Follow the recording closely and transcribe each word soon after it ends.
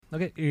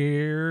Okay,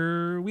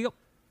 here we go.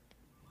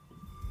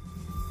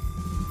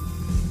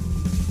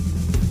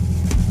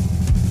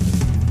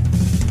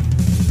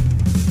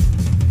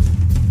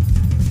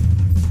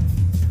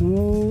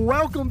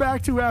 Welcome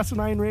back to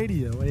Asinine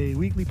Radio, a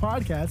weekly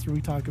podcast where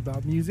we talk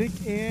about music,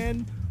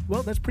 and,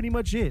 well, that's pretty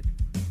much it.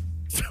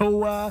 So,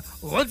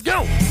 let's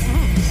go!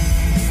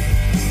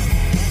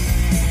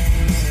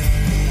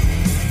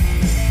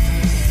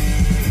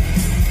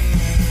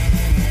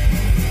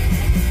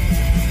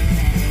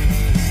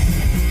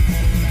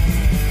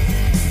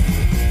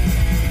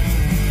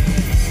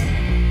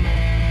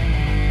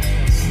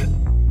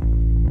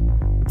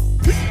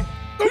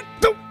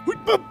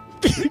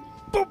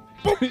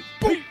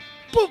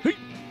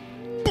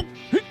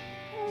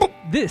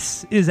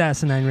 This is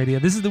Asinine Radio.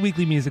 This is the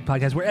weekly music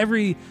podcast where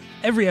every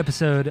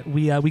episode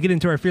we get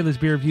into our Fearless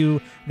Beer Review,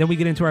 then we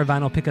get into our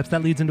vinyl pickups.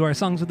 That leads into our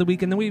songs of the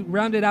week, and then we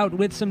round it out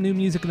with some new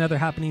music and other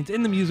happenings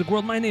in the music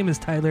world. My name is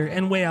Tyler,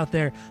 and way out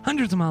there,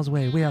 hundreds of miles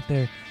away, way out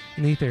there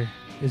in the ether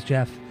is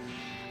Jeff.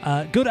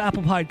 Go to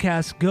Apple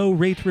Podcasts, go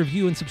rate,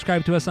 review, and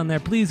subscribe to us on there.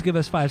 Please give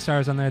us 5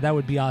 stars on there. That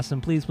would be awesome.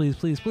 Please, please,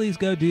 please, please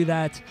go do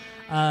that.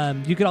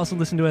 You could also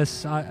listen to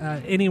us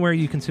anywhere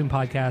you consume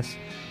podcasts.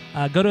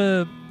 Go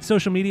to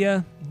social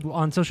media.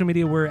 On social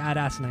media, we're at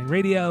Asinine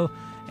Radio,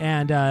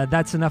 and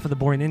that's enough of the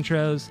boring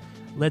intros.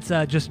 Let's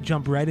just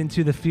jump right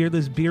into the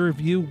Fearless Beer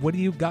Review. What do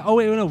you got? Oh,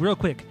 wait, no, real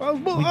quick.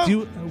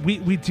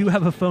 We do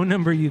have a phone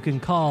number you can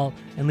call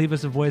and leave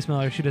us a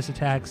voicemail or shoot us a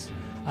text.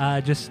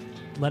 Just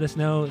let us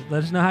know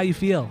how you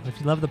feel. If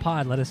you love the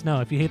pod, let us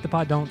know. If you hate the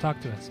pod, don't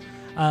talk to us.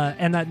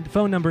 And that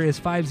phone number is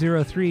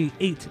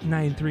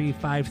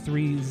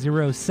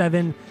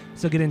 503-893-5307.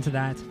 So get into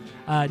that.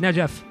 Now,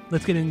 Jeff,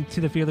 let's get into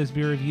the Fearless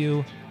Beer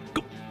Review.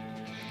 Go.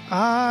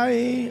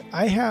 I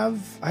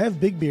have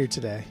big beer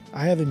today.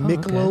 I have a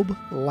Michelob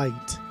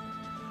Light.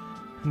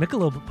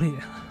 Michelob, wait.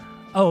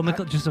 Oh,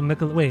 just a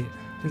Michelob. Wait,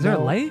 is there a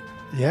light?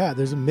 Yeah,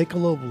 there's a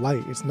Michelob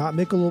Light. It's not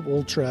Michelob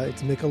Ultra.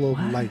 It's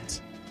Michelob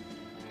Light.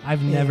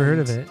 I've never heard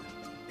of it.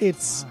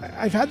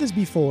 I've had this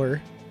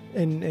before,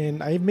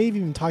 and I may have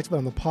even talked about it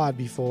on the pod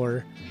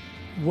before.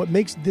 What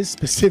makes this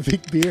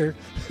specific beer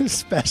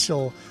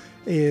special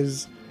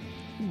is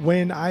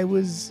when I'm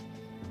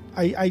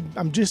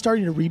just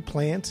starting to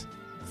replant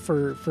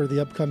for the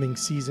upcoming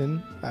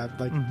season,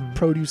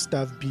 produce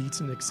stuff, beets,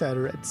 and et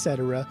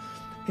cetera.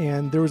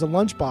 And there was a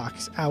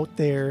lunchbox out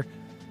there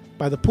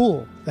by the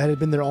pool that had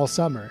been there all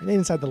summer. And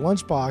inside the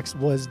lunchbox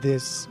was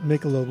this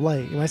Michelob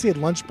Light. And when I say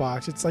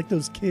lunchbox, it's like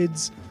those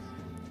kids'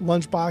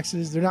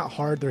 lunchboxes. They're not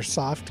hard. They're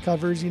soft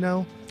covers, you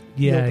know?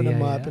 Yeah, you open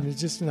them up, and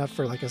it's just enough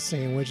for like a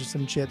sandwich or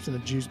some chips and a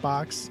juice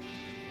box.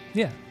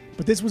 Yeah.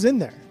 But this was in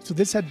there. So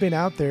this had been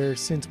out there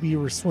since we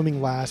were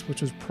swimming last,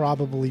 which was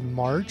probably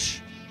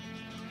March.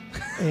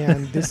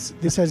 And this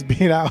has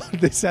been out.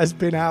 This has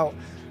been out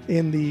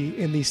in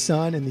the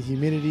sun, in the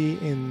humidity,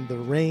 in the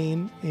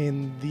rain,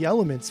 in the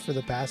elements for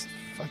the past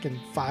fucking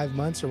 5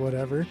 months or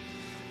whatever.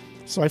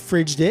 So I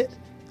fridged it,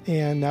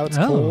 and now it's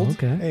cold.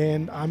 Okay.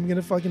 And I'm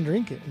gonna fucking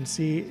drink it and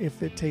see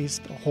if it tastes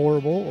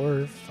horrible or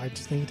if I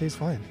just think it tastes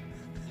fine.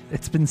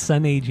 It's been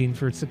sun aging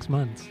for 6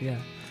 months. Yeah.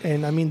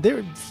 And I mean,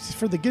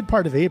 for the good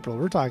part of April,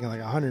 we're talking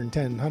like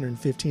 110,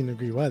 115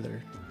 degree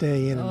weather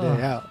day in and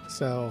day out.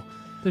 So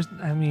it's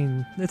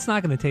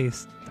not going to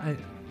taste.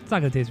 It's not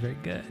going to taste very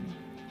good.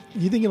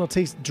 You think it'll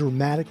taste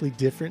dramatically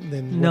different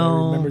than what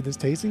I remember this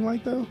tasting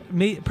like, though?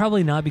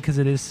 Probably not, because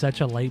it is such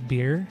a light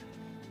beer.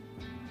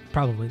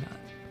 Probably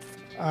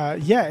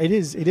not. Yeah, it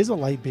is. It is a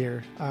light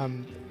beer.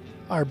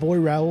 Our boy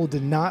Raul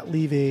did not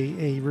leave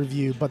a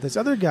review, but this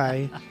other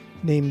guy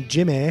named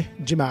Jimmy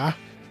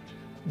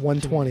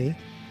 120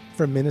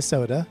 from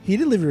Minnesota, he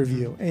did leave a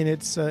review, and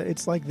it's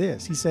like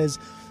this. He says,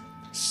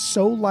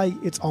 "So light,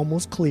 it's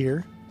almost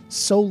clear.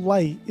 So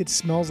light, it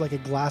smells like a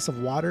glass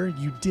of water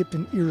you dipped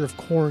an ear of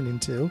corn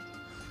into.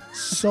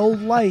 So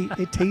light,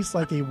 it tastes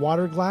like a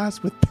water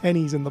glass with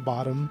pennies in the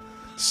bottom.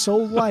 So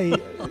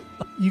light,"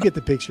 you get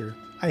the picture.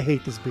 I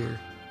hate this beer.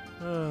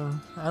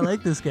 I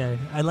like this guy.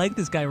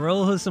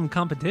 Raul has some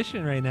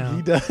competition right now.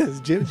 He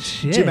does. Jimmy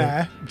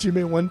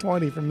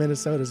 120 from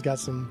Minnesota's got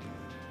some.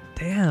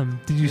 Damn.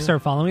 Did you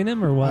start following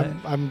him or what?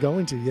 I'm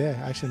going to, yeah.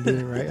 Actually, I'm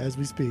doing it right as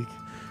we speak.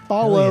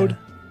 Followed. Yeah.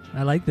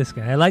 I like this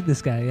guy,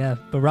 yeah.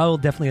 But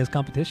Raul definitely has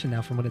competition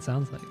now from what it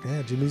sounds like.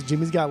 Yeah,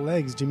 Jimmy's got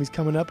legs. Jimmy's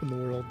coming up in the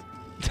world.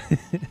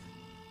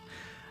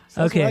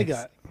 So okay. That's what I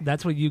got.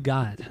 That's what you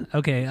got.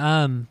 Okay.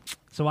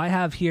 So I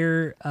have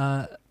here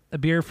a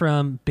beer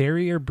from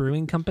Barrier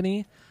Brewing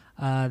Company.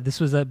 This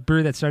was a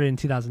brew that started in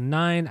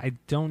 2009. I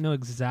don't know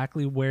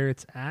exactly where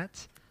it's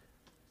at.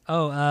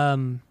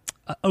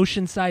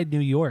 Oceanside, New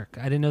York.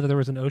 I didn't know that there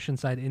was an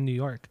Oceanside in New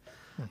York.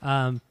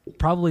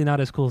 Probably not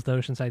as cool as the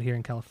Oceanside here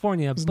in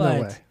California, there's but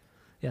no way.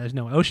 Yeah, there's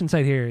no way.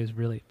 Oceanside here is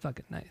really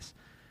fucking nice.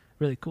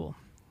 Really cool.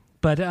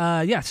 But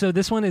so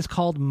this one is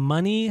called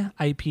Money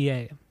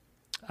IPA.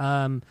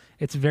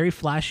 It's very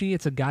flashy.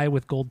 It's a guy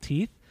with gold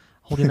teeth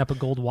holding up a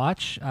gold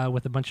watch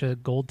with a bunch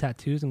of gold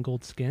tattoos and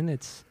gold skin.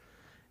 It's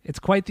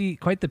quite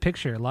the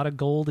picture. A lot of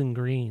gold and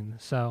green.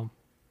 So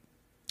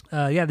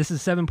yeah, this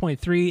is 7.3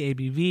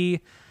 ABV.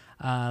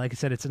 Like I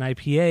said, it's an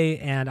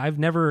IPA, and I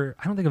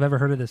don't think I've ever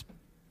heard of this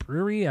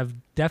brewery. I've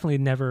definitely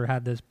never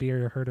had this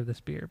beer or heard of this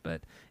beer,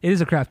 but it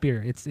is a craft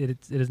beer. It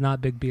is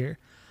not big beer.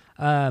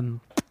 And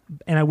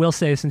I will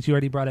say, since you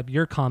already brought up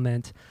your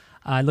comment,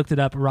 I looked it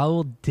up.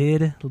 Raul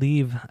did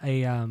leave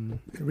a Here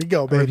we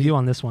go, a baby. review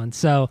on this one.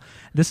 So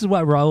this is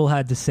what Raul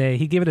had to say.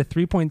 He gave it a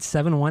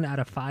 3.71 out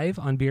of 5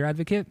 on Beer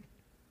Advocate.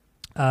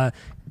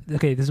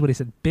 Okay, this is what he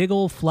said. Big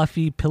ol'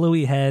 fluffy,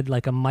 pillowy head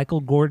like a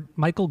Michael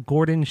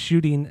Gordon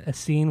shooting a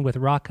scene with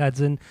Rock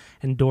Hudson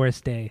and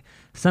Doris Day.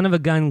 Son of a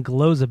gun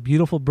glows a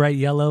beautiful bright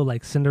yellow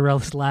like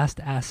Cinderella's last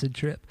acid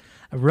trip.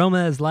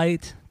 Aroma is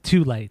light,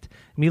 too light.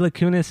 Mila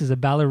Kunis is a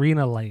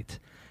ballerina light.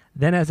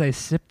 Then as I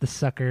sip the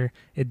sucker,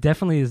 it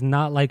definitely is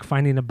not like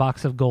finding a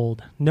box of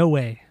gold. No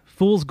way.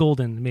 Fool's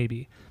golden,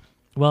 maybe.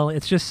 Well,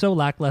 it's just so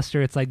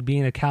lackluster. It's like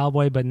being a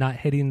cowboy but not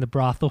hitting the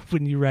brothel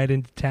when you ride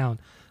into town.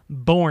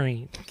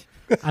 Boring.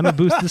 I'm gonna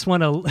boost this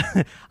one. I'm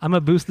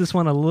gonna boost this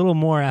one a little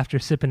more after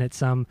sipping it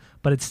some,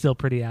 but it's still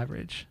pretty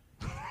average.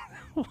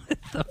 What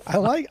the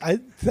fuck?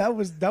 That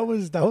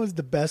was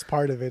the best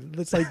part of it.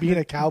 It's like being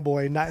a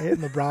cowboy and not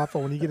hitting the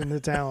brothel when you get into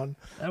town.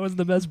 That was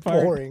the best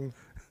part. Boring.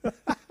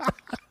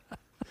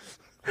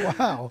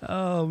 Wow.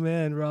 Oh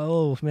man,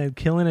 Raul, man,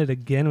 killing it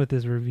again with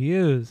his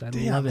reviews. I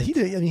love it.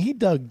 He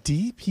dug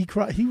deep. He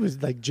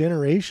was like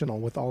generational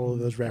with all of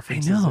those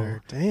references. I know.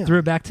 There. Damn. Threw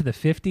it back to the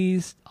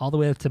 50s, all the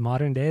way up to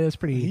modern day. That's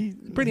pretty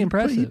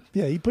impressive.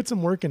 He put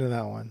some work into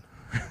that one.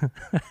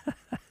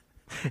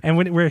 And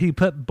where he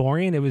put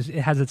boring, it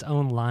has its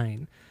own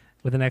line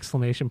with an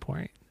exclamation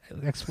point.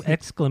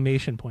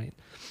 Exclamation point.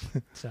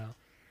 So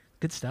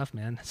good stuff,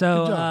 man.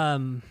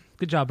 So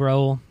good job,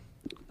 Raul.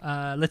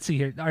 Let's see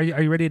here. Are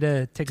you ready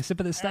to take a sip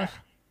of this stuff?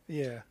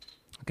 Yeah.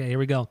 Okay, here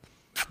we go.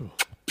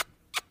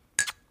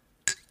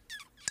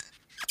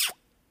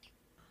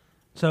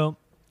 So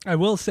I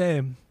will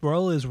say,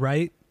 Raul is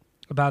right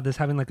about this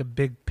having like a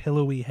big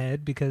pillowy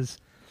head, because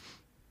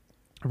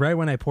right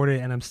when I poured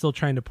it, and I'm still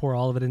trying to pour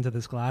all of it into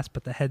this glass,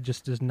 but the head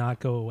just does not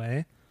go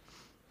away.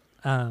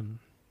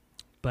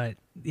 But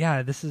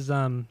yeah, this is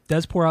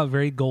does pour out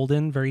very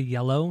golden, very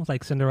yellow,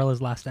 like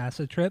Cinderella's last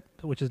acid trip,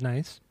 which is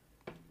nice.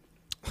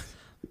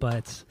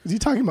 But is he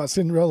talking about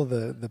Cinderella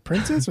the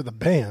princess or the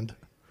band?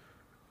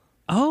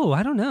 Oh,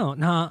 I don't know.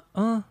 Nah,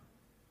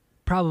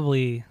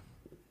 probably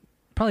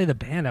the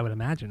band, I would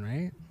imagine,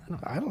 right?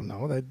 I don't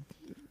know.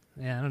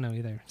 Yeah, I don't know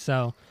either.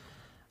 So,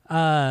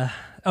 oh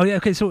yeah,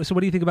 okay. So what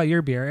do you think about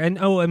your beer?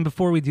 And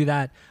before we do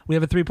that, we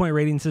have a 3-point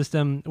rating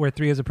system where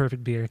 3 is a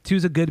perfect beer, 2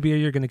 is a good beer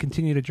you're going to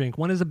continue to drink,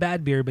 1 is a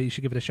bad beer but you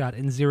should give it a shot,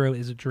 and 0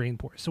 is a drain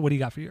pour. So what do you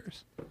got for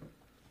yours?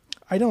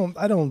 I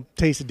don't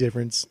taste a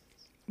difference.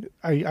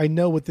 I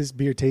know what this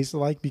beer tastes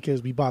like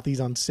because we bought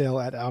these on sale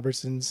at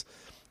Albertsons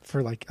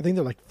for I think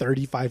they're like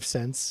 35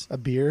 cents a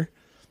beer.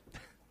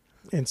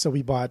 And so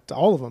we bought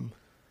all of them.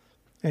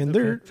 And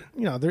they're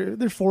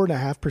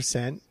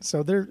 4.5%.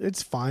 So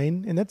it's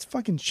fine. And that's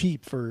fucking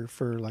cheap for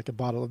like a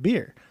bottle of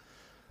beer.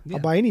 Yeah.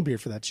 I'll buy any beer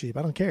for that cheap.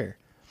 I don't care.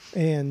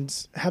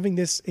 And having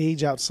this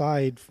age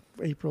outside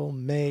April,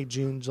 May,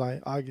 June, July,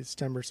 August,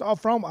 September. So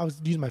I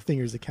was using my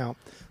fingers to count.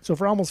 So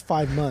for almost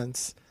 5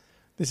 months,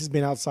 this has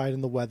been outside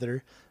in the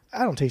weather.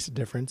 I don't taste a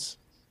difference.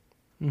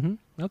 Mm-hmm.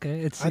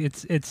 Okay,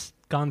 it's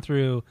gone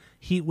through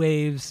heat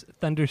waves,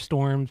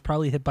 thunderstorms,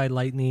 probably hit by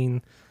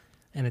lightning,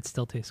 and it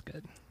still tastes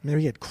good. Man,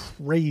 we had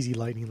crazy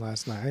lightning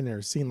last night. I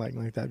never seen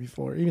lightning like that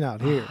before, even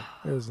out here.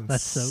 It was insane.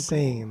 That's so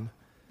cool.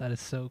 That is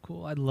so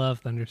cool. I love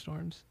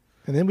thunderstorms.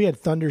 And then we had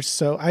thunder.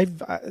 So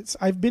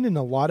I've been in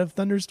a lot of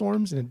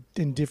thunderstorms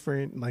in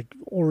different, like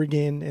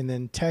Oregon and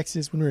then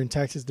Texas. When we were in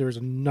Texas, there was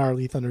a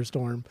gnarly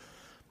thunderstorm.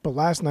 But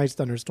last night's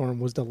thunderstorm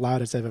was the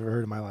loudest I've ever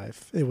heard in my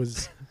life. It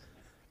was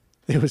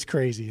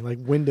crazy. Like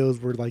windows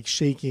were like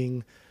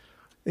shaking.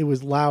 It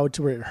was loud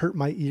to where it hurt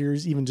my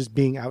ears, even just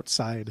being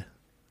outside.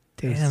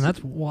 Damn,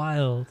 that's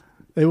wild.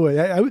 It was.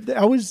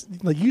 I was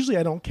like, usually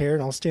I don't care,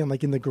 and I'll stand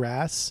like in the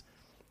grass.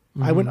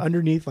 Mm-hmm. I went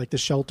underneath like the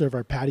shelter of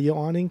our patio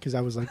awning because I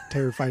was like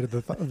terrified of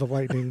the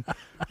lightning.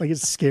 Like it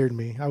scared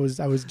me. I was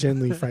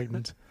genuinely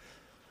frightened.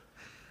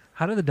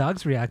 How do the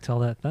dogs react to all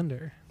that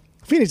thunder?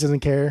 Phoenix doesn't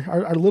care.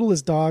 Our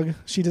littlest dog,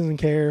 she doesn't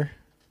care.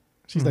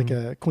 She's like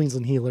a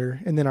Queensland healer.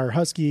 And then our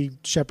husky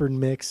shepherd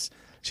mix,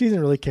 she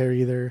doesn't really care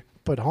either.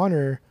 But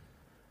Hunter,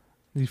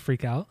 did he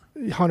freak out?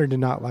 Hunter did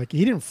not like it.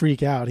 He didn't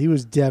freak out. He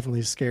was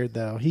definitely scared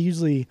though. He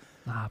usually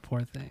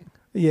poor thing.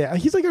 Yeah,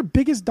 he's like our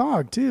biggest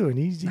dog too, and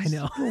he's I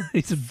know.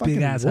 He's a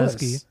big ass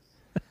husky.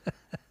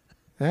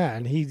 Yeah,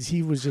 and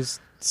he was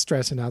just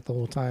stressing out the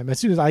whole time. As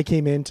soon as I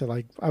came in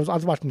to I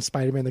was watching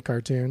Spider-Man the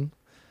cartoon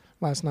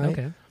last night.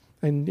 Okay.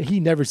 And he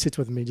never sits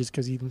with me just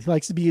because he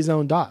likes to be his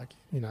own dog,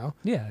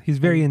 Yeah, he's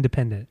very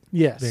independent.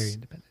 Yes, very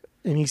independent.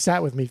 And he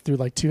sat with me through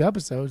like 2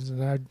 episodes,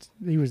 and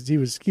he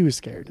was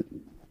scared.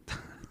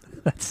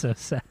 That's so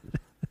sad.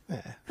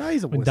 Yeah.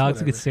 He's a when wuss, dogs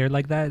whatever. get scared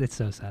like that, it's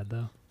so sad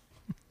though.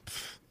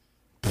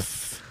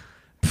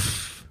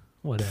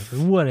 Whatever.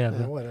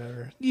 Yeah,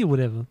 whatever. You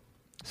whatever.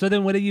 So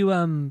then, what do you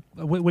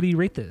what do you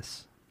rate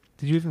this?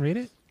 Did you even rate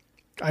it?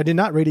 I did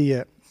not rate it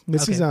yet.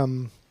 This Okay.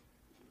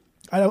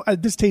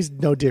 is this tastes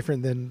no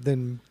different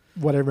than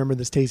what I remember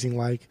this tasting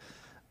like.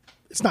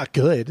 It's not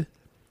good.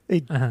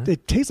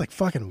 It tastes like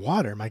fucking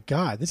water. My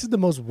God, this is the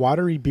most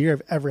watery beer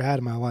I've ever had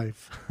in my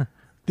life.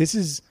 This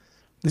is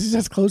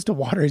as close to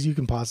water as you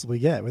can possibly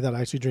get without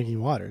actually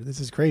drinking water. This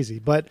is crazy.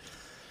 But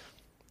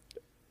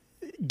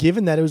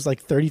given that it was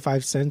like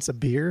 35 cents a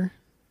beer,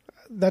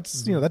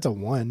 that's that's a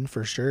 1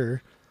 for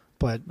sure.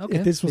 But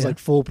if this was like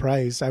full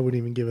price, I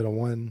wouldn't even give it a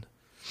 1.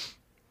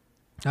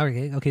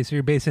 Okay. So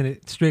you're basing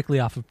it strictly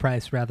off of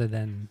price rather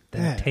than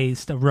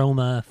taste,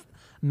 aroma,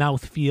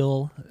 mouth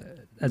feel,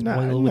 as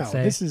Boyle would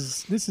say. This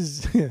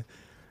is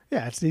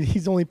yeah.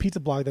 He's the only pizza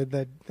blog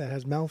that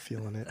has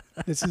mouthfeel in it.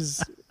 This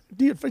is.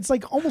 Dude, it's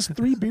like almost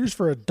 3 beers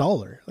for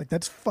 $1. Like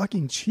that's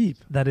fucking cheap.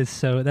 That is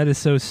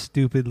so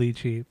stupidly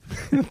cheap.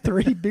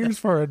 3 beers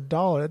for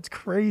 $1. That's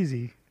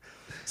crazy.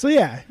 So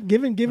yeah,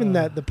 given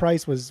that the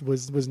price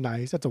was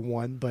nice, that's a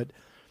 1. But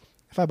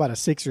if I bought a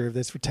 6er of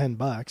this for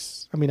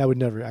 $10, I mean, I would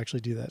never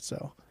actually do that.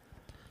 So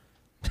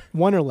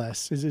 1 or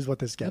less is what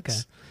this gets. Okay,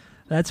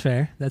 that's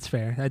fair.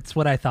 That's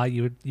what I thought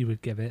you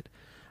would give it.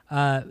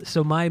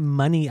 So my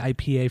money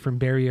IPA from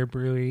Barrier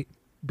Brewery.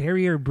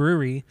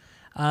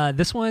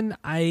 This one,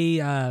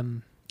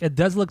 it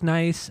does look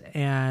nice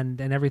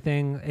and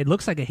everything. It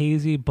looks like a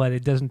hazy, but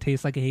it doesn't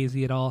taste like a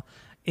hazy at all.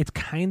 It's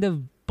kind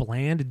of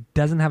bland. It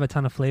doesn't have a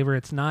ton of flavor.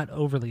 It's not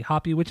overly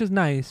hoppy, which is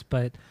nice,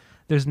 but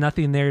there's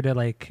nothing there to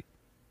like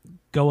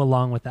go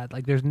along with that.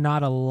 Like there's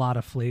not a lot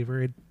of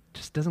flavor. It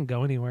just doesn't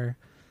go anywhere.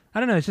 I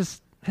don't know.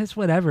 It's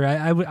whatever.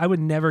 I would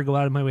never go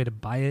out of my way to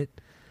buy it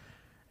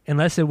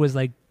unless it was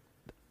like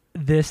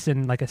this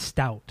and like a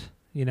stout,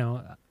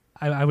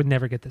 I would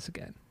never get this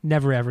again.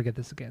 Never ever get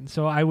this again.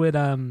 So I would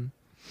I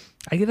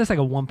give this like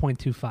a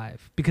 1.25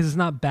 because it's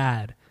not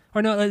bad.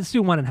 Or no, let's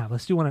do 1.5.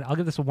 Let's do 1. I'll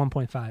give this a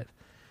 1.5.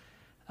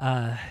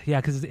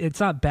 Yeah, because it's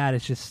not bad.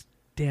 It's just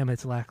damn,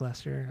 it's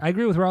lackluster. I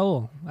agree with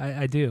Raul.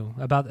 I do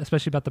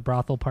especially about the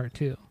brothel part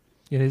too.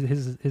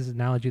 His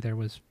analogy there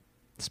was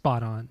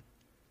spot on.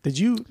 Did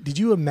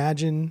you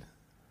imagine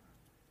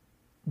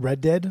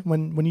Red Dead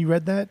when you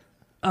read that?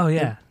 Oh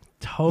yeah,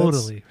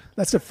 totally.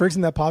 That's the first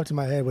thing that popped in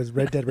my head was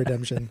Red Dead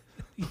Redemption.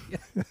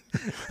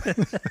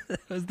 That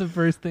was the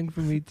first thing for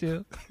me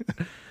too.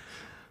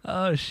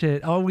 Oh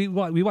shit! Oh, we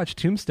watched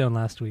Tombstone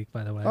last week,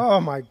 by the way. Oh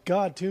my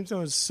God,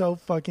 Tombstone was so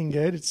fucking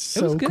good. It's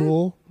so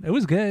cool. It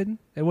was good.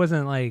 It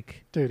wasn't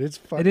like, dude, it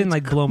didn't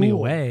like blow me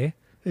away.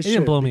 It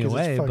didn't blow me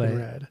away, but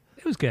rad.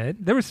 It was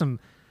good. There was some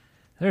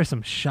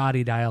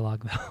shoddy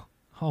dialogue though.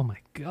 Oh my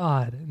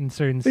God! In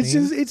certain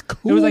scenes, it's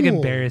cool. It was like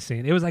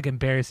embarrassing. It was like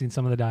embarrassing,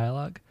 some of the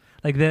dialogue.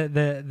 Like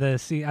the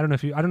scene. I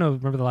don't know.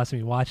 Remember the last time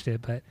you watched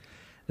it, but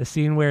the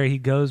scene where he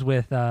goes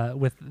with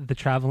the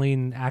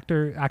traveling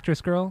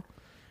actress girl,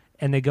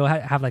 and they go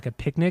have like a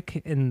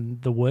picnic in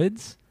the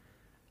woods.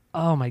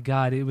 Oh my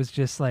God! It was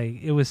just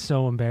like, it was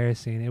so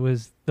embarrassing. It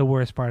was the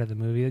worst part of the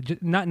movie.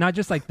 Not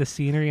just like the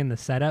scenery and the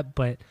setup,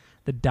 but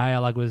the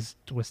dialogue was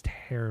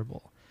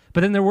terrible.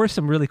 But then there were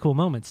some really cool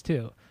moments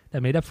too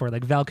that made up for it.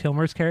 Like Val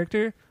Kilmer's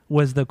character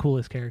was the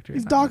coolest character.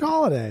 He's Doc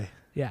Holliday.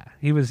 Yeah,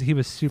 he was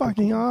super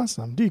fucking cool.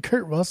 awesome, dude.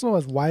 Kurt Russell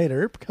as Wyatt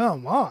Earp.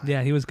 Come on.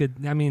 Yeah, he was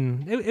good. I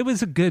mean, it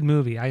was a good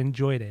movie. I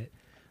enjoyed it,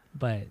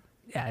 but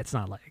yeah, it's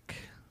not like,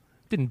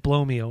 didn't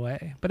blow me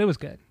away, but it was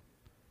good.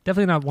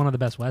 Definitely not one of the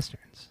best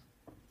westerns.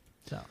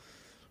 So,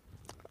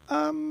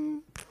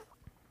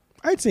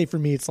 I'd say for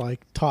me it's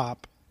like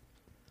top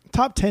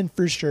 10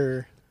 for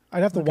sure.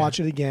 I'd have to watch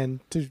it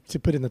again to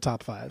put in the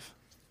top 5.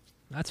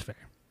 That's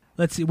fair.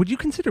 Let's see. Would you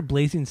consider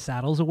Blazing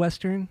Saddles a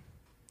western?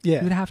 Yeah.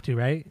 You would have to,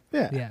 right?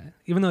 Yeah. Yeah.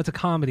 Even though it's a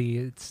comedy,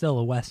 it's still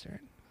a western.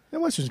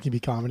 And westerns can be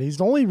comedies.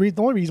 The only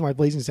reason why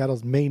Blazing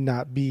Saddles may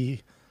not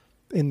be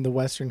in the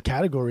western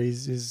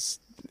categories is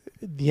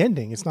the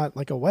ending. It's not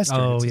like a western.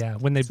 Oh yeah,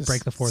 when they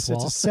break the fourth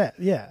wall. It's a set.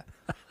 Yeah.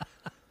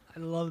 I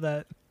love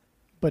that.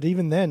 But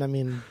even then, I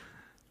mean,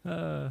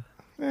 no,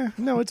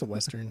 it's a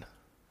western.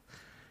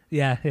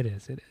 Yeah, it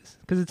is. It is,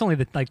 because it's only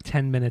the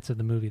 10 minutes of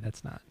the movie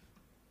that's not.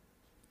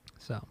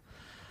 So,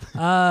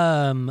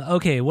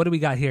 okay, what do we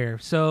got here?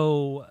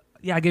 So,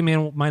 yeah, I gave mine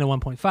a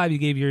 1.5. You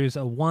gave yours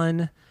a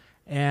 1,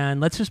 and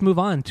let's just move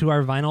on to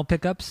our vinyl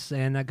pickups,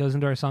 and that goes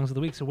into our songs of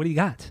the week. So, what do you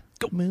got?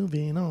 Go.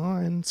 Moving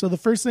on. So the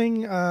first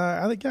thing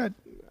I got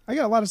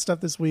a lot of stuff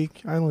this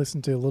week. I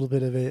listened to a little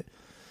bit of it,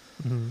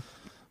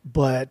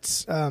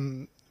 but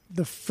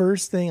the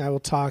first thing I will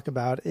talk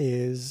about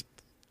is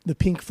the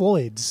Pink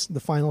Floyd's The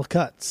Final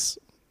Cuts.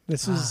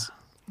 This is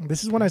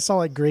when I saw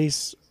like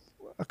Grace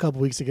a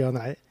couple weeks ago, and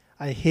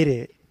I hit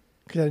it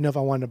because I didn't know if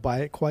I wanted to buy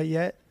it quite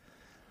yet.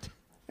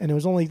 And it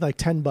was only like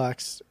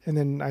 $10. And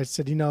then I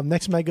said,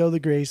 next time I go to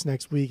Grace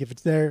next week, if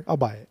it's there, I'll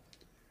buy it.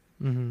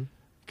 Mm-hmm.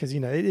 Because,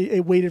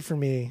 it waited for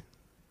me.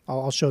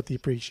 I'll show it the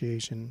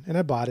appreciation. And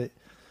I bought it.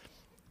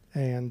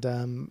 And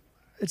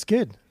it's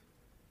good.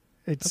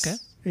 It's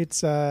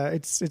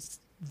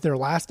their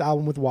last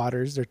album with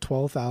Waters, their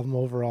 12th album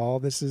overall.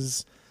 This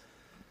is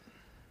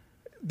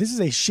this is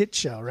a shit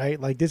show, right?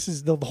 Like this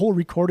is the whole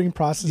recording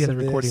process. Yeah, the of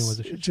recording this, was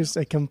a shit just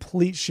a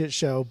complete shit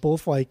show,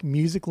 both like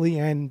musically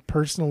and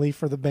personally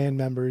for the band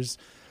members.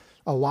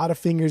 A lot of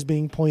fingers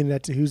being pointed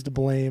at to who's to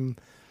blame.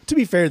 To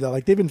be fair though,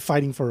 like they've been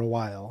fighting for a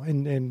while,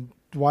 and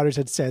Waters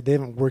had said they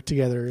haven't worked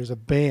together as a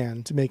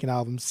band to make an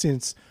album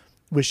since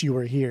Wish You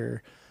Were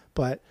Here.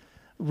 But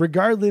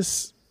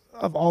regardless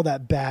of all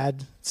that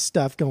bad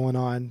stuff going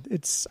on,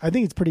 I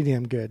think it's pretty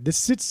damn good. This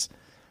sits,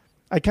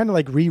 I kind of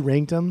like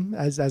re-ranked them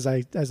as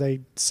I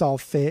saw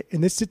fit,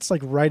 and this sits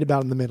like right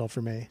about in the middle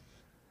for me.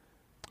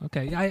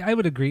 Okay, I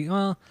would agree.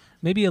 Well,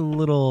 maybe a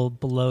little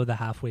below the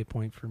halfway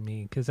point for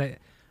me, because I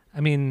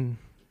mean,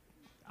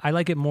 I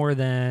like it more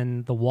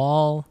than The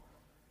Wall,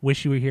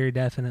 Wish You Were Here,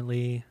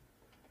 definitely.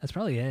 That's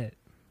probably it.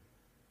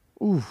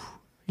 Ooh,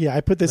 yeah,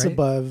 I put this Right?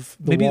 above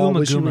The Maybe Wall, Uma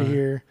Wish You Were Guma.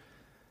 Here.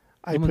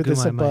 I Uma put this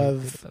Guma I might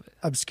above put it.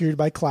 Obscured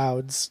by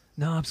Clouds.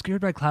 No,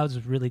 Obscured by Clouds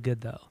is really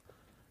good though.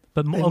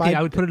 But In okay, my-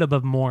 I would put it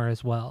above More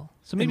as well.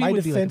 So maybe In my it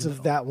would be like defense in the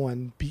of middle. that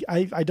one,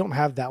 I don't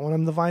have that one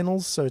on the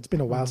vinyls, so it's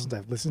been a while since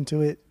I've listened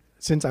to it.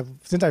 Since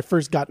I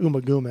first got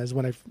Uma Guma is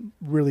when I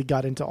really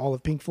got into all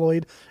of Pink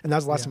Floyd, and that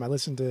was the last Yeah. time I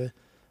listened to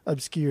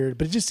Obscured.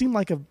 But it just seemed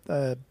like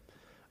a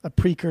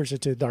precursor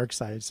to Dark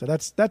Side, so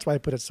that's why I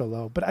put it so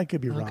low. But I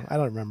could be wrong. Okay. I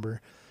don't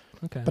remember.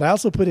 Okay. But I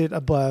also put it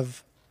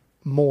above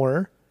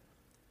More,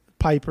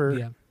 Piper,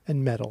 Yeah.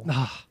 and Metal.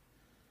 Ah,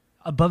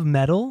 above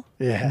Metal?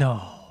 Yeah.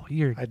 No,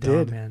 you're I dumb,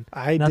 did. man.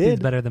 I Nothing's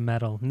did. better than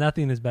Metal.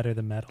 Nothing is better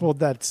than Metal. Well,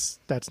 that's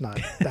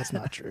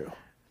not true.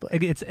 But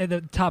It's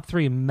the top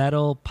three: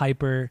 Metal,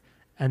 Piper,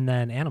 and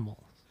then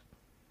Animal.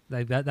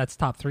 Like that's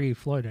top three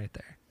Floyd right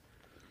there.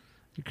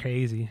 You're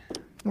crazy.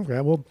 okay,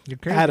 well, You're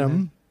crazy.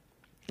 man.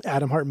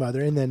 Adam Heart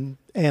Mother, and then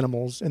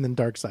Animals, and then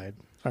Dark Side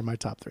are my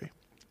top three.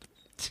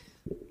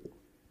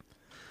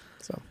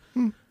 So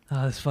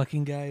Oh, this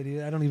fucking guy,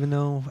 dude. I don't even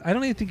know. I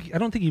don't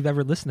think you've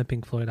ever listened to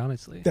Pink Floyd,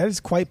 honestly. that is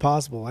quite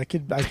possible. I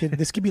could.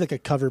 This could be like a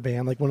cover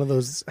band, like one of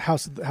those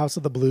House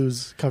of the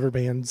Blues cover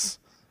bands.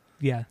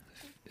 Yeah.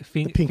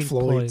 Pink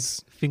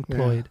Floyds. Pink Yeah.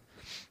 Floyd.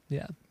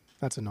 Yeah.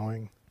 That's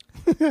annoying.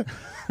 But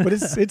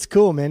it's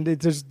cool, man.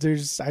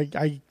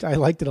 I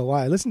liked it a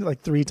lot. I listened to it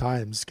like 3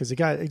 times because it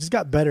just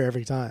got better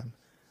every time.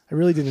 I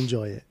really did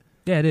enjoy it.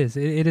 Yeah, it is.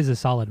 It is a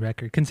solid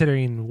record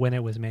considering when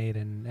it was made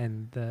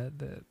and the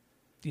the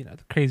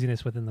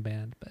craziness within the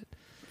band. But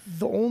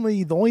The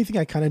only thing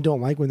I kind of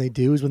don't like when they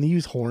do is when they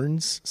use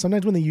horns.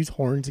 Sometimes when they use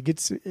horns,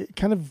 it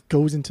kind of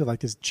goes into like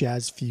this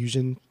jazz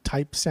fusion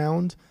type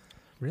sound.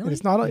 really, And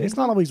it's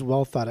not always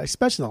well thought out,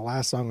 especially the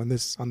last song on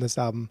this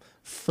album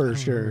for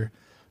sure. remember.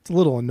 It's a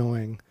little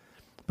annoying.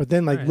 But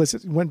then like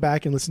Alright. went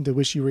back and listened to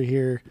Wish You Were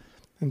Here,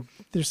 and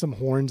there's some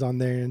horns on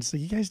there, and so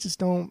you guys just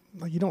don't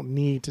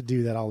need to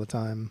do that all the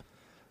time.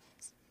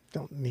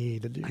 Don't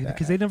need to do that.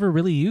 because they never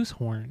really use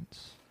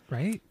horns,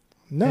 right?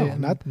 no,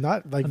 I'm-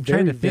 not like I'm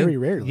trying very to think. very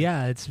rarely.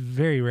 Yeah, it's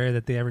very rare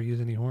that they ever use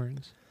any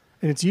horns.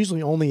 And it's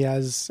usually only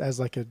as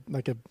like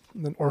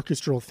an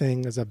orchestral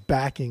thing as a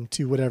backing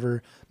to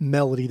whatever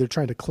melody they're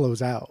trying to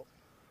close out.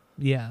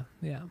 Yeah,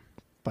 yeah.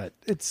 But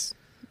it's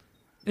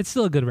It's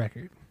still a good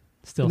record.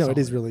 Still, no, it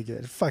is solid. really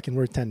good. Fucking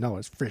worth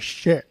 $10 for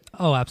shit.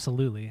 Oh,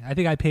 absolutely. I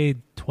think I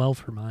paid $12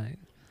 for mine.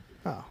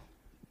 Oh,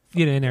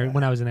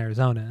 When I was in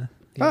Arizona.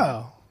 Yeah.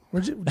 oh,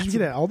 did you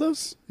get it at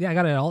Aldo's? Yeah, I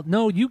got it at all.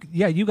 No, you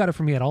got it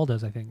from me at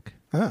Aldo's, I think.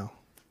 Oh,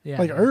 Yeah,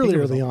 like I think it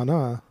was early Aldo's.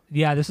 on, huh?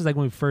 Yeah, this is like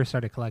when we first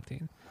started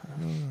collecting.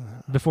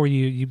 Before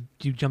you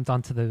jumped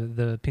onto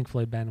the Pink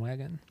Floyd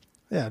bandwagon.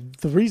 Yeah,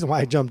 the reason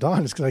why I jumped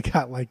on is because I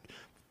got like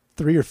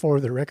 3 or 4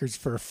 of the records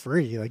for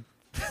free, like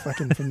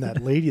fucking from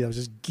that lady that was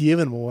just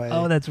giving them away.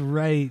 Oh, that's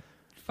right.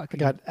 I Fucking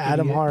got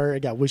Adam idiot. Hart, I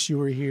got Wish You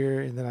Were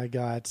Here, and then I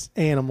got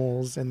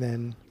Animals, and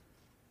then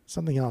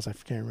something else I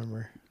can't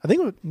remember. I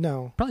think it was,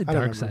 no, Probably I don't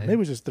Dark remember. Side. Maybe it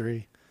was just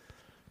 3.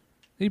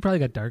 You probably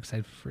got Dark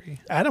Side for free.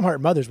 Adam Hart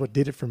Mother's what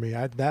did it for me.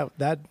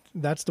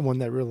 That's the one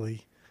that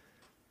really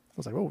I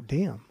was like, oh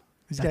damn,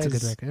 these That's guys, a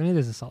good record. I mean, it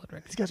is a solid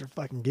record. these guys are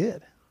fucking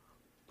good.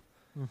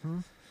 Mm-hmm.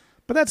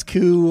 But that's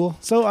cool.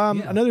 So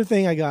Yeah. another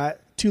thing I got,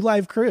 Two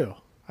Live Crew.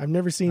 I've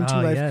never seen Two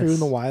Oh, Live Crew yes. in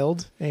the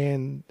wild,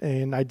 and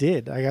I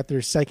did. I got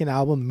their second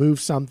album, Move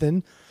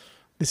Something.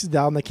 This is the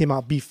album that came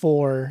out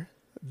before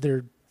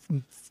their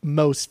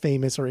most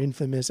famous or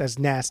infamous, As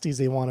Nasty as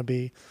They Want to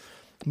Be.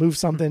 Move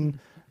Something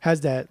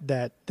has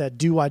that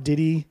Do Wah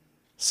Diddy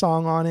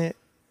song on it,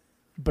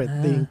 but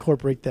they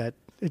incorporate that.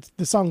 It's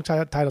the song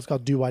title's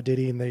called Do Wah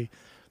Diddy, and they,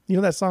 you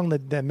know that song,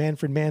 that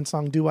Manfred Mann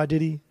song, Do Wah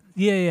Diddy.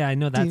 Yeah, I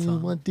know that Do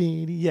song. Wah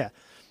Diddy. Yeah,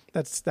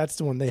 that's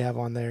the one they have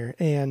on there,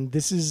 and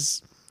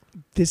this.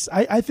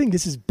 I think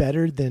this is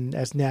better than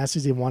As Nasty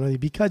as They Want to Be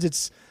because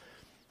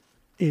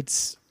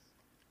it's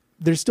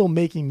they're still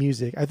making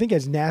music. I think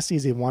As Nasty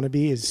as They Want to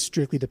Be is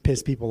strictly to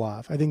piss people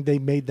off. I think they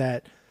made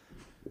that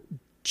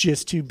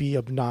just to be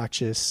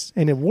obnoxious,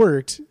 and it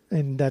worked,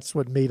 and that's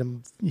what made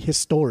them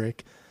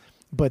historic.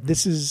 But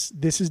this is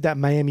that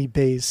Miami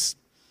bass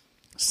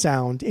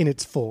sound in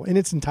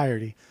its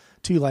entirety.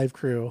 Two Live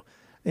Crew,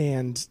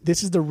 and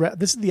this is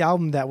the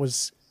album that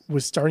was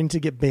starting to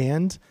get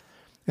banned.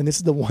 And this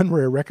is the one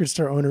where a record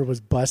store owner was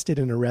busted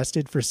and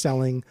arrested for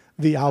selling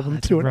the album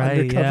to an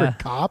undercover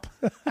cop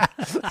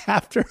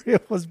after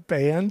it was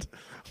banned.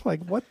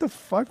 Like, what the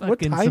fuck? Fucking what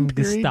time some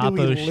period Gestapo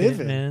do we shit, live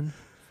in? Man.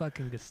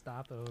 Fucking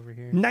Gestapo over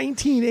here.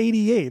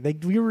 1988.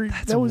 Like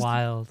that was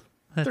wild.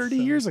 That's 30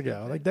 so years stupid.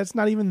 ago. Like that's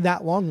not even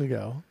that long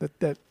ago.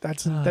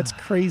 That's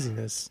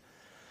craziness.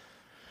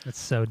 That's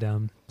so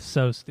dumb.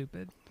 So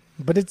stupid.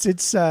 But it's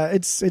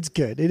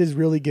good. It is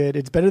really good.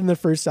 It's better than the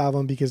first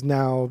album because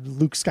now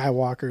Luke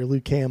Skywalker,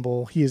 Luke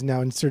Campbell, he has now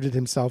inserted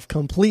himself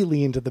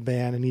completely into the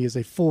band and he is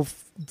a full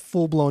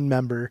blown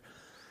member,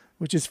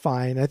 which is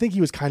fine. I think he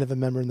was kind of a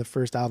member in the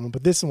first album,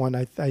 but this one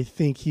I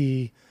think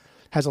he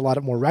has a lot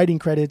of more writing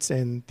credits,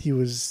 and he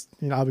was,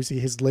 obviously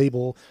his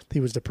label. He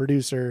was the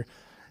producer,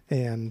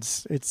 and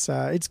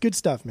it's good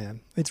stuff,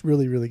 man. It's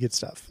really, really good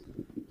stuff.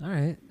 All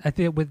right. I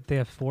think they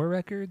have 4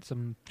 records.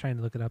 I'm trying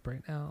to look it up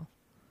right now.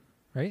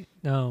 Right?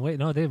 No, wait,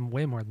 no, they have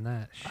way more than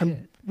that.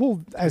 Shit.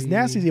 As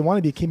Nasty as They Want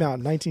to Be came out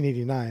in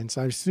 1989,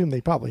 so I assume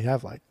they probably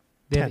have like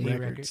 10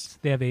 records.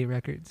 They have 8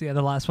 records. Yeah,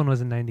 the last one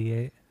was in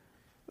 98.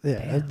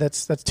 Yeah,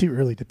 that's too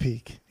early to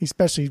peak,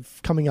 especially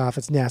coming off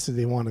as Nasty as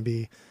They Want to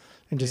Be,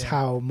 and just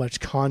how much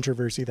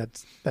controversy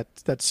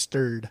that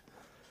stirred.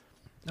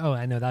 Oh,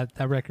 I know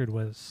that record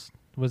was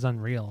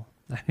unreal.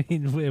 I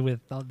mean,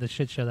 with all the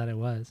shit show that it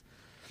was.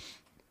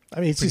 I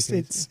mean, it's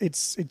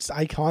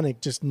iconic,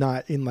 just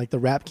not in like the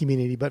rap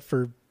community, but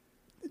for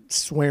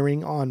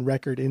swearing on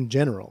record in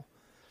general.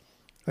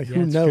 Like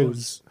who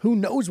knows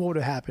what would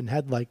have happened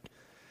had like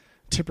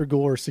Tipper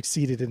Gore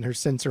succeeded in her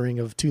censoring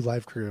of 2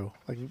 Live Crew.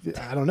 Like,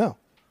 I don't know.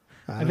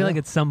 I feel like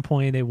at some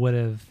point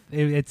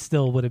it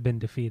still would have been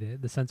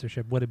defeated. The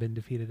censorship would have been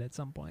defeated at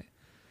some point.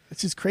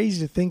 It's just crazy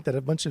to think that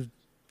a bunch of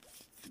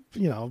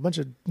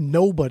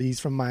nobodies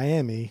from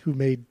Miami who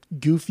made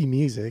goofy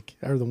music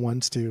are the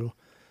ones to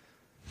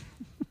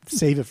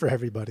save it for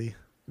everybody.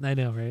 I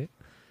know, right?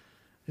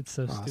 It's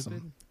so awesome.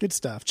 stupid. Good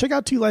stuff. Check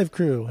out 2 Live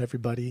Crew,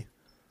 everybody.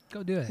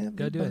 Go do it.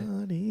 Go do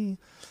it.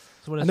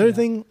 So what another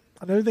thing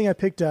I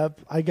picked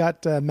up, I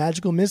got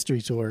Magical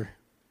Mystery Tour.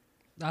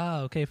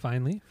 Oh, okay.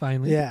 Finally.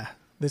 Yeah.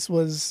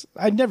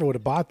 I never would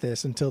have bought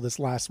this until this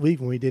last week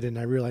when we did it, and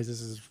I realized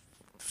this is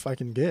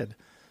fucking good.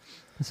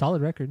 A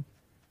solid record.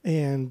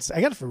 And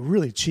I got it for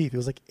really cheap. It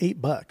was like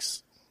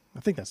 $8. I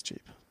think that's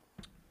cheap.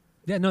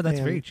 Yeah, no, that's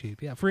very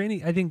cheap. Yeah, for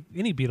I think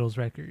any Beatles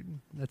record,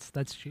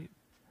 that's cheap.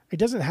 It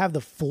doesn't have the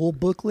full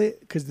booklet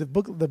because the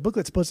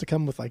booklet's supposed to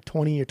come with like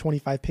 20 or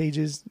 25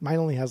 pages. Mine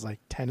only has like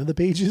 10 of the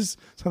pages,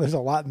 so there's a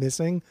lot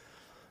missing.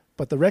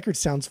 But the record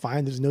sounds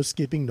fine. There's no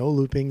skipping, no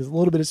looping. There's a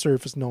little bit of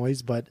surface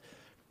noise, but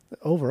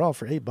overall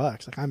for $8,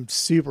 like I'm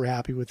super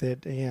happy with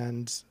it.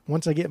 And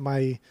once I get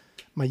my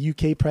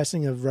UK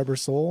pressing of Rubber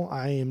Soul,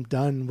 I am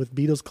done with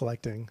Beatles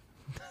collecting.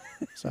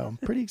 So I'm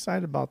pretty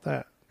excited about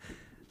that.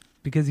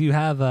 Because you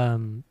have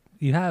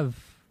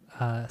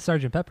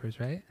Sgt.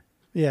 Pepper's, right?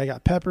 Yeah, I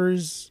got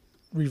Peppers,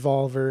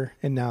 Revolver,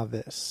 and now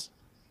this.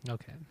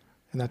 Okay.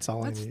 And that's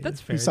all I need.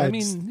 That's fair. Besides, I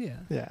mean, yeah.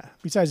 Yeah.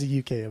 Besides the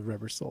UK of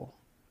Rubber Soul.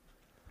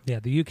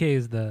 Yeah, the UK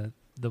is the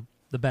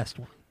best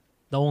one.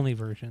 The only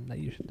version that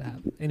you should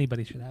have.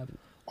 Anybody should have.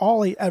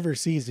 All I ever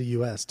see is the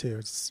US too.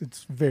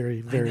 It's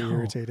very, very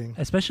irritating.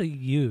 Especially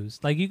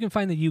used. Like you can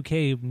find the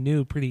UK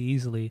new pretty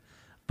easily,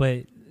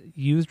 but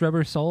used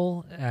Rubber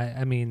Soul,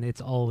 I mean, it's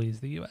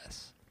always the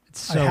US. It's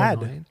so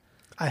annoying.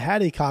 I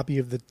had a copy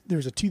of there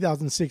was a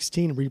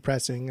 2016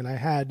 repressing, and I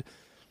had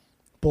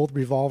both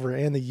Revolver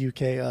and the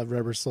UK of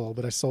Rubber Soul,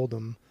 but I sold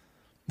them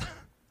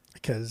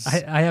because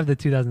I have the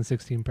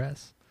 2016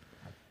 press.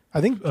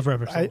 I think of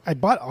Rubber Soul. I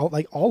bought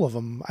all of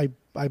them.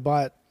 I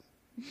bought.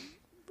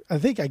 I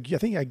think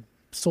I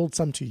sold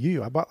some to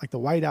you. I bought like the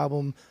White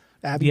Album,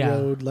 Abbey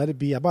Road, Let It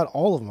Be. I bought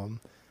all of them,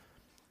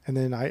 and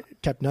then I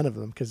kept none of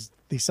them because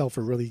they sell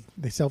for really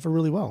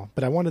well.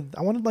 But I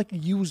wanted like a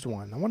used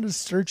one. I wanted to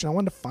search and I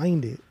wanted to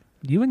find it.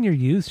 You and your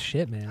used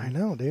shit, man. I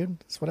know, dude.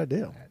 That's what I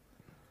do.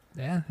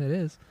 Yeah, it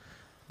is.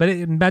 But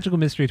Magical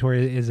Mystery Tour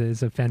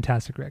is a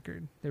fantastic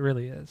record. It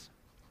really is.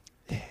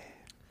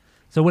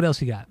 So what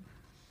else you got?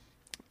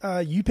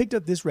 You picked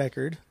up this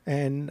record,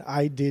 and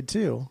I did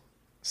too.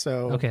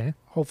 So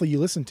hopefully you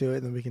listen to it,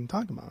 and then we can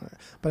talk about it.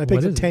 But I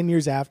picked up 10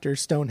 Years After,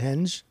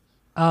 Stonehenge.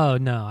 Oh,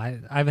 no.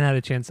 I haven't had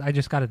a chance. I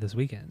just got it this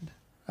weekend.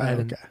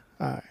 Okay.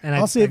 All right. And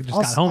I just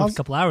got home a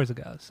couple hours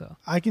ago. So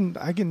I can.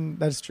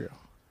 That's true.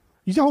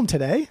 You got home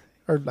today?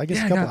 Or I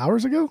guess a couple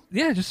hours ago?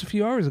 Yeah, just a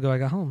few hours ago I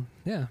got home.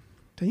 Yeah.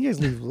 Then you guys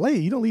leave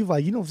late. You don't leave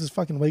you don't just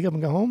fucking wake up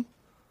and go home?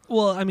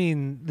 Well, I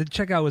mean, the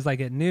checkout was like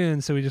at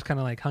noon, so we just kind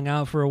of like hung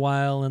out for a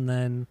while, and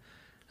then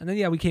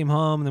we came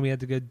home, and then we had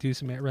to go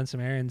run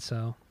some errands.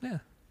 So yeah,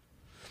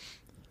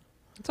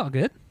 it's all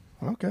good.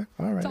 Okay,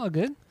 all right, it's all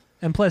good.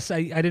 And plus,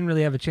 I didn't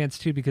really have a chance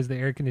to because the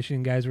air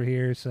conditioning guys were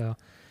here. So,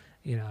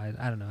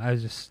 I don't know. I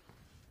was just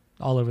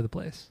all over the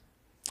place.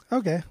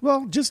 Okay,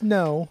 well, just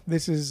know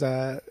this is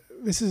a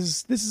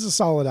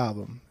solid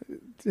album.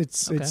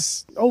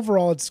 It's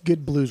overall it's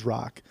good blues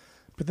rock.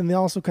 But then they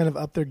also kind of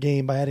up their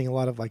game by adding a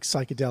lot of like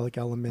psychedelic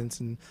elements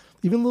and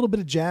even a little bit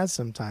of jazz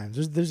sometimes.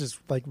 There's this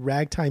like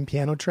ragtime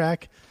piano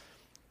track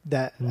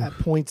that at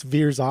points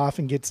veers off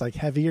and gets like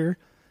heavier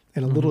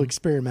and a little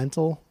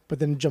experimental, but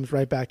then jumps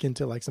right back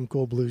into like some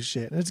cool blues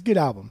shit. And it's a good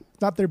album.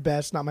 Not their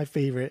best, not my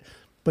favorite,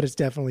 but it's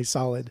definitely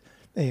solid.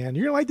 And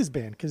you're gonna like this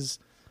band because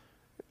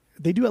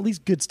they do at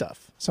least good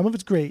stuff. Some of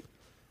it's great,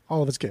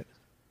 all of it's good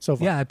so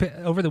far. Yeah,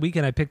 over the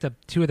weekend I picked up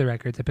 2 of the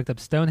records. I picked up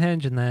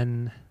Stonehenge, and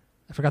then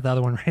I forgot the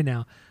other one right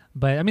now.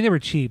 But I mean, they were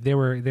cheap. They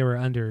were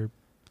under,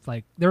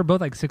 like, they were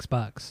both like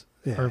 $6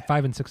 or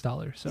 $5 and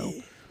 $6. So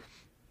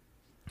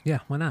yeah,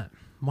 why not?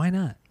 Why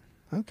not?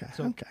 Okay.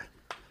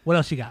 What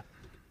else you got?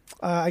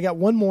 I got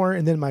one more,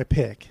 and then my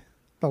pick.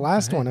 The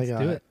last one I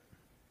got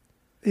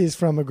is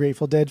from a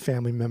Grateful Dead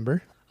family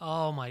member.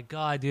 Oh my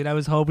god, dude! I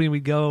was hoping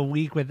we'd go a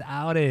week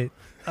without it.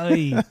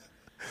 Oy.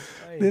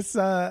 This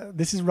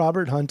is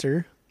Robert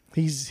Hunter.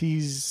 He's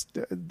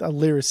a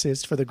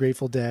lyricist for the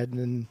Grateful Dead,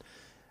 and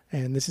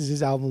this is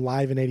his album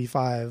Live in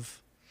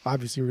 '85,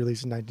 obviously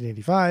released in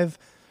 1985.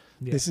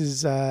 Yeah. This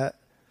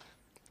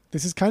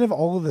is kind of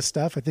all of the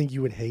stuff I think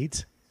you would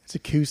hate. It's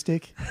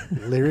acoustic,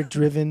 lyric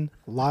driven,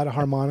 a lot of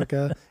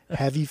harmonica,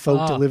 heavy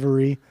folk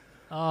delivery.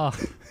 Oh,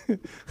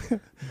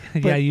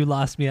 yeah, you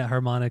lost me at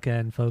harmonica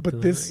and folk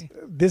delivery.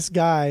 But this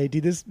guy,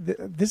 dude,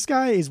 this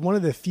guy is one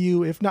of the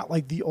few, if not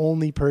like the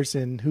only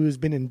person who has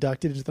been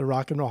inducted into the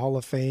Rock and Roll Hall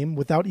of Fame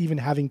without even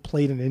having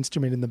played an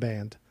instrument in the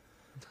band.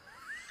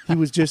 He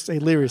was just a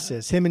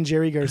lyricist. Him and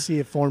Jerry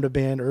Garcia formed a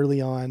band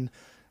early on.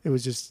 It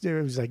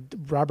was like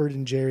Robert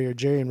and Jerry, or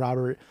Jerry and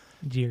Robert.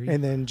 Jerry.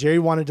 And then Jerry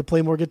wanted to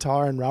play more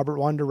guitar and Robert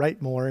wanted to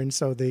write more, and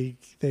so they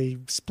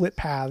split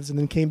paths and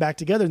then came back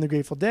together in the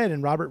Grateful Dead,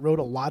 and Robert wrote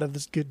a lot of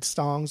the good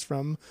songs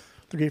from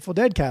the Grateful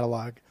Dead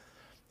catalog.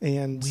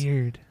 And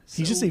weird.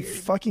 He's just a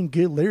fucking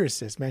good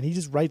lyricist, man. He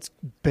just writes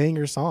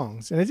banger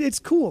songs. And it's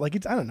cool. Like,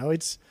 I don't know,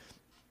 it's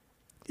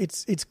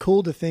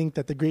cool to think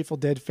that the Grateful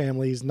Dead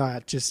family is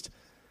not just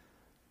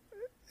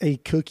a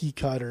cookie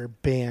cutter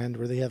band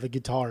where they have a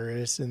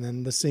guitarist and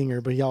then the singer,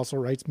 but he also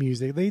writes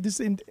music.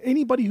 And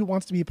anybody who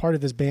wants to be a part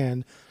of this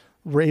band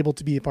were able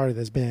to be a part of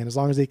this band as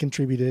long as they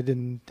contributed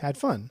and had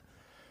fun.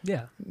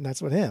 Yeah. And that's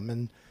what him.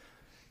 And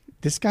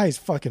this guy is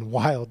fucking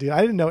wild, dude.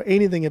 I didn't know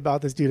anything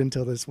about this dude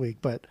until this week,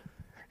 but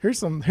here's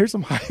some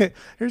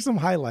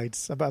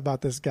highlights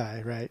about this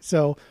guy, right?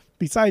 So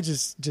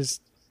besides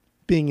just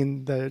being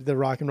in the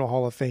Rock and Roll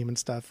Hall of Fame and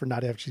stuff for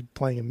not actually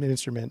playing an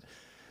instrument,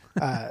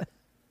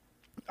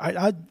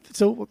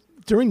 so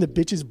during the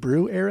Bitches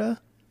Brew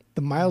era,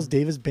 the Miles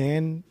Davis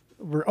band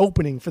were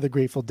opening for the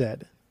Grateful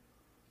Dead.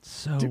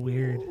 So dude,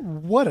 weird.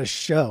 What a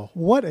show.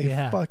 What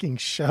a fucking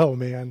show,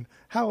 man.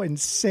 How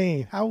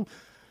insane. How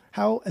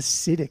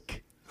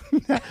acidic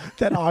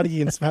that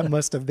audience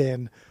must have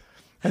been.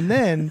 And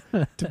then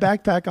to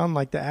backpack on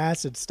like the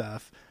acid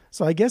stuff.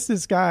 So I guess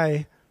this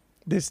guy,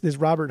 this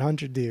Robert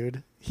Hunter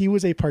dude, he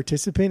was a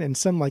participant in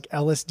some like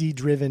LSD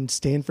driven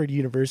Stanford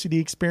University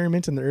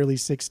experiment in the early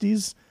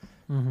 60s.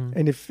 Mm-hmm.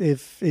 And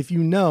if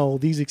you know,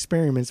 these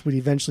experiments would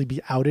eventually be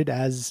outed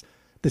as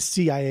the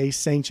CIA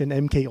sanctioned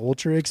MK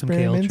Ultra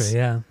experiments. MK Ultra,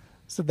 yeah.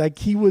 So like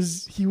he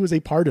was a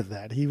part of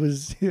that. He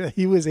was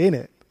in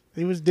it.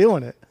 He was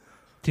doing it.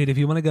 Dude, if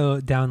you want to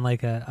go down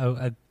like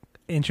a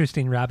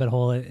interesting rabbit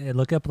hole,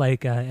 look up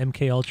like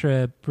MK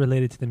Ultra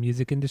related to the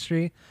music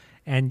industry,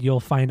 and you'll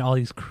find all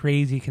these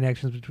crazy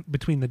connections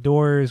between the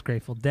Doors,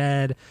 Grateful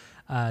Dead,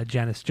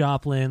 Janis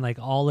Joplin, like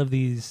all of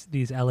these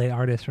LA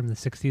artists from the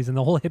 60s, and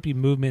the whole hippie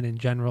movement in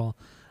general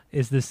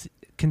is this,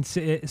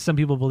 some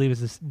people believe,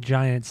 is this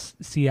giant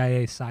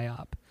CIA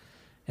psyop.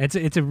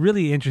 It's a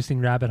really interesting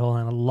rabbit hole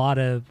and a lot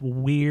of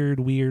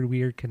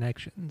weird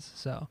connections.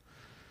 So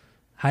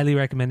highly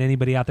recommend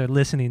anybody out there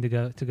listening to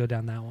go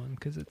down that one,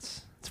 because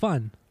it's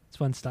fun. It's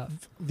fun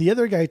stuff. The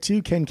other guy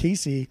too, Ken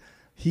Casey,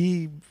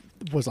 he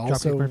was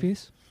also Dropkick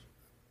Murphys?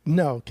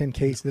 No, Ken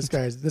Casey. This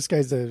guy's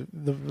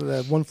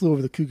the One Flew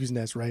Over the Cuckoo's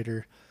Nest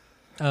writer.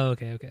 Oh,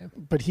 okay.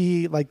 But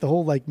he, like the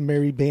whole like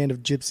Merry Band of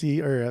Gypsy,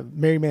 or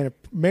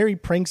Merry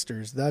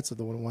Pranksters. That's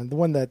the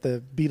one that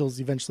the Beatles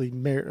eventually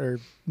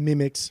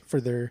mimics for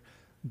their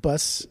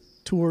bus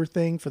tour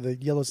thing for the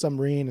Yellow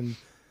Submarine, and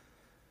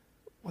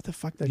what the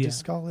fuck did I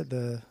just call it?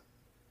 The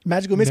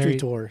Magical Mystery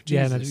Tour.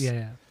 Jesus.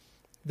 Yeah.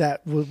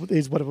 That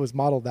is what it was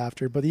modeled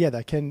after. But yeah,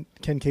 that Ken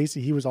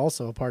Casey, he was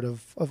also a part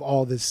of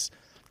all this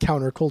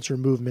counterculture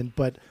movement.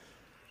 But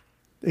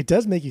it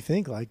does make you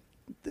think, like,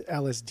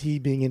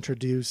 LSD being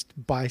introduced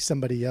by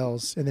somebody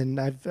else. And then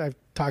I've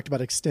talked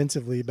about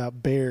extensively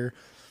about Bear,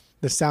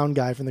 the sound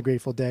guy from the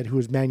Grateful Dead, who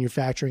was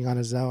manufacturing on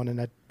his own, and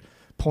at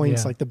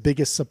points like the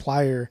biggest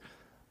supplier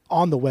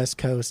on the West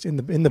Coast in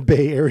the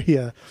Bay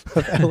Area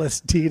of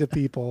LSD to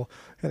people.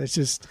 And it's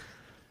just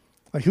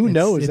like, who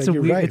knows? It's like,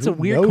 you're right. It's a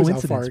who weird knows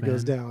coincidence, how far it man.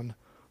 goes down.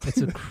 It's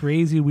a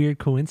crazy weird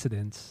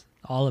coincidence.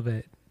 All of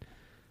it.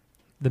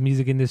 The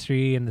music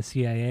industry and the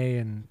CIA,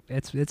 and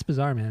it's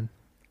bizarre, man.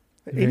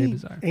 Very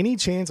bizarre. Any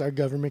chance our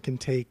government can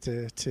take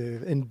to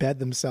embed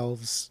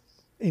themselves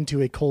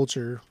into a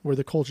culture where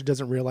the culture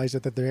doesn't realize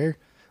that they're there,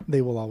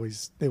 they will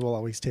always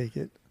take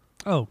it.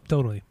 Oh,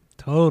 totally.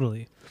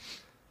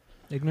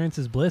 Ignorance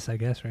is bliss, I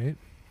guess, right?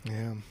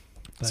 Yeah.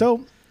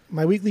 So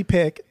my weekly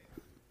pick,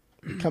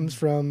 comes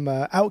from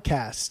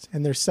Outkast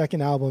and their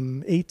second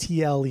album,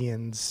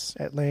 ATLians,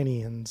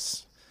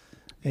 Atlanteans.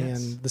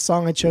 And the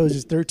song I chose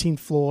is 13th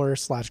Floor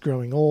 /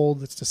 Growing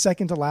Old. It's the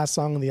second to last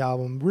song on the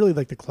album. Really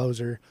like the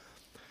closer.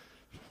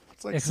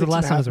 It's like the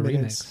last song was a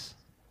minutes.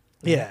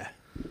 remix.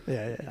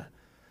 Yeah.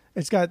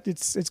 It's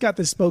got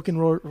this spoken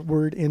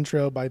word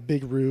intro by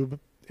Big Rube.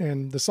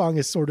 And the song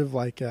is sort of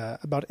like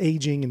about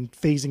aging and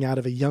phasing out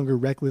of a younger,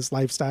 reckless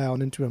lifestyle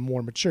and into a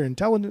more mature,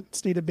 intelligent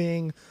state of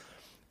being.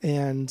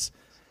 And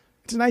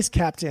it's a nice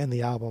cap to end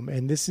the album.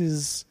 And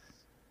this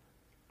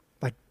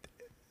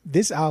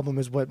album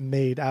is what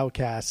made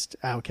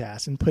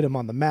Outkast and put him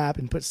on the map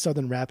and put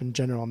Southern rap in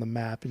general on the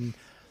map. And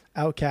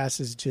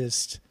Outkast is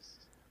just,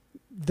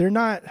 they're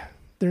not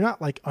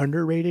like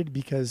underrated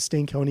because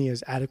Stankonia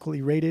is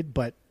adequately rated,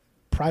 but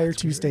prior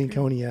to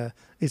Stankonia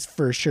is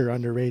for sure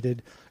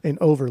underrated and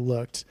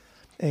overlooked.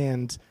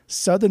 And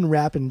Southern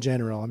rap in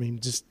general, I mean,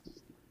 just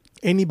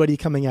anybody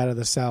coming out of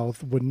the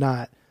South would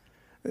not,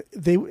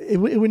 it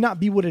would not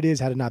be what it is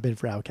had it not been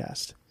for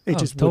Outkast. It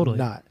just totally, would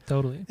not.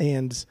 Totally.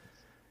 And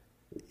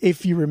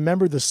if you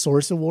remember the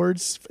Source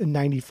Awards in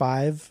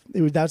 '95,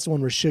 that's the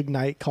one where Suge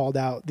Knight called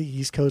out the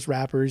East Coast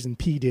rappers and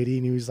P. Diddy,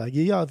 and he was like,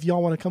 "Yeah, if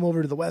y'all want to come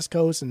over to the West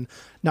Coast and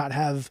not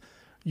have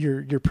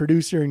your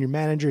producer and your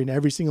manager in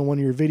every single one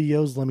of your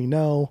videos, let me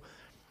know."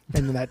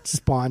 And then that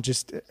spawned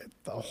just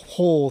the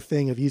whole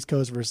thing of East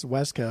Coast versus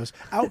West Coast.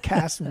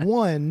 Outkast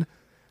won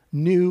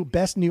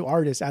Best New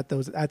Artist at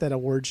that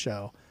award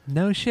show.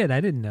 No shit,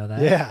 I didn't know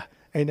that. Yeah.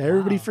 And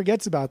everybody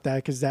forgets about that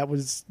because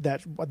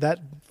that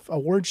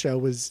award show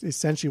was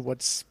essentially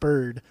what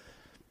spurred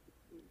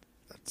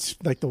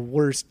like the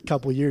worst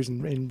couple of years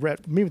in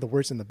rap, maybe the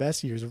worst and the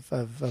best years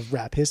of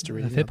rap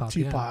history. Hip-hop,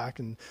 Tupac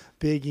and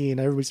Biggie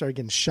and everybody started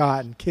getting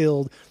shot and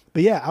killed.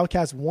 But yeah,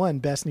 Outkast won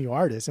Best New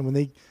Artist, and when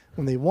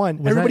they won,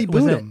 everybody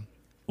booed them.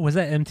 Was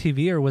that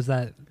MTV or was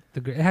that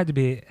it had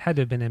to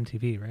have been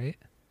MTV, right?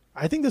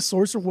 I think the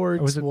Source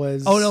Awards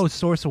was. Oh no,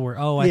 Source Award.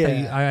 Oh, I thought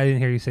I didn't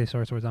hear you say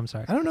Source Awards. I'm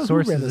sorry. I don't know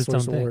Source who ran the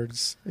Source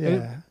Awards.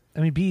 Yeah,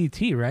 I mean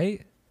BET,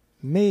 right?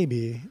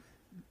 Maybe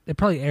it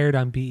probably aired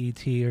on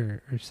BET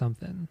or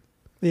something.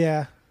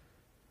 Yeah,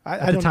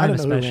 I don't know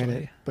who ran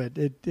it, but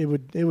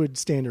it would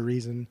stand to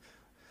reason.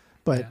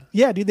 But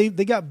yeah, dude,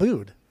 they got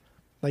booed.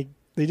 Like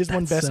they just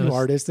won Best New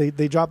Artist.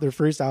 They dropped their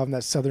first album,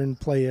 that Southern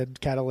Played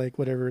Cadillac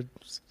whatever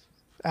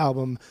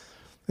album,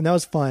 and that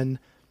was fun.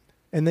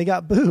 And they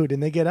got booed,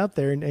 and they get up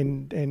there,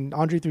 and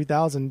Andre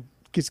 3000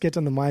 gets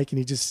on the mic,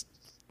 and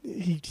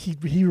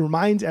he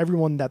reminds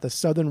everyone that the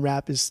Southern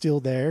rap is still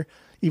there,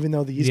 even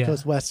though the East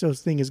Coast West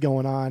Coast thing is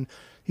going on.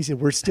 He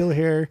said, "We're still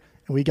here,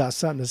 and we got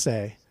something to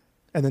say."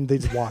 And then they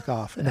just walk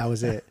off, and that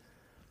was it.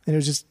 And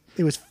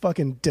it was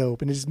fucking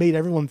dope, and it just made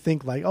everyone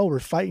think like, "Oh,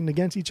 we're fighting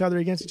against each other.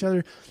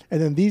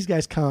 And then these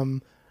guys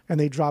come, and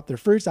they drop their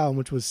first album,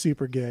 which was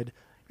super good,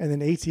 and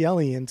then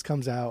ATLians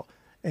comes out.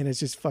 And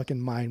it's just fucking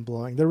mind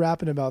blowing. They're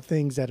rapping about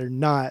things that are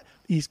not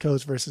East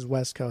Coast versus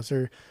West Coast.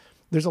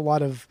 There's a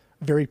lot of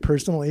very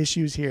personal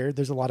issues here.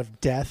 There's a lot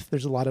of death.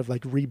 There's a lot of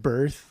like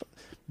rebirth.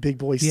 Big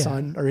Boy's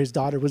son or his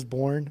daughter was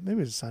born. Maybe it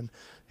was his son.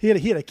 He had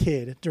a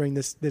kid during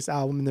this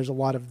album, and there's a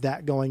lot of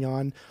that going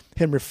on.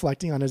 Him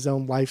reflecting on his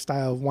own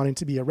lifestyle of wanting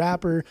to be a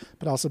rapper,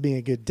 but also being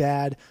a good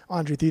dad.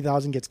 Andre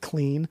 3000 gets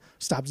clean,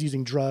 stops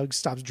using drugs,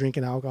 stops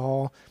drinking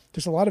alcohol.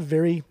 There's a lot of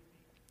very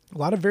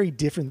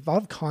different, a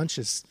lot of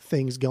conscious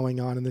things going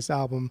on in this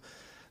album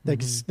that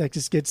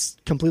just gets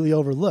completely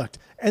overlooked.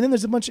 And then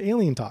there's a bunch of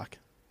alien talk.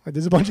 Like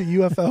there's a bunch of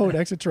UFO and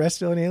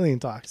extraterrestrial and alien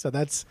talk. So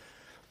that's,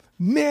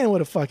 man, what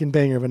a fucking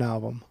banger of an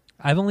album.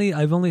 I've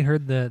only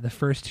heard the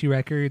first two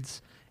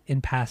records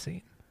in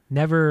passing.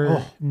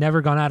 Never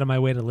gone out of my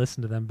way to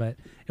listen to them, but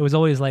it was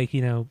always like,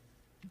 the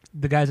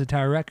guys at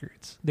Tower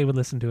Records, they would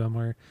listen to them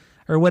or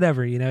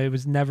whatever, it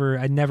was never,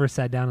 I never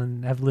sat down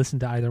and have listened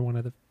to either one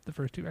of the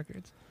first two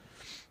records.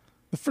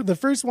 The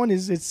first one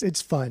is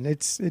it's fun.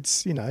 It's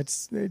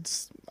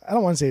I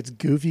don't want to say it's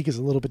goofy because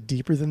it's a little bit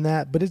deeper than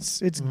that, but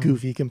it's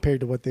goofy compared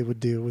to what they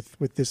would do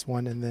with this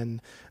one and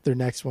then their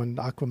next one,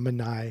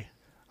 Aquemini.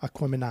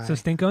 So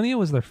Stankonia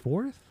was their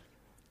fourth?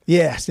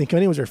 Yeah,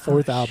 Stankonia was their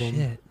fourth album.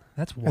 Shit.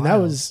 That's wild. And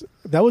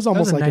that was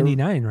almost like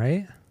 99,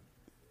 right?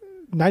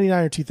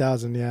 99 or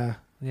 2000, yeah.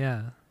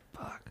 Yeah.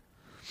 Fuck.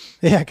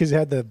 Yeah, because it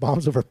had the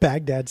Bombs Over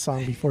Baghdad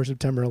song before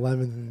September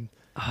 11th. And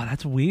oh,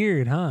 that's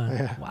weird, huh?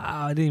 Yeah.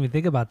 Wow, I didn't even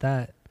think about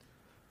that.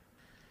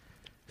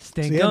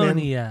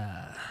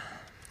 Stankonia.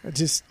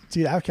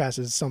 Dude, Outkast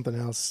is something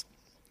else.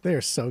 They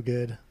are so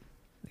good.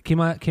 It came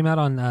out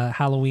on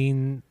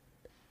Halloween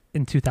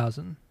in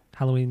 2000.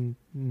 Halloween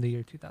in the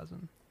year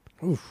 2000.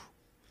 Oof.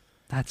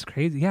 That's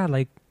crazy. Yeah,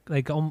 like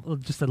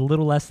just a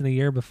little less than a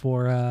year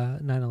before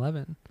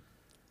 9/11.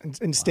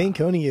 And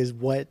Stankonia is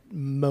what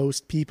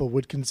most people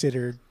would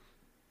consider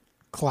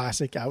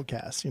classic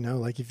Outkast,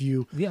 like if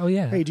you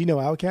hey, do you know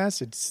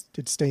Outkast? It's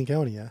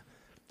Stankonia.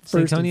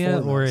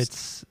 Stankonia or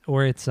it's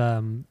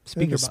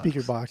Speaker Box.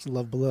 Speaker Box,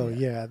 Love Below.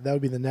 Yeah, that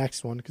would be the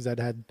next one because that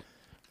had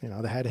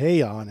they had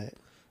Hey on it.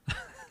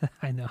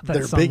 I know that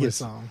their biggest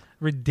song.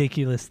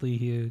 Ridiculously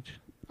huge.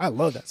 I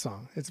love that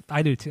song. It's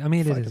I do too. I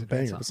mean, it fucking is a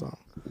banger great of a song.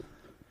 song.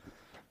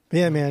 But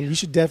yeah, man, you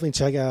should definitely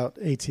check out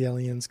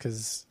ATLiens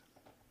because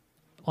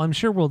Well, I'm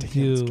sure we'll it's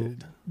do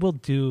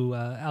good.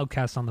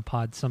 Outcast on the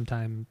pod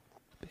sometime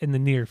in the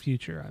near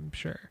future. I'm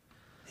sure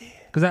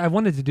because I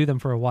wanted to do them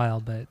for a while,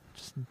 but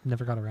just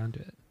never got around to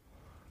it.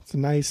 It's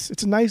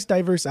a nice,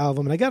 diverse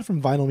album, and I got it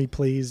from Vinyl Me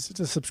Please. It's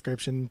a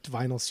subscription to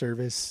vinyl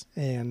service,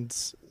 and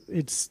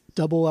it's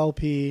double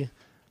LP.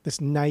 This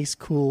nice,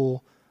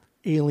 cool,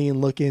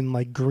 alien-looking,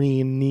 like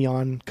green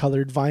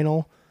neon-colored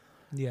vinyl,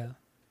 Yeah.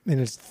 and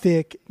it's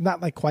thick,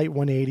 not like quite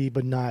 180,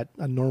 but not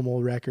a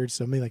normal record,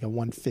 so maybe like a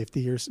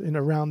 150 or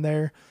around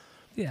there.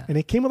 Yeah. And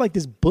it came with like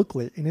this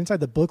booklet, and inside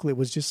the booklet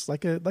was just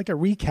like a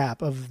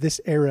recap of this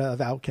era of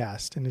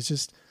Outkast, and it's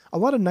just a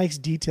lot of nice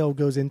detail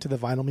goes into the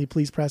Vinyl Me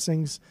Please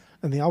pressings,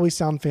 and they always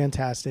sound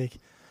fantastic.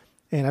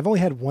 And I've only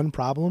had one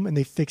problem, and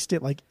they fixed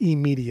it like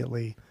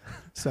immediately.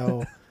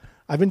 So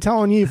I've been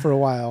telling you for a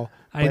while.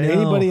 I But know.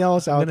 anybody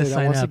else I'm out gonna there that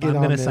sign wants up. to get I'm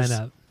on gonna this, sign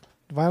up.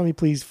 Vinyl Me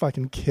Please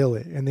fucking kill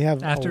it, and they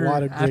have a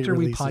lot of great After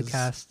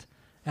releases.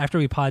 after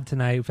we pod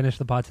tonight, finish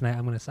the pod tonight,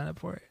 I'm going to sign up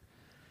for it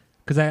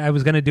because I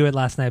was going to do it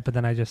last night, but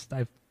then I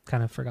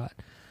kind of forgot.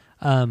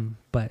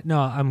 But no,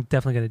 I'm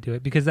definitely going to do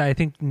it because I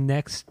think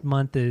next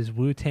month is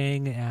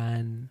Wu-Tang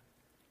and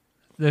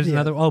there's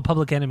another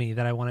Public Enemy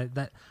that I wanted.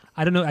 That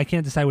I don't know. I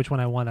can't decide which one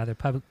I want, either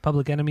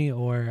Public Enemy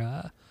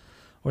or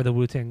the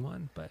Wu-Tang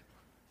one. But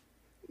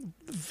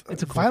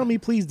it's a cool Vinyl thing. Me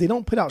Please, they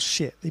don't put out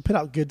shit. They put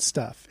out good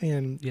stuff.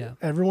 And Yeah.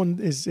 everyone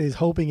is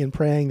hoping and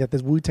praying that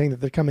this Wu-Tang that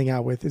they're coming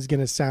out with is going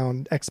to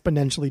sound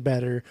exponentially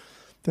better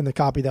than the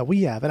copy that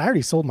we have. And I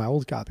already sold my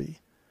old copy.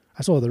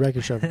 I sold the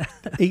record shop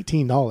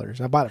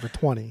 $18. I bought it for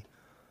 $20.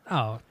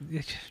 Oh,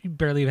 you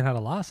barely even had a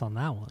loss on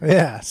that one.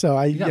 Yeah, so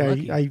got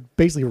lucky. I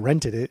basically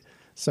rented it.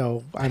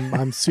 So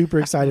I'm super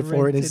excited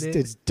for it. Rented it.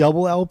 It's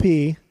double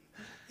LP,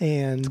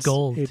 and It's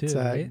gold, It's too,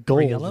 right? Or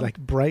gold, yellow? like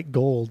bright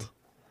gold.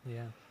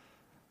 Yeah.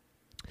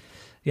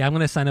 Yeah, I'm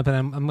gonna sign up,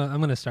 and I'm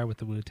gonna start with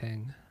the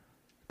Wu-Tang,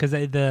 because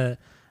the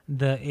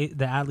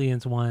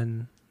Atlians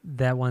one,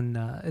 that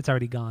one it's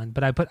already gone.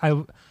 But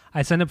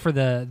I signed up for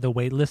the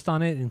wait list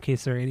on it in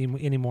case there are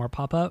any more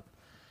pop up.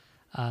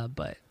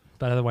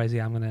 But otherwise,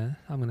 yeah, I'm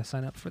gonna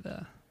sign up for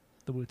the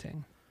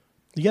Wu-Tang.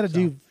 You got to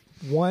do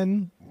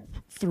 1,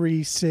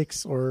 3,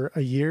 6, or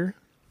a year.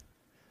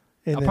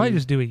 And I'll probably then-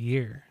 just do a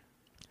year,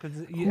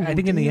 because I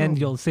think in the end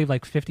you'll save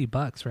like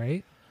 $50,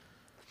 right?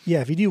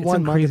 Yeah, if you do It's 1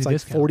 some month, crazy it's like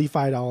discount.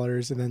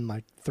 $45, and then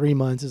like 3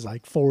 months is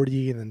like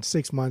 40, and then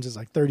 6 months is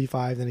like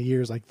 35, then a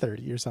year is like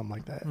 30 or something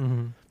like that.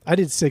 Mm-hmm. I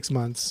did 6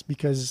 months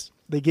because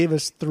they gave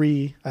us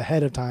 3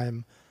 ahead of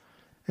time,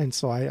 and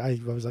so I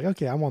was like,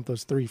 okay, I want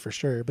those 3 for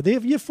sure. But you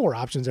have 4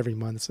 options every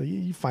month, so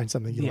you find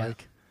something you Yeah.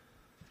 like.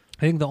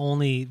 I think the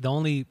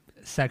only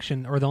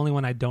section, or the only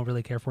one I don't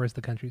really care for, is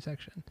the country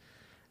section,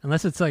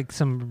 unless it's like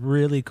some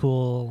really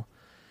cool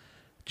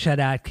Chet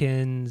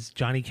Atkins,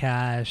 Johnny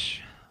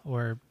Cash,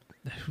 or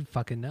who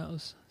fucking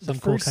knows, some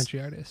cool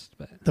country artist.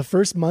 But The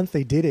first month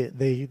they did it,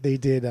 they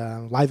did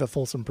Live at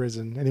Folsom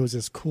Prison, and it was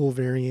this cool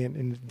variant,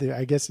 and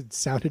I guess it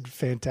sounded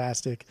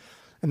fantastic.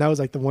 And that was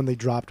like the one they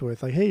dropped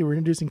with, like, hey, we're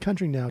introducing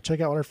country now. Check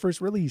out our first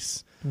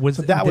release. So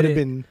that would have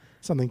been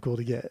something cool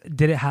to get.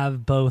 Did it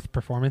have both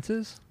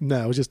performances?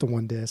 No, it was just the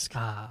one disc.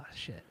 Ah,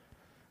 shit.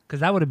 Because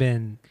that would have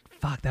been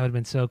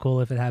so cool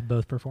if it had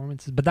both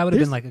performances. But that would have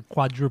been like a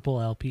quadruple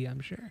LP,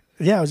 I'm sure.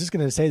 Yeah, I was just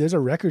going to say, there's a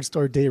record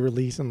store day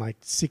release in like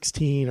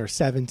 16 or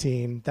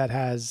 17 that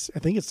has, I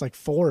think it's like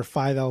 4 or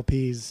 5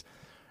 LPs,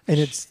 and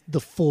it's the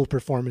full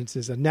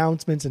performances,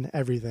 announcements, and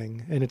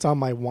everything. And it's on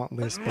my want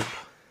list, but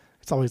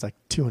it's always like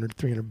 $200,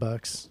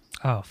 $300.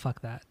 Oh,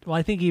 fuck that. Well,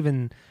 I think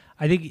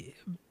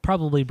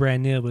probably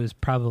brand new was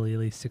probably at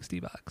least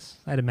 $60,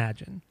 I'd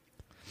imagine.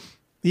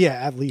 Yeah,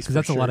 at least. Because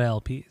that's a lot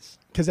of LPs.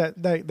 Because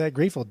that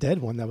Grateful Dead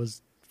one that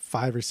was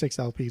 5 or 6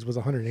 LPs was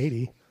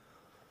 $180.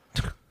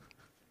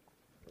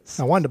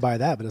 I wanted to buy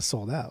that, but it's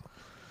sold out.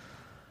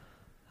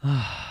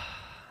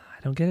 I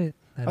don't get it.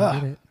 I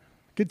don't get it.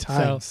 Good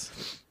times.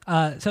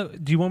 So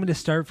do you want me to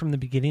start from the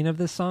beginning of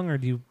this song, or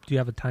do you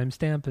have a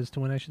timestamp as to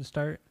when I should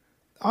start?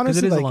 Because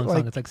Honestly, it is a long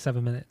song. It's like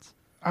 7 minutes.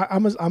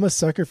 I'm a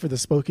sucker for the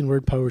spoken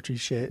word poetry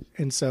shit,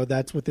 and so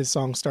that's what this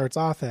song starts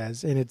off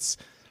as, and it's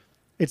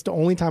the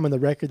only time on the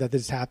record that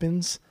this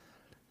happens,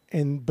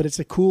 but it's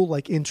a cool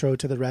like intro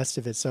to the rest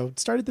of it. So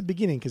start at the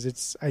beginning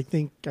because I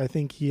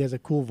think he has a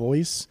cool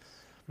voice,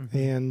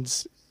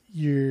 and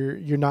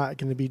you're not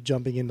going to be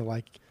jumping into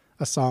like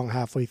a song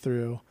halfway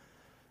through,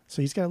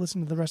 so you just got to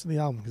listen to the rest of the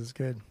album because it's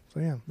good. So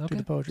yeah, Okay. do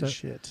the poetry So-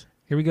 shit.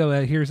 Here we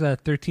go. Here's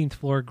 13th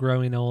Floor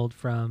Growing Old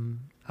from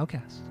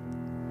Outkast.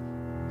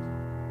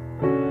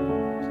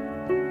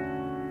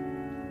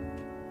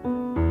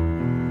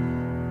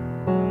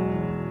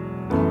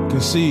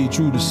 Concede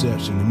true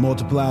deception and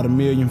multiply the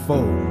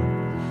millionfold.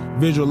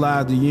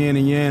 Visualize the yin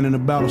and yang in a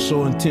battle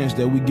so intense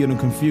that we get them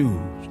confused.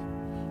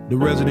 The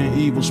resident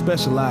evil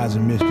specialize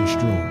in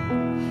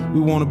misconstruing.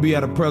 We want to be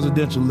at a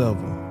presidential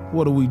level.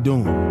 What are we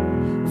doing?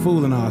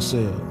 Fooling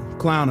ourselves,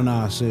 clowning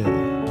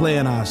ourselves,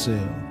 playing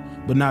ourselves.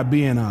 but not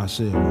being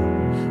ourselves.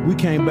 We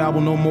can't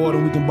babble no more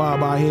than we can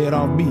bob our head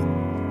off beat.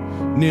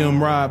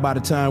 Nimrod by the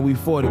time we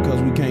 40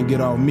 cause we can't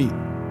get off meat.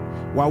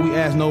 While we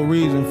ask no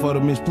reason for the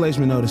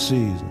misplacement of the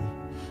season.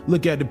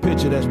 Look at the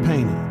picture that's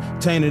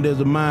painted. Tainted as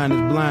the mind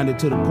is blinded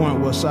to the point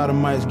where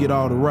sodomites get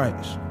all the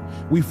rights.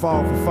 We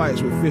fall for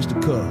fights with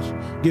fisticuffs.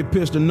 Get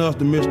pissed enough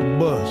to miss the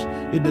bus.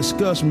 It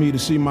disgusts me to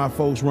see my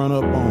folks run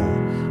up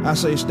on. I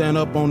say stand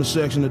up on the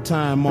section of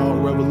time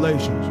marked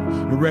Revelations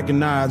and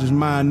recognize this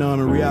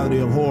mind-numbing reality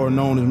of horror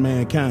known as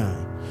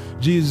mankind.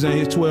 Jesus and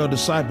his 12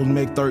 disciples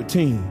make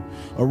 13,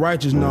 a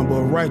righteous number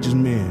of righteous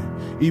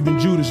men. Even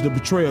Judas the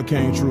betrayer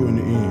came true in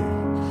the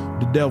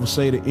end. The devil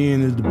say the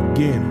end is the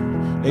beginning.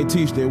 They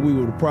teach that we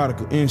were the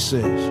product of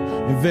incest.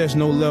 Invest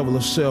no level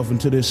of self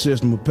into this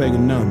system of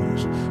pagan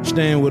numbers.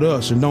 Stand with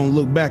us and don't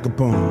look back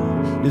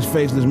upon this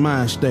faceless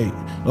mind state,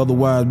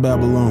 otherwise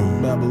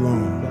Babylon,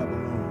 Babylon, Babylon.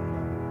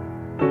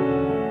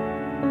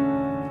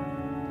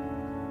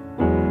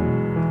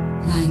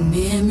 Like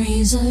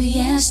memories of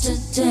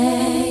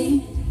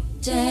yesterday,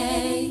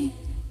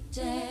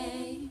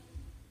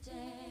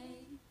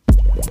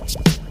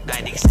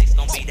 96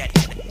 gon' be that.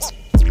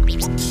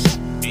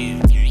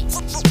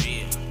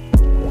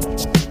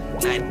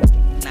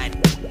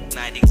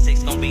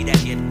 96 gon' be that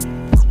hit.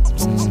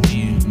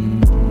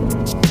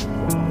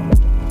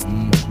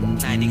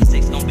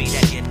 96 gon' be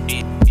that hit.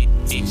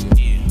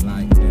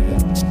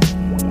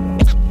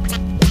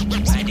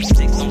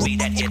 96 gon' be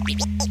that hit.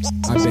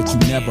 I bet you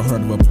never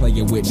heard of a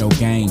player with no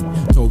game.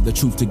 Told the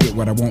truth to get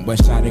what I want,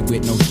 but shot it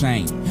with no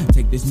shame.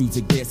 Take this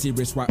music dead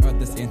serious while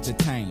others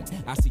entertain.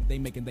 I see they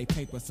making they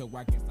paper, so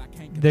I guess I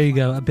can't. There you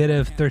go. A bit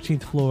of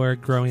 13th Floor,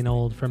 Growing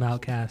Old from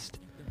Outkast.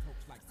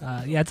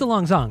 Yeah, it's a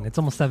long song. It's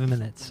almost 7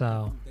 minutes,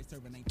 so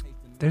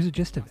there's a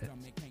gist of it.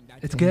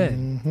 It's good.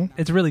 Mm-hmm.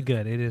 It's really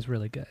good. It is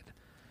really good.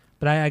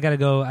 But I gotta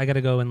go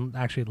and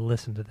actually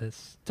listen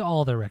to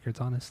all their records,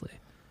 honestly.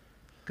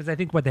 Because I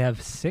think, they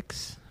have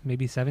 6,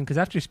 maybe 7? Because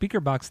after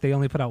Speakerbox, they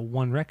only put out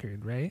one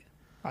record, right?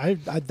 I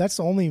that's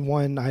the only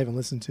one I haven't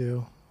listened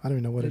to. I don't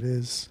even know what it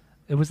is.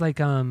 It was like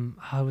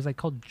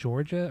called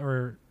Georgia,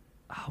 or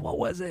what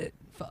was it?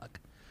 Fuck.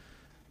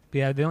 But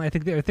yeah, I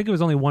think it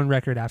was only one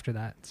record after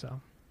that.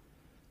 So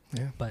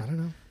yeah, but I don't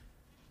know.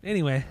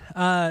 Anyway,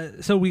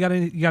 so you got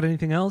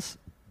anything else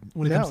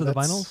when it comes to the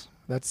vinyls?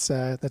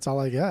 That's all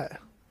I got.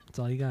 That's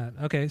all you got.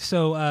 Okay,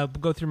 so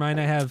go through mine.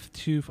 I have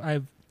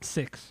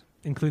 6,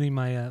 including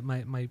my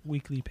my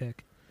weekly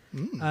pick.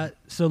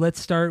 So let's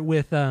start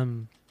with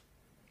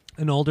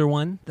an older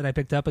one that I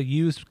picked up, a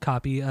used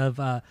copy of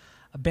a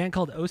band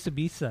called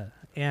Osabisa,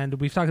 and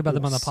we've talked about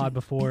them on the pod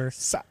before.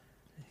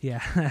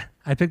 Yeah,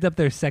 I picked up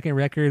their second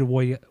record,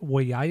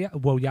 Woyaya.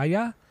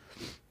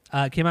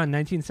 Came out in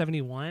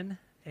 1971,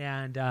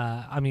 and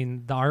I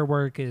mean the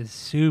artwork is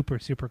super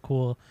super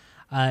cool.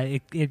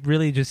 It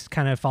really just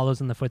kind of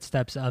follows in the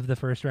footsteps of the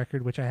first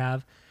record, which I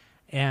have,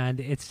 and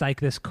it's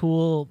like this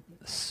cool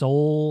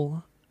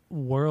soul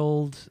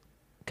world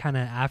kind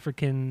of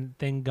African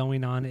thing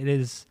going on.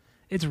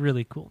 It's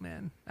really cool,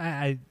 man.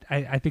 I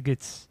think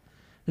this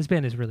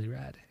band is really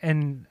rad,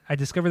 and I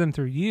discovered them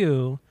through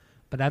you,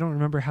 but I don't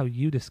remember how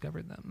you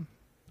discovered them.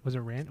 Was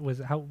it what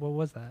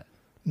was that?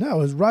 No, it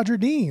was Roger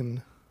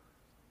Dean.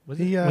 Was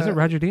it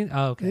Roger Dean?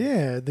 Oh, okay.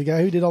 Yeah, the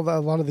guy who did a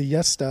lot of the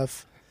Yes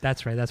stuff.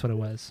 That's right. That's what it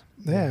was.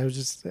 Yeah,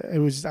 I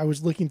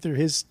was looking through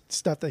his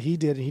stuff that he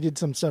did, and he did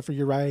some stuff for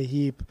Uriah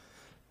Heep,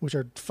 which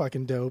are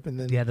fucking dope. And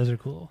then yeah, those are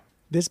cool.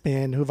 This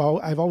band,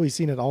 I've always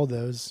seen at all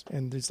those,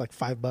 and it's like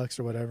 $5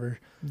 or whatever.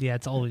 Yeah,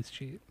 it's always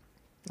cheap.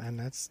 And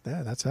that's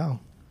how.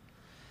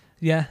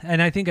 Yeah,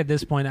 and I think at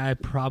this point I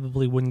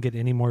probably wouldn't get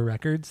any more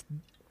records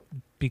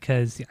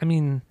because I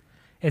mean,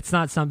 it's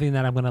not something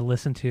that I'm going to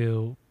listen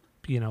to,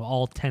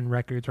 all 10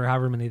 records or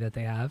however many that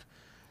they have.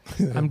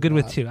 I'm good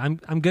with 2.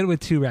 I'm good with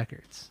 2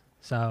 records.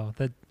 So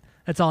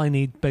that's all I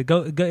need. But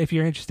go if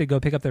you're interested, go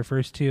pick up their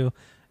first 2.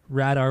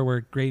 Rad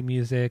artwork, great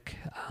music.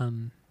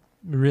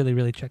 Really,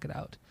 really check it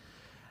out.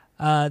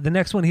 The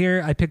next one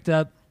here I picked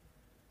up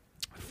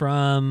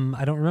from,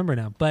 I don't remember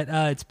now, but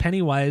it's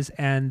Pennywise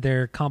and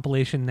their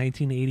compilation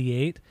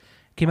 1988.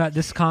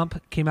 This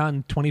comp came out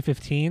in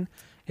 2015.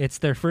 It's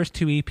their first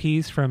 2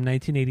 EPs from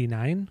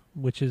 1989,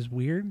 which is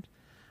weird.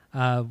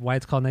 Why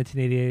it's called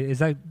 1988. Is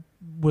that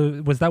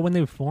was that when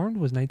they formed?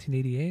 Was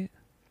 1988?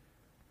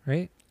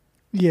 Right?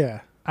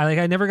 Yeah.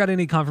 I never got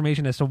any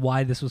confirmation as to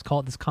why this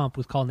comp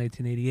was called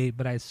 1988,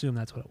 but I assume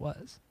that's what it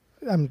was.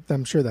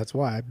 I'm sure that's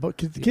why. But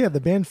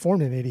the band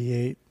formed in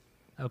 '88.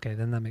 Okay,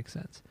 then that makes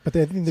sense. But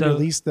I think they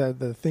released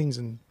the things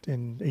in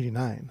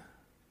 '89.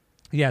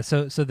 Yeah,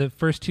 so the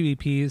first 2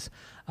 EPs,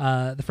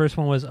 the first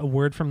one was A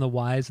Word from the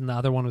Wise, and the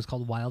other one was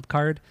called Wild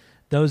Card.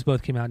 Those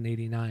both came out in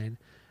 '89.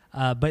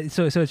 But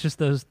so it's just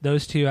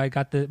those 2. I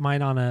got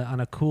mine on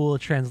a cool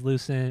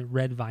translucent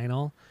red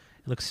vinyl.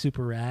 It looks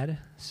super rad.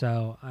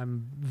 So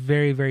I'm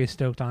very, very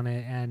stoked on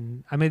it.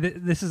 And I mean,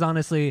 this is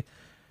honestly,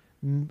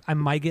 I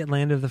might get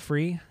Land of the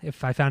Free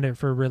if I found it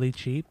for really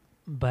cheap,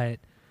 but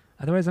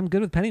otherwise I'm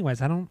good with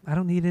Pennywise. I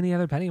don't need any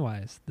other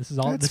Pennywise. This is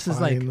all. That's this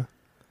fine.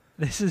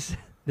 is like,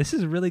 this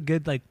is really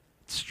good, like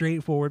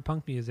straightforward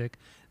punk music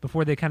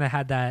before they kind of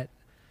had that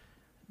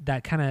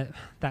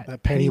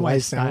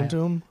Pennywise style. sound to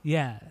them.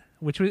 Yeah,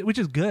 which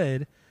is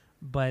good,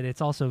 but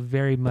it's also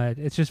very much.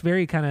 It's just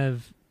very kind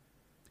of.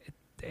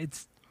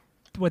 It's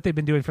what they've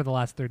been doing for the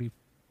last 30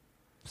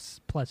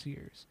 plus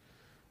years.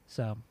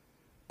 So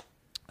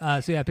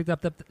yeah, I picked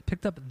up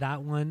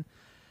that one,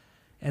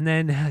 and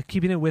then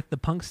keeping it with the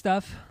punk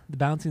stuff, the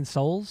Bouncing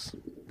Souls.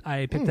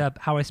 I picked up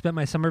How I Spent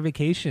My Summer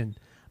Vacation,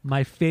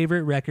 my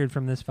favorite record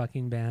from this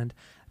fucking band.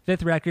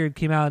 5th record,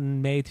 came out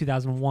in May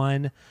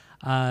 2001.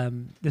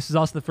 This is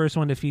also the first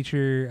one to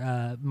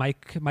feature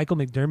Michael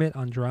McDermott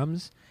on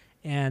drums,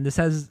 and this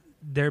has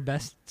their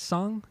best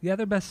song. Yeah,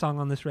 their best song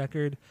on this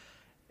record,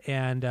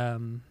 and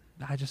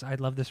I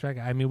love this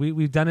record. I mean,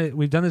 we've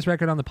done this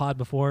record on the pod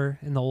before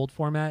in the old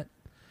format,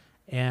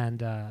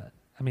 and I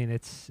mean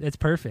it's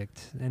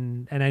perfect,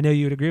 and I know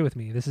you would agree with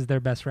me. This is their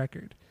best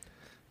record.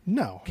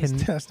 No,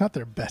 that's not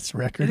their best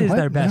record. It is What?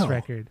 their best No.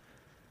 record.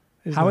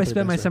 It is How not I their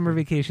Spent My best Summer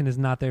record. Vacation is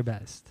not their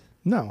best.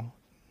 No,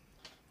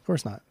 of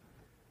course not.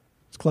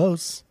 It's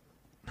close.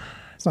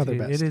 It's not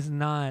Dude, their best. It is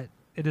not.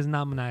 It is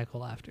not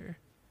Maniacal Laughter.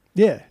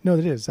 Yeah, no,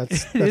 it is.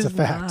 That's It a is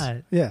fact. not.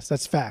 Yes,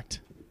 that's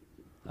fact.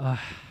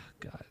 Oh,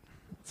 God,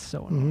 it's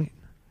so annoying.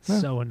 Yeah.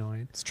 So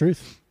annoying. It's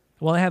truth.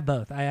 Well, I have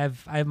both. I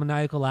have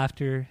Maniacal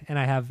Laughter, and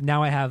I have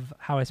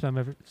How I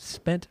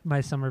Spent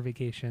My Summer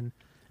Vacation,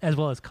 as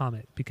well as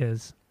Comet,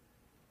 because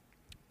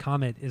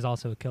Comet is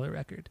also a killer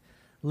record.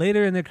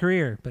 Later in their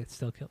career, but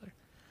still killer.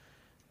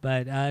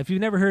 But if you've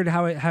never heard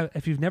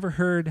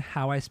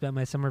How I Spent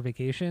My Summer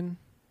Vacation,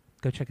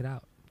 go check it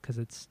out because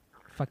it's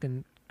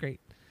fucking great.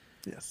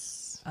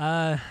 Yes.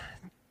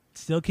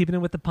 Still keeping it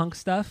with the punk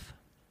stuff.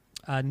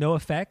 No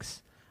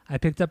Effects. I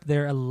picked up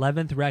their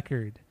 11th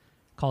record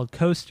called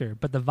Coaster,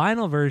 but the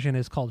vinyl version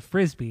is called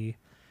Frisbee.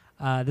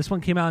 This one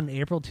came out in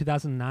April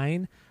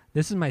 2009.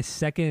 This is my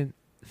second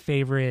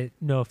favorite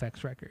No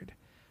Effects record.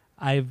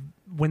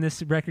 When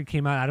this record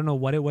came out, I don't know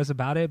what it was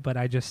about it, but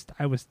I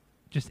was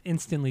just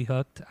instantly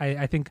hooked.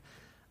 I think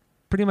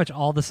pretty much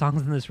all the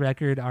songs in this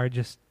record are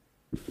just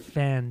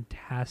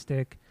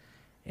fantastic,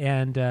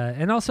 and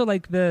also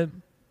like the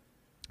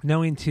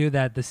knowing too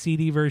that the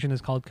CD version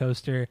is called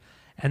Coaster,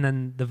 and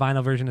then the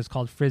vinyl version is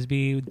called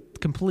Frisbee.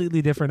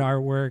 Completely different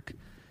artwork.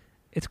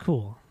 It's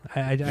cool.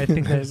 I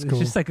think that it's cool.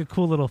 just like a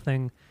cool little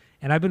thing.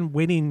 And I've been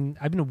waiting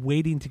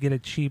to get a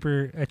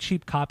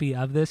cheap copy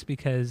of this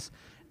because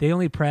they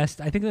only pressed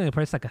like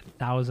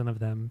 1,000 of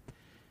them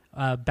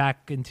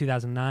back in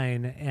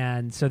 2009,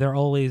 and so they're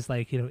always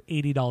like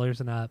 $80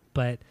 and up.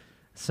 But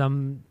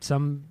some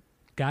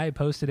guy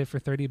posted it for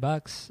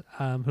 $30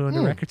 who owned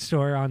a record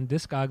store on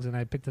Discogs, and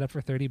I picked it up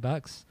for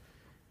 $30.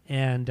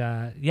 And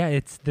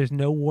there's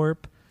no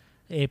warp.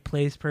 It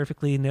plays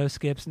perfectly, no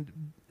skips,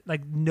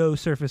 like no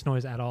surface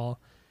noise at all.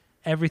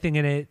 Everything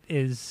in it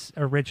is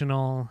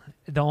original.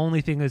 The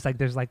only thing is like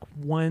there's like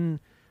one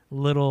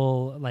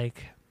little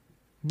like,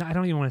 I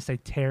don't even want to say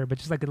tear, but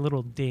just like a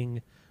little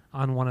ding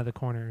on one of the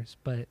corners.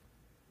 But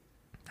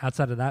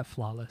outside of that,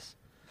 flawless.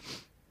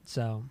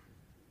 So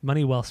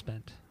money well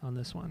spent on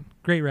this one.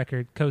 Great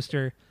record.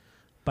 Coaster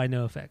by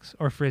No Effects,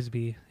 or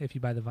Frisbee if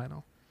you buy the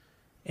vinyl.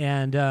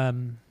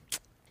 And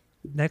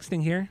next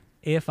thing here,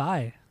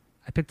 AFI.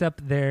 I picked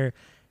up their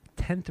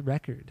 10th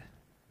record,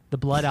 the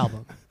Blood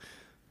album.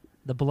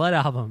 The Blood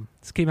album.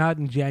 This came out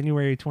in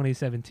January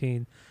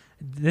 2017.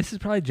 This is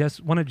probably just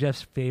one of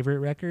Jeff's favorite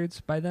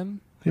records by them.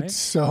 Right? It's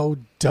so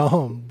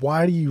dumb.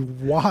 Why would you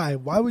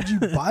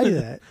buy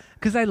that?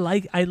 Because I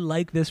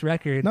like this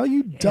record. No,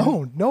 you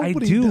don't.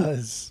 Nobody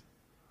does.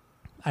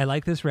 I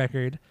like this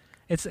record.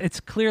 It's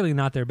clearly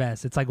not their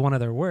best. It's like one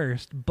of their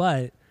worst,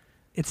 but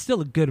it's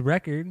still a good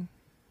record.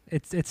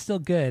 It's still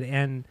good,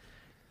 and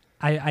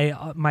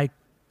my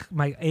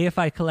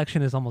AFI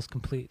collection is almost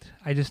complete.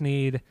 I just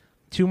need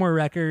 2 more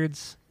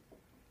records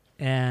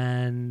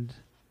and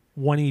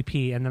 1 EP,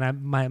 and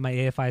then my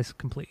AFI is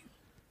complete.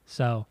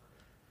 So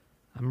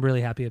I'm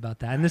really happy about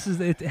that. And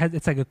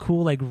it's like a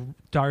cool like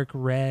dark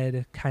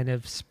red kind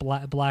of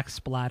black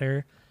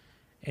splatter,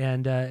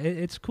 and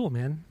it's cool,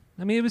 man.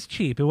 I mean, it was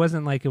cheap. It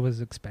wasn't like it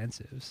was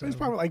expensive. So. It was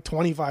probably like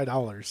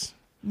 $25.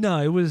 No,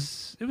 it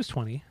was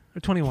 20 or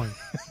 21.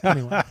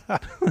 21.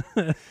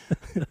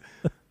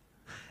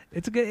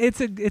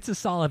 It's a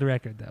solid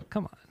record though.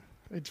 Come on.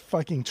 It's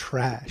fucking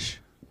trash.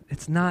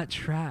 It's not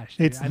trash.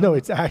 Dude.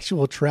 It's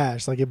actual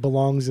trash. Like it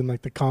belongs in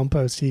like the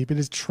compost heap. It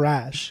is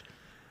trash.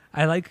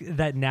 I like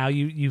that now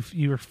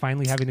you are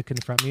finally having to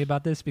confront me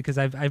about this because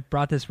I've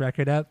brought this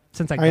record up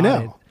since I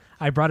got it.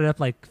 I brought it up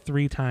like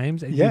 3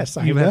 times. And yes,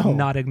 you I know. have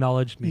not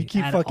acknowledged me. You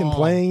keep at fucking all.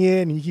 playing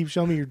it, and you keep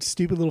showing me your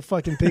stupid little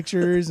fucking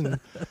pictures, and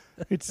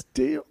it's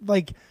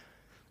like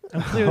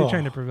I'm clearly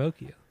trying to provoke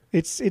you.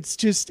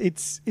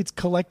 it's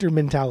collector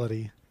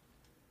mentality.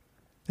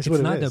 It's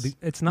what not it is. though.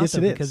 It's not yes,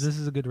 though it because is. this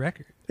is a good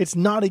record. It's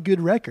not a good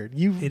record.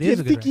 It is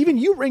a good record. Even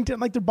you ranked it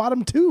like their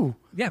bottom 2.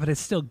 Yeah, but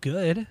it's still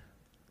good.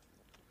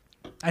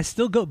 I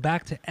still go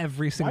back to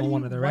every single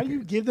one of their Why records. do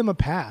you give them a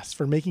pass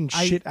for making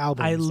shit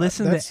albums? I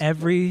listen to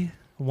every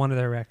one of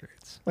their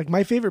records. Like,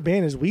 my favorite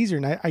band is Weezer,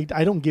 and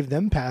I don't give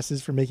them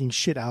passes for making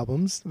shit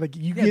albums. Like,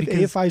 you Yeah, give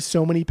because- AFI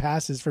so many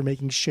passes for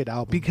making shit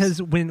albums.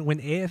 Because when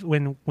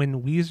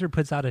Weezer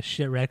puts out a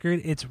shit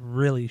record, it's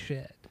really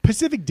shit.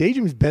 Pacific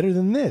Daydream is better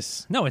than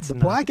this. No, it's the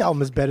not. Black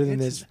Album is better than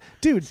It's- this.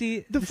 Dude, See,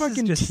 the this is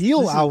fucking just-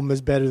 Teal this is- album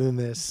is better than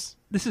this.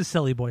 This is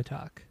silly boy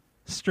talk.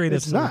 Straight up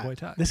It's silly not. boy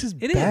talk. This is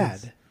It bad.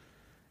 is.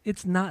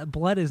 It's not.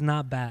 Blood is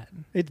not bad.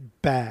 It's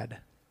bad.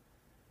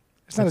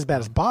 It's not as bad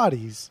as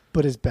Bodies,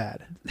 but it's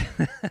bad.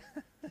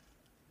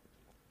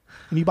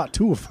 And you bought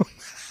 2 of them.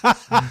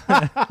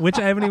 Which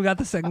I haven't even got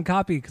the second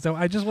copy because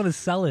I just want to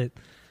sell it.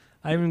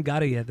 I haven't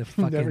got it yet. The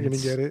fucking Never gonna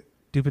get it.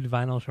 stupid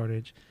vinyl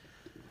shortage.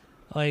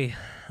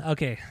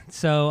 Okay,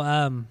 so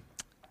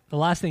the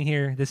last thing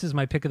here. This is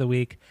my pick of the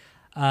week.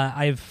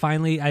 I've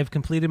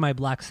completed my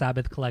Black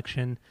Sabbath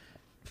collection,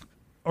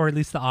 or at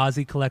least the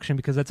Ozzy collection,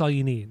 because that's all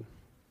you need.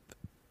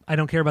 I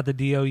don't care about the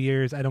Dio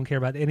years. I don't care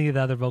about any of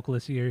the other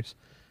vocalist years.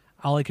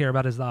 All I care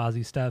about is the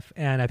Ozzy stuff.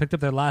 And I picked up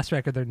their last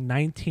record, their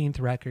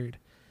 19th record.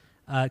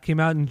 It came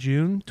out in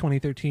June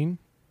 2013.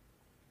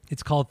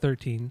 It's called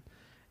 13.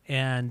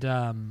 And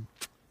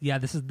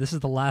this is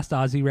the last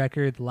Ozzy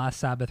record, the last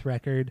Sabbath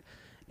record.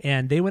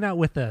 And they went out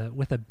with a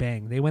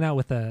bang. They went out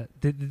with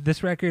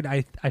this record.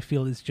 I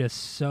feel is just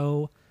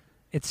so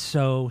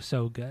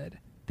good.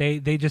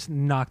 They just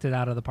knocked it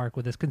out of the park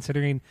with this,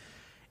 considering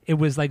it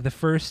was like the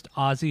first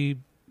Ozzy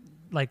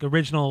like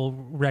original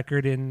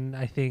record in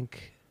I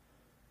think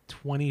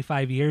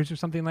 25 years or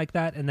something like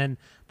that, and then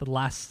the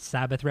last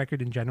Sabbath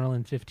record in general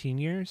in 15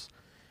 years.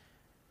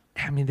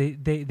 I mean,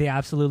 they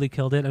absolutely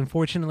killed it.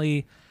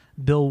 Unfortunately,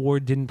 Bill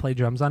Ward didn't play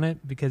drums on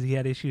it because he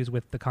had issues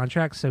with the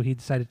contract, so he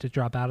decided to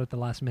drop out at the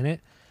last minute.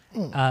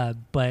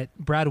 But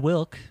Brad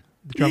Wilk,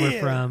 the drummer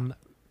from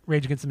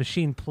Rage Against the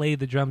Machine, played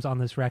the drums on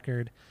this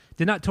record.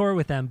 Did not tour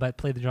with them, but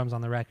played the drums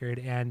on the record.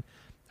 And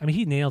I mean,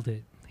 he nailed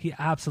it. He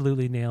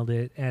absolutely nailed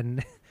it.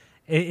 And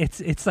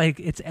it's like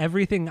it's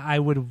everything I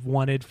would have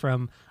wanted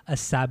from a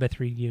Sabbath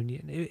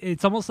reunion.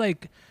 It's almost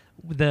like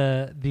the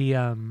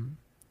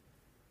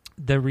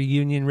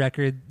reunion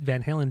record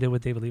Van Halen did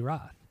with David Lee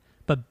Roth,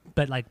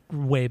 but like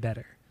way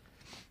better.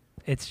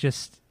 It's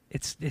just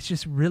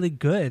really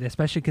good,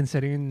 especially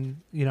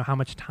considering how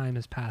much time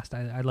has passed.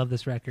 I love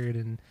this record,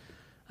 and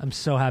I'm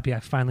so happy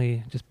I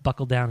finally just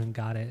buckled down and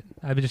got it.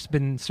 I've just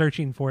been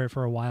searching for it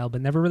for a while,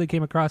 but never really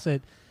came across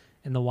it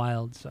in the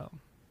wild. So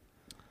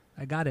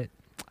I got it.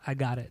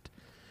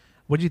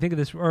 What do you think of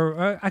this?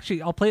 Or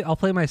actually, I'll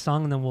play my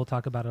song and then we'll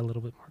talk about it a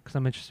little bit more because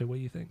I'm interested in what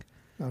you think.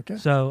 Okay.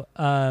 So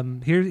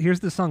here's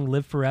the song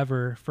 "Live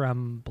Forever"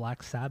 from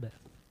Black Sabbath.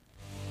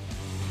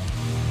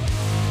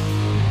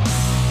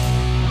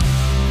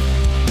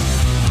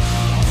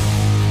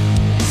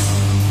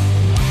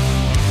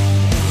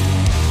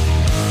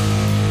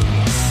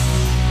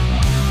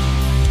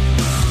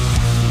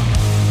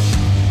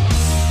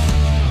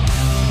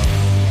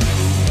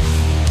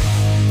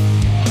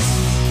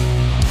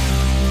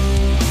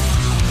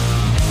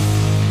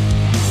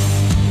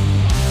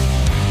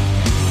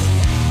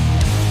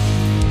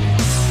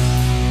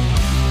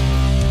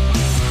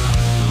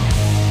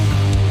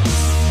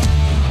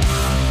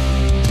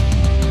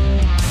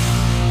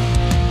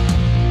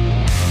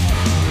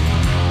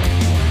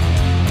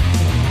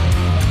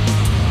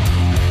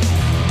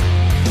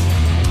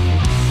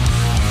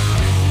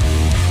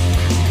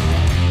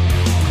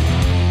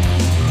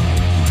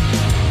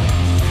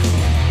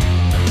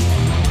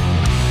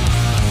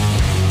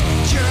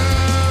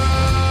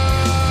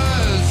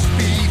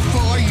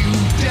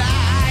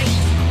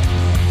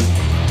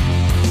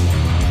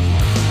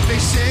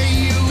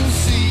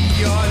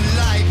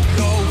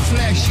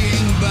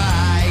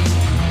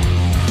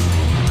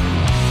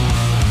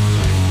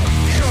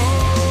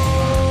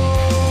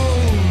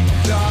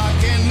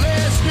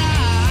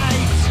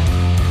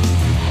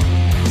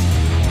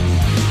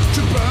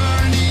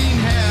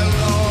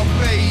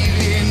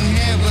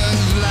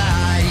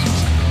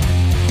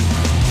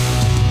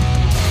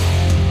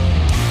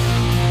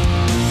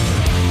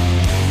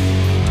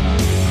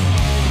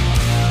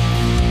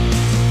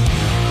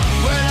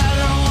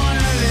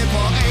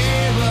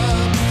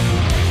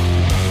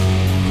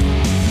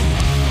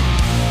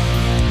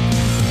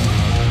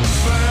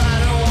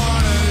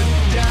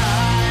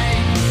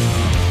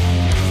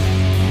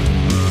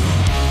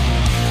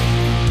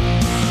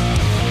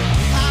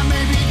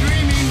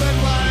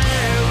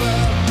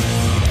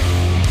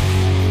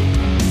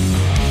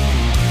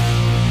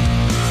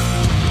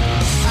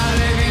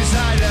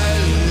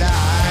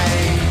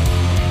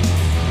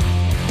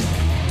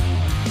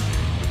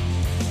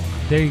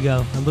 There you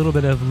go. A little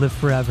bit of "Live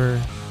Forever"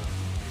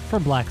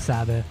 from Black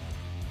Sabbath,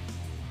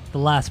 the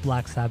last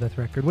Black Sabbath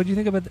record. What do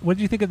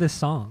you think of this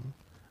song?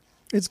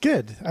 It's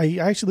good. I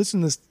actually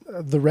listened to this,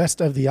 the rest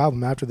of the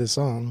album after this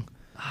song.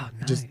 Oh,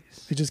 nice.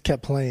 It just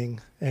kept playing,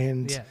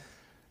 and Yeah.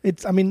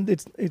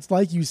 it's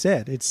like you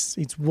said. It's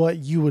what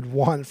you would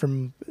want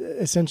from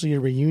essentially a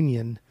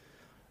reunion,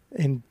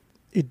 and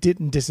it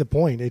didn't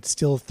disappoint. It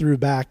still threw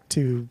back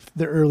to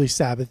the early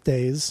Sabbath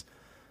days,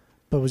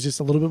 but was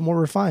just a little bit more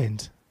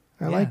refined.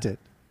 I liked it.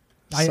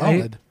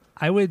 solid.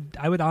 I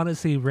would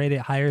honestly rate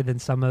it higher than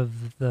some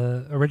of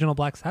the original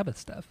Black Sabbath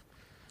stuff.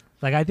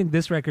 Like, I think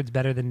this record's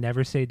better than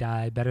Never Say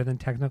Die, better than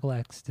Technical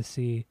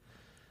Ecstasy.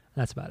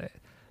 That's about it.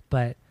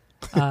 But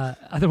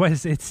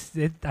otherwise,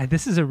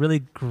 this is a really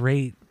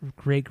great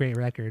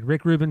record.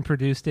 Rick Rubin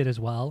produced it as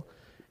well.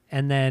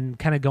 And then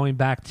kind of going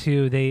back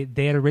to,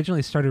 they had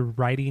originally started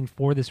writing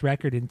for this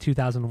record in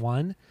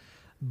 2001,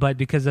 but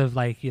because of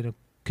like, you know,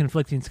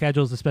 conflicting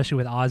schedules, especially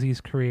with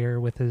Ozzy's career,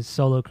 with his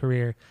solo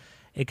career,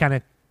 it kind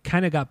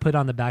of got put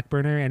on the back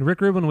burner. And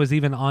Rick Rubin was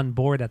even on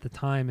board at the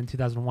time in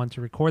 2001 to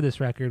record this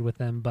record with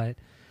them, but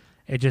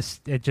it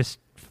just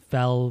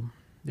fell.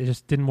 It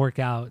just didn't work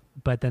out.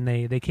 But then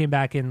they came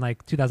back in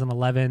like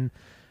 2011.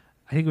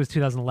 I think it was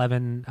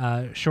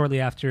 2011, shortly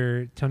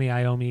after Tony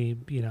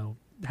Iommi, you know,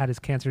 had his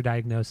cancer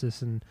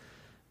diagnosis, and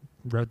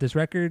wrote this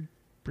record,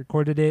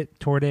 recorded it,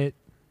 toured it.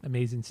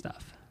 Amazing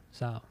stuff.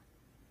 So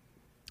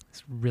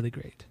it's really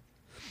great.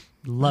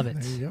 Love it.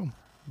 There you go.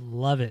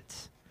 Love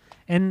it.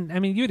 And I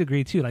mean, you'd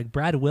agree too. Like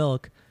Brad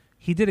Wilk,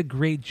 he did a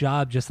great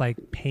job, just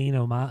like paying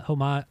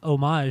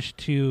homage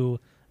to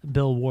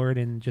Bill Ward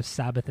and just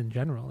Sabbath in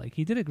general. Like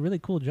he did a really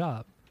cool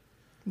job.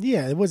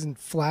 Yeah, it wasn't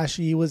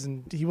flashy. He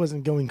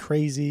wasn't going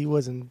crazy. He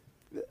wasn't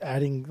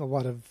adding a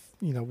lot of,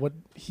 you know, what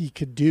he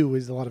could do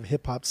is a lot of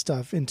hip hop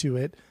stuff into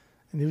it,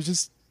 and he was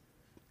just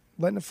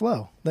letting it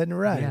flow, letting it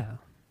ride. Yeah,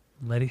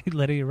 letting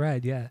it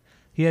ride. Yeah,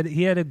 he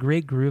had a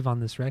great groove on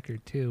this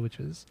record too, which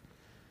was,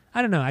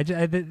 I don't know.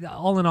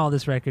 All in all,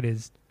 this record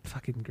is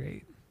fucking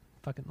great.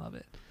 Fucking love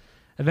it.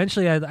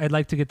 Eventually, I'd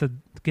like to get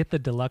the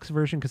deluxe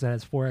version because it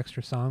has 4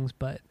 extra songs.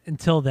 But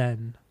until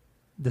then,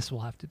 this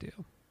will have to do.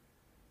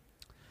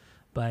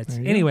 But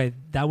anyway,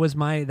 that was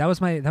my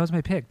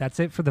pick. That's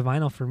it for the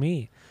vinyl for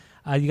me.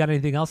 You got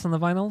anything else on the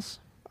vinyls?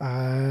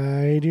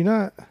 I do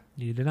not.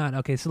 You do not.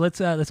 Okay, so let's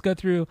go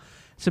through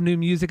some new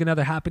music and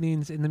other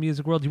happenings in the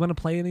music world. Do you want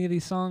to play any of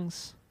these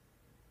songs?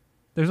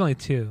 There's only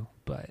 2,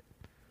 but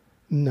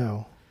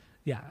no.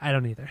 Yeah, I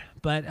don't either.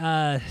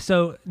 But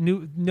so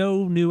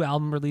no new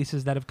album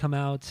releases that have come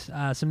out.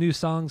 Some new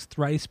songs.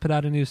 Thrice put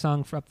out a new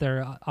song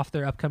off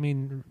their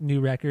upcoming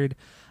new record.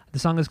 The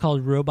song is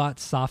called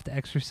Robot Soft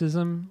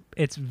Exorcism.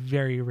 It's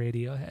very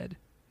Radiohead.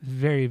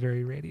 Very,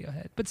 very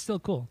Radiohead. But still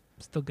cool.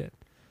 Still good.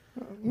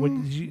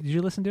 Did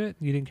you listen to it?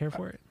 You didn't care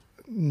for it?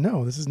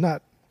 No, this is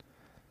not.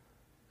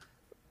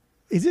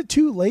 Is it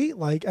too late?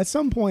 Like, at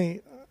some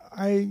point,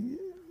 I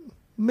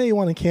may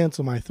want to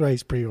cancel my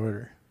Thrice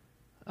pre-order.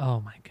 Oh,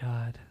 my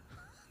God.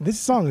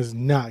 This song is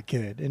not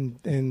good.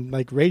 And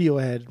like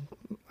Radiohead,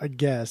 I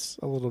guess,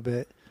 a little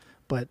bit.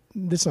 But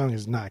this song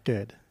is not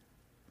good.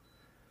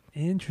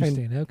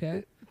 Interesting. And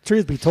okay.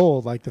 Truth be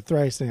told, like the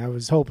Thrice thing, I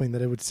was hoping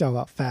that it would sell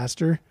out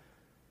faster.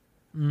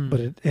 But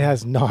it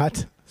has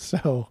not.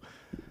 So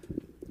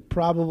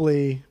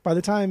probably by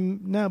the time,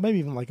 maybe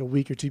even like a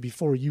week or two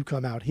before you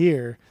come out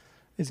here,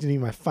 it's going to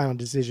be my final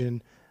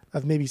decision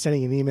of maybe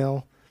sending an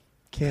email,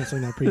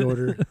 canceling that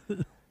pre-order.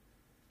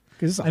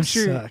 Because this song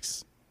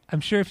sucks.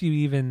 I'm sure if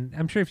you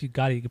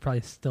got it, you could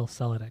probably still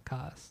sell it at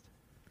cost.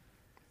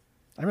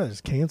 I'd rather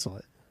just cancel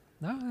it.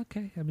 Oh,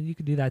 okay. I mean, you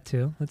could do that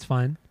too. That's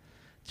fine.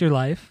 It's your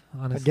life,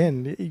 honestly.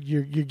 Again,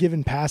 you're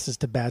giving passes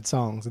to bad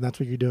songs, and that's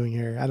what you're doing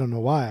here. I don't know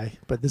why,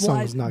 but this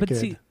song is not good.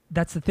 See,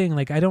 that's the thing.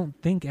 Like, I don't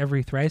think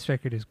every Thrice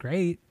record is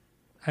great.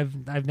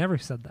 I've never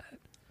said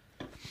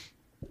that.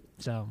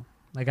 So,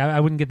 like, I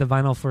wouldn't get the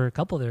vinyl for a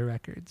couple of their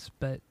records,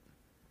 but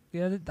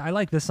yeah, I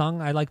like this song.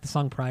 I like the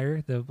song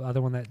prior, the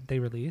other one that they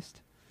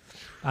released.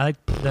 I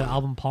like the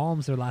album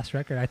Palms, their last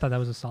record. I thought that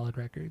was a solid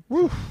record.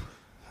 Woo.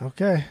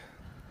 Okay.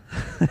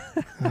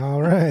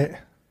 All right.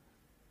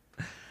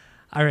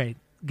 All right.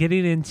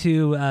 Getting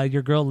into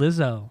your girl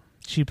Lizzo.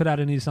 She put out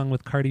a new song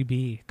with Cardi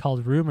B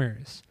called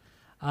Rumors.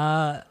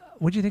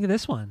 What'd you think of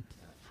this one?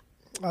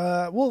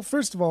 Well,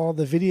 first of all,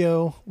 the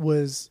video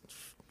was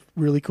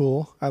really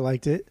cool. I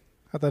liked it.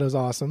 I thought it was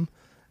awesome.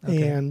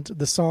 Okay. And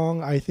the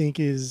song, I think,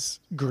 is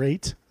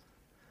great.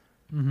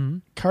 Mm-hmm.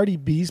 Cardi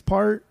B's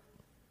part,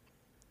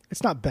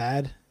 it's not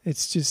bad.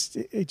 It's just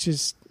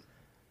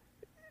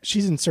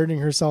she's inserting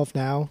herself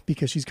now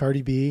because she's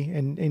Cardi B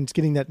and it's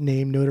getting that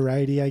name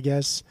notoriety, I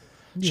guess.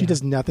 Yeah. She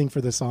does nothing for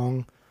the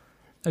song.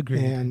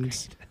 Agreed.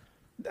 And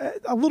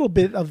a little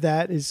bit of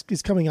that is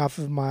coming off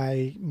of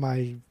my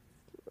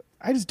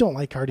I just don't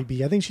like Cardi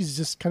B. I think she's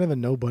just kind of a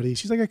nobody.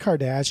 She's like a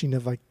Kardashian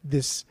of like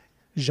this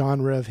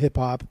genre of hip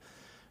hop.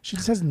 She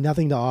just has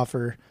nothing to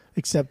offer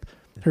except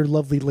her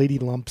lovely lady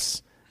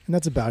lumps, and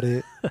that's about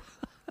it.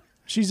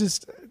 She's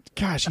just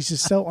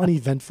so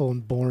uneventful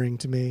and boring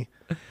to me.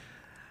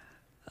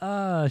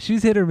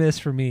 She's hit or miss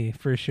for me,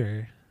 for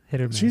sure.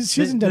 Hit or miss.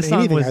 She hasn't done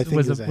anything I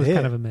think was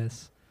kind of a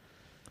miss.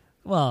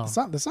 Well,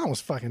 the song was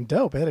fucking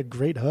dope. It had a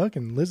great hook,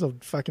 and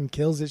Lizzo fucking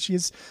kills it.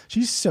 She's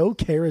so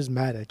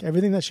charismatic.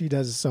 Everything that she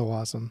does is so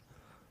awesome.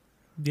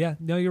 Yeah,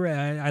 no, you're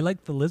right. I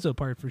like the Lizzo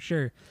part for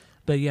sure,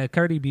 but yeah,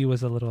 Cardi B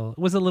was a little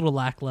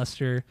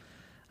lackluster.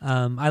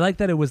 I like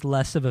that it was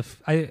less of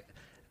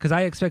because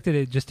I expected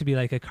it just to be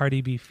like a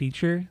Cardi B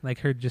feature, like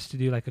her just to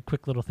do like a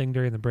quick little thing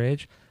during the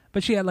bridge.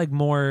 but she had like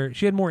more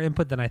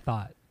input than I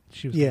thought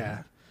she was.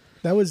 Yeah,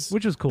 that was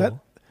which was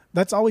cool.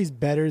 That's always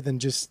better than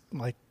just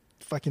like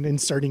fucking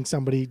inserting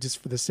somebody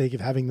just for the sake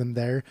of having them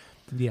there.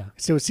 Yeah.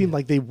 So it seemed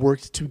like they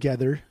worked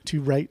together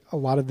to write a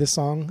lot of this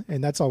song,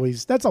 and that's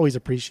always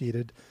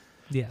appreciated.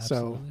 Yeah. So,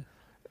 Absolutely.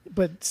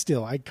 but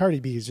still, Cardi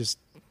B is just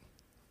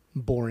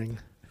boring.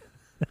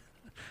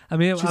 I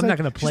mean, I'm not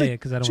going to play like, it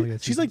because I don't want to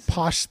get. She's like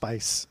Posh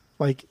Spice.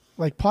 Like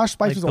Posh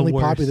Spice Like was the only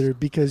worst. popular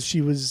because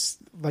she was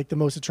like the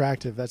most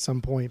attractive at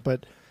some point,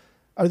 but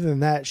other than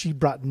that, she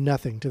brought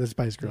nothing to the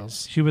Spice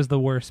Girls. She was the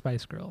worst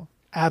Spice Girl.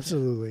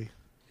 Absolutely.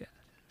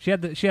 She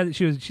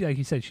was like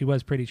you said, she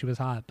was pretty, she was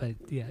hot, but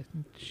yeah,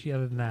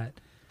 other than that,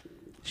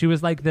 she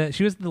was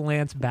the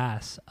Lance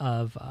Bass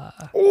of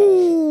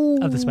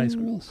the Spice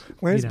Girls.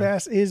 Lance you know?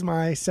 Bass is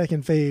my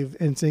second fave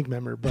NSYNC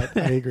member, but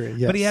I agree.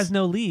 Yes. But he has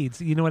no leads.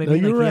 You know what I No,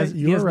 mean? you're Like, right.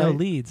 he has no right.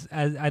 leads.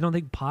 I don't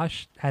think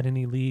Posh had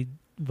any lead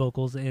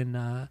vocals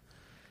in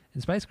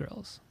Spice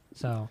Girls.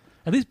 So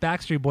at least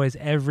Backstreet Boys,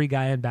 every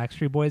guy in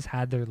Backstreet Boys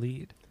had their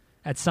lead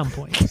at some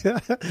point.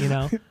 You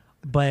know.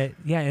 But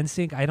yeah,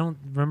 NSYNC, I don't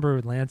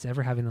remember Lance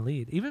ever having a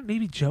lead. Even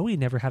maybe Joey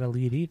never had a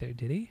lead either,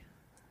 did he?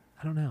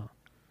 I don't know.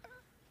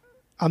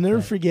 I'll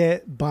never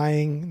forget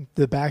buying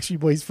the Backstreet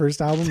Boys'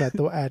 first album at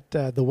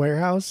the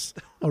warehouse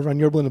over on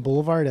Yorba Linda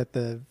Boulevard at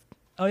the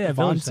Village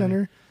Vaughn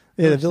Center.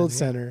 Yeah, the Village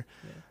Center.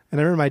 Yeah.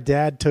 And I remember my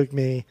dad took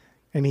me,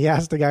 and he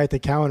asked the guy at the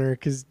counter,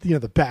 because, the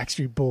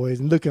Backstreet Boys,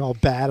 and looking all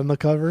bad on the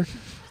cover.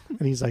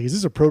 And he's like, is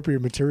this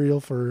appropriate material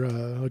for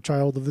a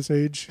child of this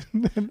age?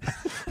 And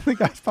the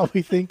guy's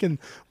probably thinking,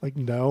 like,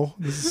 no,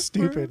 this is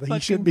stupid.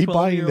 Like, he shouldn't be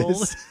buying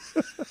this.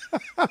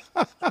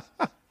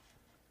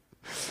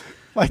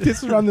 Like,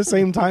 this was around the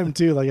same time,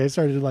 too. Like, I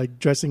started, like,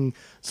 dressing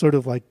sort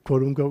of like,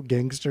 quote-unquote,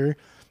 gangster.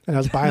 And I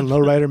was buying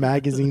lowrider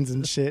magazines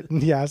and shit.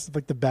 And he asked if,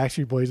 like, the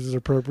Backstreet Boys was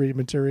appropriate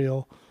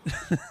material.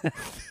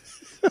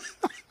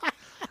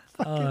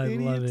 I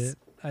idiots. love it.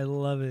 I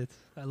love it.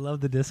 I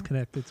love the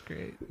disconnect. It's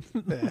great.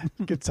 Yeah,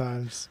 good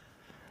times.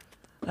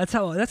 That's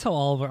how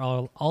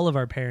all of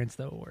our parents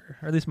though were,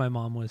 or at least my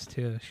mom was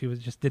too. She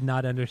did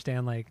not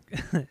understand, like,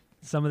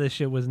 some of this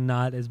shit was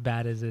not as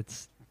bad as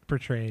it's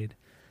portrayed,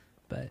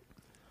 but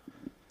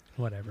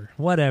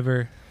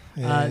whatever.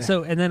 Yeah.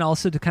 So, and then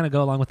also to kind of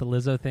go along with the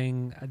Lizzo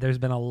thing, there's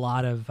been a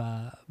lot of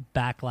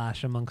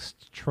backlash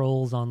amongst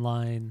trolls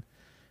online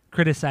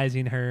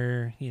criticizing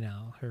her,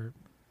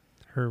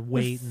 her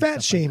weight, and fat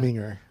stuff shaming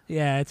like that. her.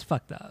 Yeah, it's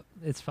fucked up.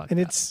 And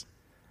it's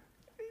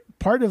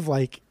part of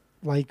like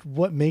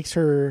what makes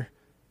her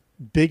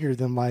bigger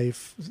than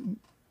life.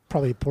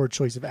 Probably a poor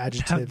choice of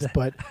adjectives,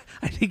 but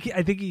I think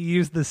you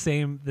used the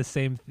same.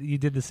 You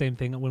did the same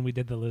thing when we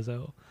did the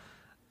Lizzo.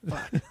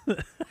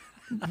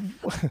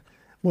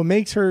 what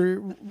makes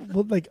her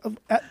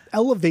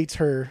elevates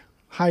her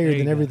higher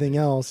than everything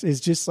else is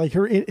just like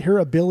her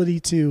ability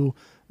to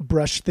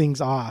brush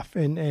things off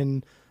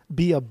and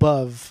be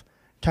above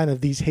kind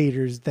of these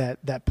haters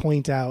that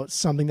point out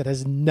something that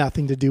has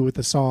nothing to do with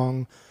the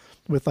song,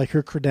 with like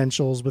her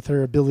credentials, with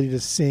her ability to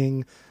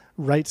sing,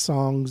 write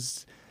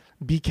songs,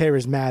 be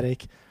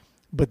charismatic.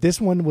 But this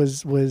one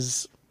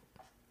was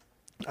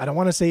I don't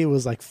want to say it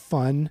was like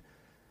fun,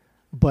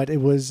 but it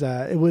was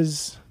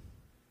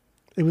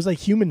like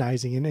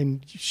humanizing,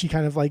 and she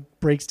kind of like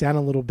breaks down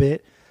a little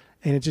bit,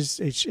 and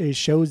it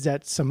shows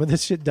that some of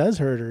this shit does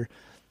hurt her,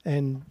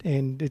 and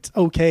it's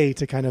okay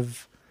to kind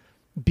of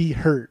be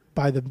hurt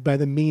by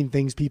the mean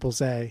things people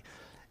say.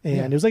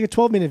 And it was like a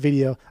 12-minute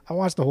video. I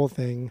watched the whole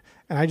thing,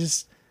 and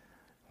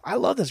I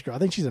love this girl. I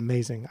think she's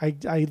amazing.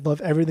 I love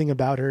everything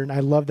about her, and I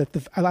love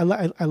that I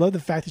love the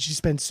fact that she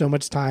spends so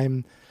much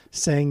time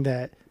saying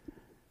that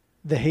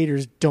the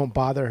haters don't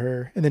bother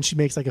her, and then she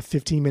makes like a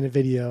 15-minute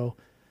video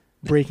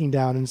breaking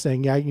down and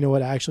saying, yeah, you know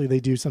what, actually they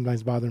do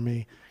sometimes bother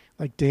me.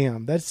 Like,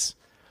 damn, that's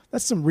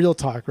some real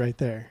talk right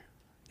there.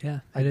 Yeah,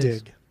 I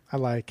dig. I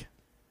like.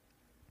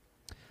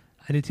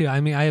 I do too. I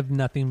mean, I have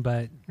nothing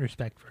but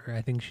respect for her.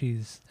 I think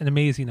she's an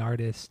amazing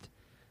artist,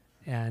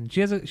 and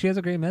she has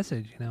a great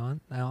message.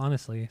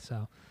 Honestly.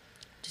 So,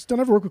 just don't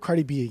ever work with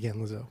Cardi B again,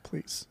 Lizzo,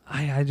 please.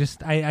 I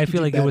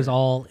feel like it was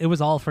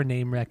all for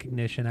name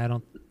recognition. I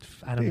don't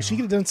know. She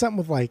could have done something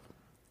with like,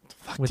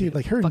 dude,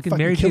 like her and fucking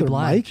fucking Mary J. Killer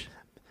Blige. Mike.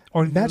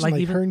 Or imagine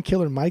like even her and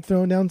Killer Mike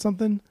throwing down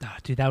something. Oh,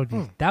 dude,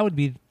 that would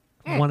be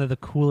one of the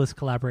coolest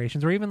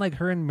collaborations. Or even like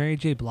her and Mary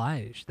J.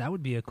 Blige. That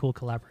would be a cool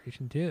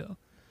collaboration too.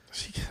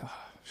 She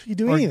could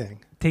do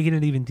anything. Taking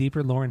it even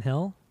deeper, Lauryn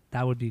Hill.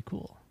 That would be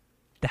cool.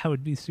 That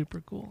would be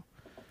super cool.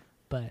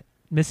 But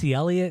Missy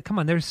Elliott, come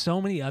on. There's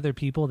so many other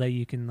people that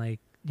you can.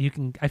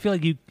 I feel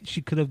like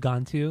she could have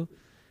gone to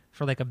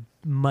for like a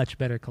much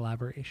better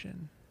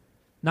collaboration.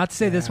 Not to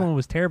say this one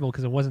was terrible,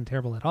 because it wasn't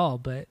terrible at all,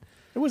 but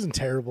it wasn't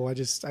terrible. I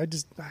just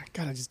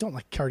don't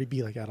like Cardi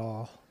B like at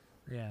all.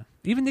 Yeah.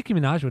 Even Nicki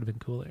Minaj would have been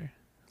cooler.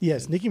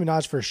 Yes, Nicki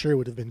Minaj for sure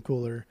would have been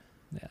cooler.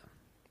 Yeah.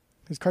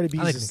 Because Cardi B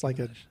is just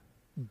Nicki like Minaj.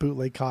 a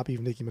bootleg copy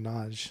of Nicki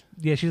Minaj.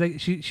 Yeah,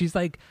 she's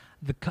like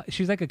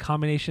a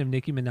combination of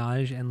Nicki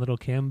Minaj and Lil'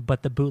 Kim,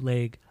 but the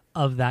bootleg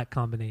of that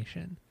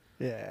combination.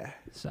 Yeah.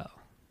 So,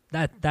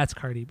 That's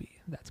Cardi B.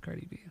 That's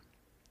Cardi B.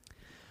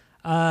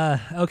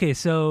 Okay,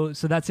 so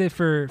that's it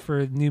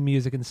for new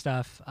music and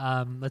stuff.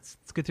 Let's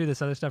get through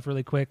this other stuff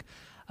really quick.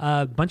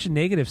 Bunch of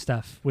negative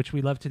stuff, which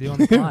we love to do on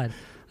the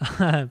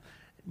pod.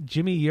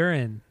 Jimmy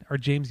Urine, or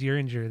James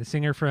Uringer, the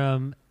singer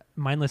from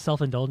Mindless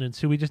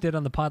Self-Indulgence, who we just did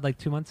on the pod like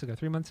 3 months ago.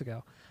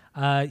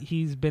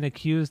 He's been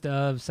accused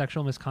of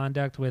sexual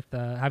misconduct with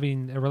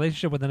having a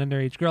relationship with an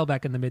underage girl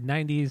back in the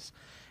mid-90s,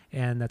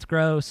 and that's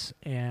gross.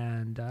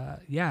 And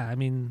I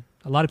mean,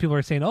 a lot of people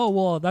are saying, oh,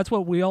 well, that's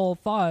what we all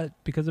thought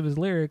because of his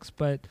lyrics,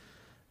 but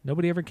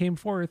nobody ever came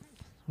forth,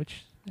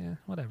 which, yeah,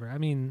 whatever. I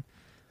mean,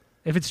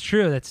 if it's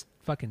true, that's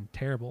fucking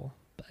terrible,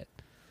 but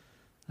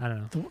I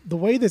don't know. The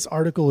way this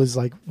article is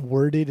like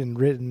worded and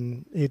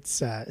written,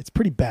 it's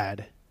pretty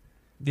bad.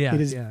 Yeah,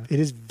 it is. Yeah.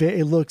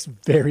 It looks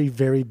very,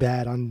 very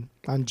bad on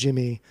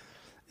Jimmy,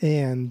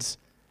 and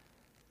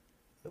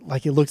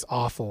like it looks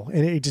awful.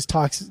 And it just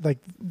talks like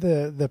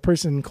the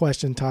person in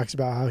question talks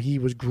about how he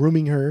was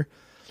grooming her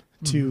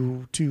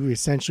to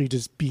essentially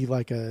just be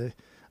like a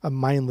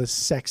mindless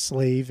sex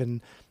slave,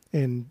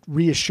 and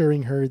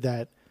reassuring her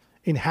that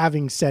in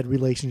having said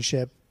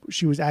relationship,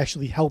 she was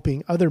actually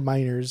helping other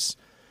minors.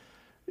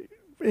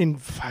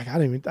 And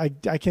I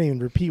can't even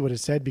repeat what it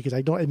said because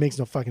it makes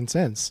no fucking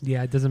sense.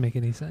 Yeah, it doesn't make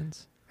any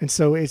sense. And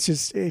so it's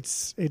just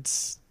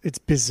it's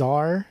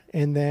bizarre.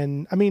 And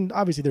then I mean,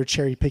 obviously they're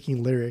cherry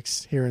picking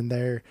lyrics here and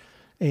there,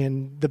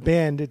 and the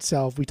band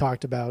itself we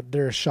talked about,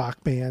 they're a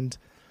shock band,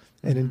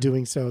 and in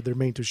doing so they're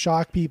made to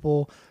shock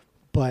people.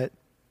 But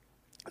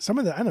some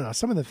of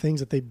the things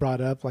that they brought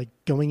up, like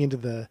going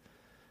into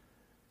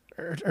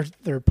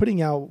they're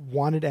putting out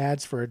wanted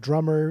ads for a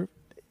drummer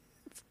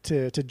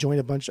to join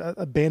a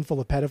band full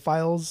of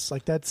pedophiles.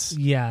 Like that's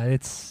a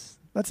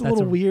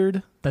little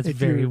weird. That's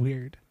very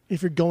weird.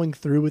 If you're going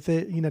through with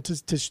it, you know,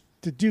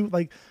 to do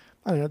like,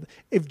 I don't know,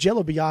 if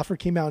Jello Biafra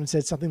came out and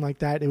said something like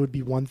that, it would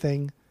be one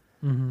thing.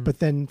 But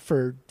then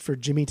for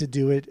Jimmy to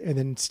do it and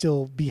then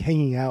still be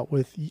hanging out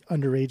with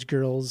underage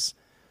girls,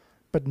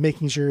 but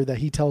making sure that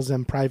he tells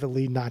them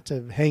privately not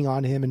to hang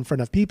on him in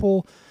front of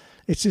people,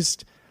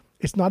 it's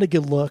not a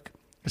good look.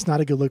 It's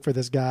not a good look for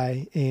this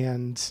guy.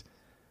 And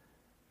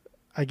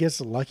I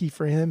guess lucky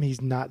for him,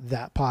 he's not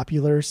that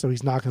popular, so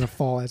he's not going to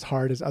fall as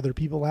hard as other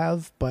people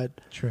have.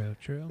 But true,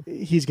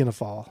 he's going to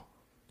fall.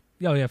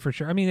 Oh yeah, for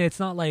sure. I mean, it's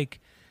not like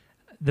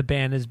his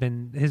band has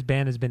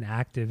been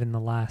active in the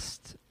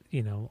last,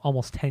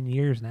 almost 10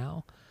 years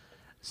now.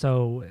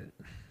 So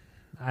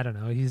I don't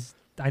know.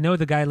 I know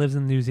the guy lives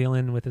in New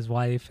Zealand with his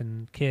wife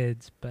and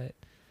kids, but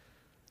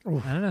I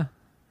don't know.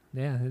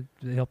 Yeah,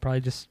 he'll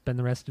probably just spend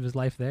the rest of his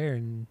life there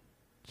and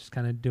just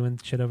kind of doing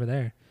shit over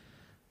there.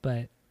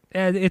 But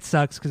it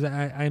sucks because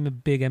I'm a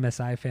big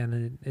MSI fan,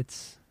 and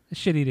it's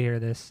shitty to hear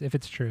this if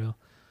it's true.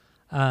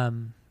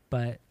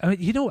 But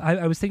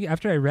I was thinking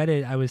after I read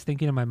it, I was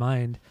thinking in my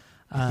mind,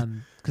 because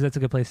that's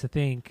a good place to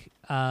think.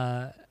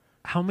 How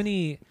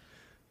many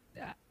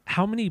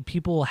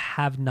people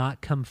have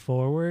not come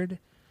forward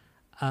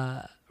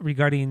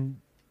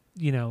regarding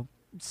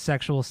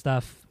sexual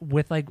stuff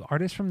with like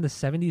artists from the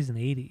 70s and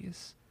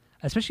 80s,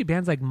 especially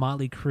bands like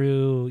Motley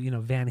Crue,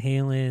 Van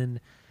Halen.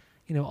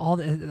 All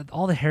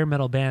the hair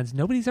metal bands,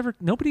 nobody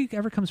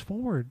ever comes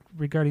forward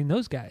regarding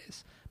those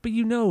guys. But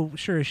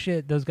sure as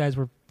shit, those guys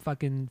were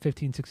fucking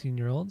 15,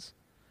 16-year-olds.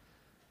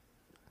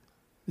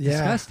 Yeah.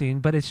 Disgusting.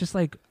 But it's just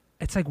like,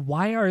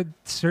 why are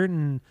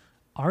certain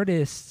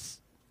artists,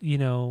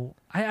 I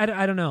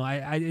don't know.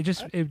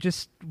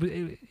 It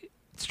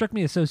struck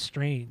me as so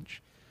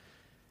strange.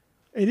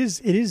 It is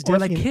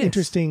definitely an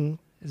interesting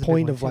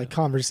point of like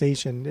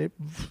conversation.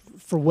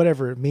 For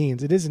whatever it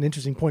means, it is an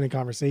interesting point of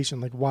conversation.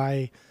 Like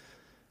why.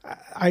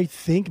 I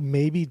think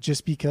maybe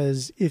just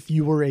because if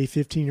you were a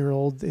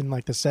 15-year-old in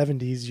like the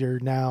 70s, you're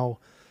now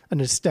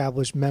an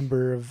established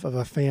member of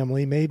a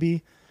family,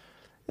 maybe.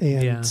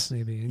 And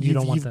maybe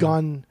you've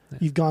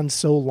gone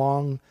so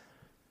long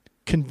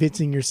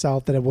convincing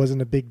yourself that it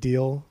wasn't a big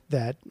deal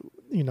that,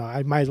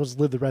 I might as well just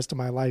live the rest of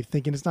my life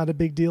thinking it's not a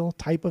big deal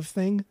type of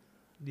thing.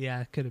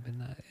 Yeah, it could have been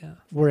that, yeah.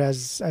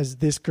 Whereas as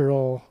this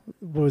girl,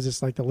 what was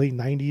this, like the late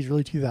 90s,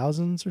 early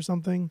 2000s or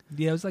something?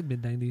 Yeah, it was like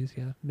mid-90s,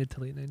 yeah. Mid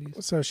to late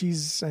 90s. So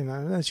she's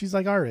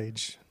like our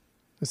age,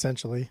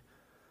 essentially.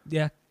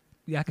 Yeah,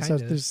 kind of. So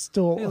there's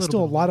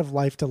still a lot of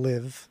life to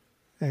live.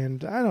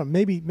 And I don't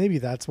know, maybe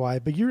that's why.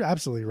 But you're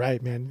absolutely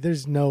right, man.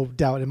 There's no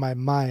doubt in my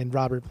mind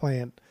Robert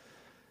Plant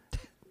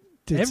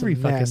did some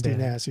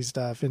nasty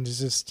stuff. And it's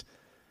just,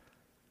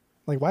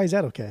 like, why is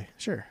that okay?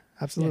 Sure.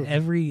 Absolutely.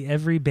 Yeah,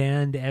 every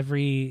band,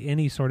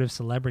 any sort of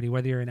celebrity,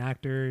 whether you're an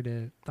actor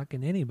to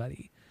fucking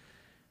anybody,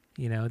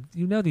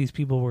 these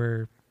people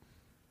were,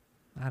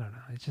 I don't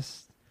know.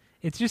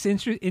 It's just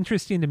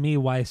interesting to me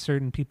why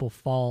certain people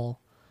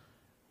fall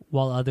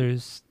while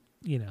others,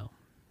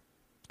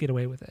 get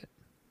away with it.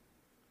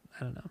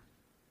 I don't know.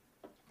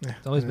 Yeah,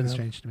 it's always been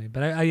strange to me.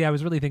 But I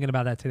was really thinking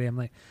about that today. I'm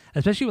like,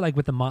 especially like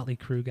with the Motley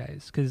Crue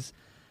guys, because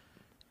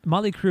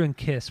Motley Crue and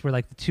Kiss were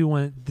like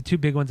the two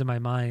big ones in my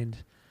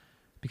mind.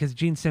 because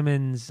Gene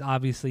Simmons,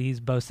 obviously, he's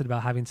boasted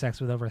about having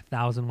sex with over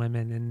 1,000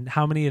 women, and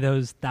how many of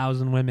those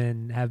 1,000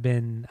 women have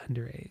been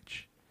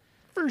underage?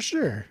 For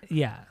sure.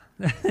 Yeah.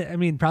 I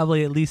mean,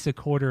 probably at least a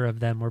quarter of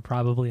them were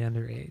probably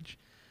underage,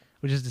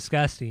 which is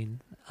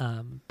disgusting.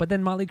 But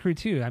then Motley Crue,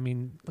 too. I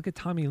mean, look at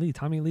Tommy Lee.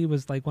 Tommy Lee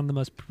was like one of the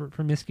most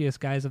promiscuous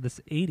guys of the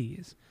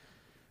 80s.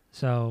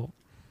 So,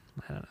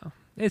 I don't know.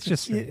 It's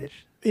just strange.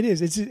 It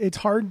is. It's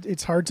hard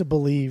to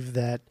believe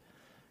that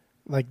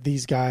like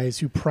these guys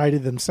who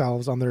prided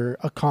themselves on their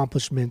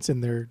accomplishments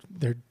and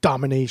their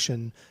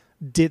domination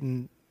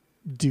didn't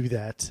do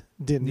that.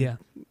 Didn't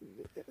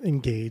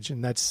engage,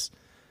 and it's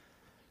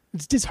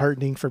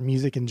disheartening for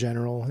music in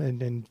general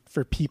and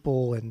for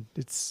people, and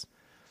it's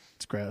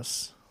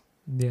gross.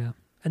 Yeah.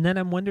 And then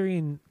I'm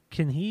wondering,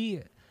 can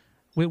he,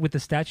 with the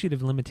statute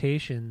of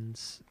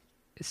limitations,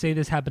 say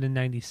this happened in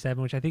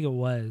 97, which I think it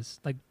was,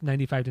 like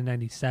 95 to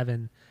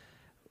 97,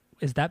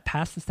 is that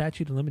past the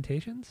statute of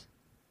limitations?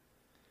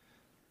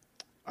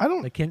 I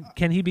don't. Like,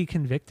 can he be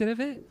convicted of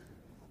it?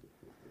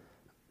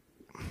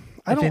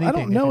 I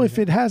don't know if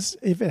it has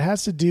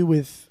to do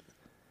with.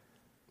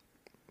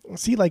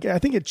 See, like I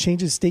think it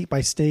changes state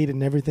by state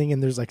and everything,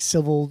 and there's like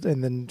civil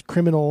and then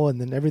criminal and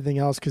then everything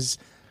else. Because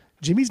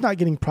Jimmy's not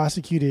getting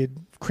prosecuted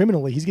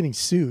criminally; he's getting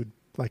sued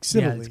like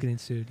civilly. Yeah, he's getting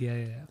sued.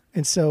 Yeah.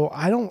 And so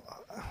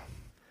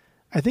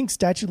I think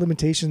statute of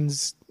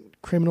limitations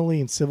criminally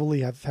and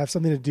civilly have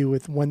something to do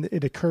with when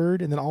it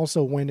occurred, and then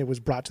also when it was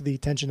brought to the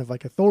attention of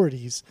like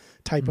authorities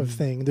type of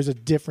thing. There's a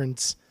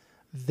difference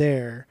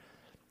there,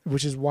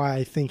 which is why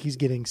I think he's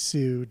getting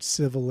sued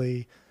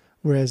civilly,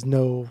 whereas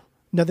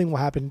nothing will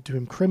happen to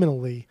him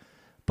criminally.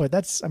 But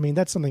that's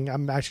something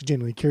I'm actually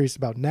genuinely curious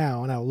about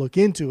now, and I'll look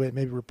into it,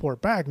 maybe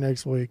report back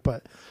next week.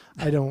 But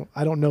I don't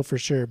know for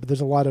sure. But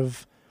there's a lot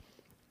of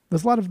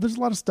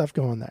stuff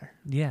going there.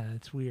 Yeah,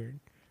 it's weird.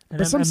 And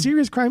but some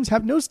serious crimes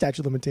have no statute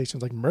of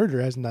limitations, like murder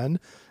has none.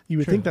 You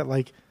would think that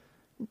like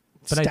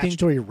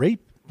statutory rape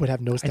would have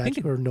no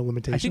statute or no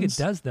limitations. I think it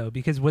does though,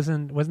 because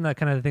wasn't that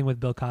kind of the thing with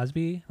Bill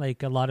Cosby?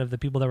 Like a lot of the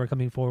people that were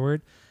coming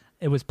forward,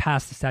 it was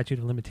past the statute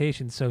of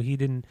limitations, so he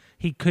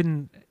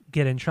couldn't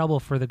get in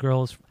trouble for the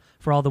girls,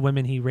 for all the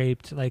women he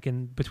raped, like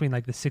in between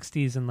like the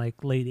 60s and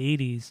like late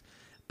 80s.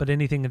 But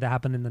anything that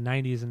happened in the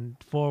 90s and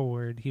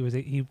forward, he was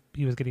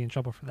getting in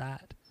trouble for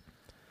that.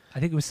 I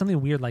think it was something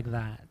weird like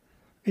that.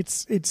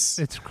 It's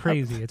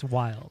crazy. It's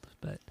wild,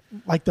 but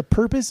like the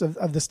purpose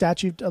of the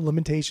statute of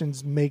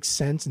limitations makes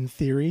sense in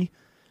theory.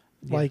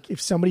 Yeah. Like if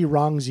somebody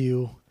wrongs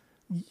you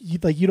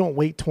don't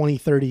wait 20,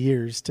 30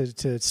 years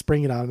to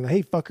spring it on them.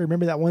 Hey, fucker,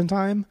 remember that one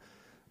time?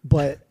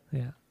 But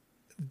yeah,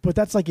 but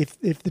that's like if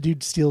the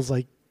dude steals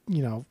like,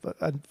 you know,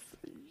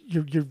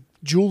 your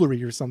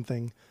jewelry or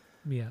something.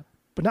 Yeah.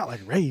 But not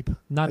like rape.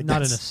 Not an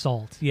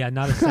assault. Yeah,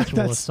 not a sexual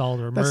assault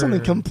or murder. That's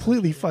something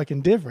completely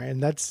fucking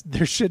different. And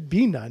there should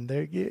be none.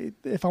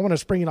 If I want to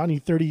spring it on you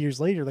 30 years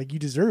later, like you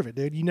deserve it,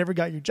 dude. You never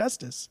got your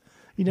justice.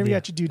 You never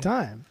got your due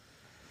time.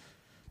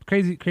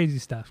 Crazy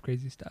stuff.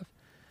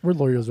 We're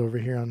lawyers over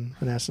here on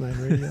Asinine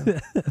Radio.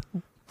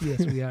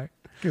 Yes, we are.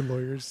 Good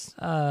lawyers.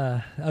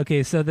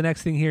 Okay, so the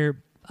next thing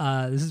here,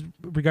 this is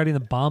regarding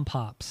the Bomb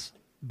Pops.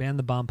 Band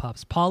the Bomb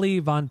Pops. Polly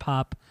Von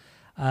Pop,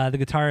 the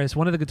guitarist,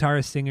 one of the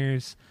guitarist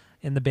singers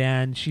in the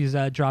band. She's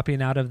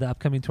dropping out of the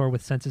upcoming tour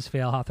with Census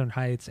Fail, Hawthorne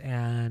Heights,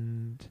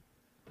 and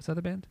what's the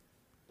other band?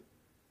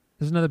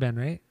 There's another band,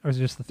 right? Or is it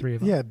just the three of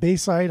them? Yeah,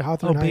 Bayside,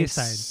 Hawthorne Heights.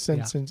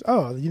 Bayside.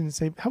 Oh, you didn't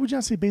say. How would you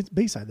not say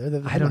Bayside? They're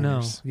the I don't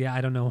know. Yeah,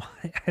 I don't know.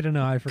 I don't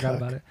know. I forgot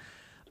about it.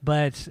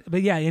 But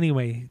yeah.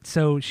 Anyway,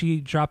 so she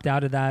dropped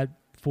out of that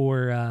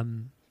for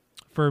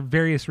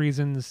various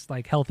reasons,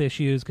 like health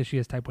issues, because she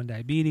has type 1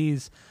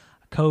 diabetes,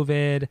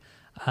 COVID.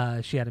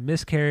 She had a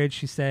miscarriage,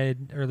 she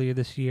said, earlier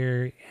this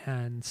year,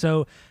 and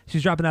so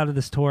she's dropping out of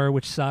this tour,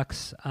 which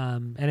sucks.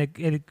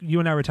 And you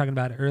and I were talking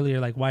about it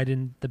earlier, like why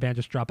didn't the band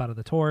just drop out of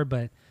the tour?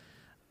 But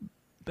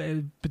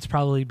it's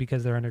probably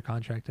because they're under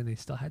contract and they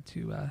still had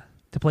to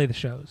play the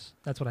shows.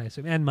 That's what I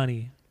assume, and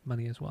money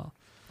as well.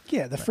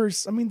 Yeah, the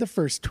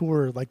first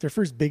tour, like their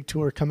first big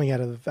tour coming out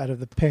of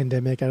the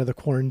pandemic, out of the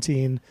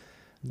quarantine.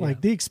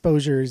 Like the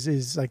exposures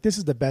is like, this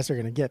is the best they're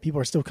going to get.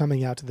 People are still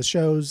coming out to the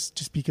shows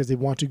just because they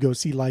want to go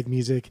see live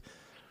music.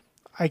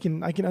 I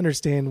can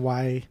understand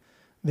why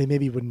they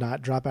maybe would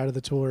not drop out of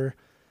the tour.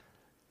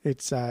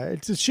 It's a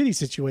shitty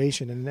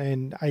situation,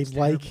 and I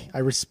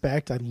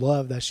respect, I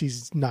love that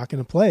she's not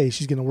going to play.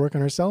 She's going to work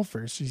on herself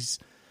first. She's,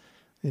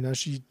 you know,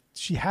 she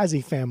has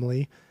a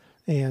family,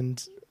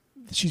 and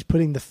she's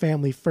putting the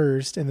family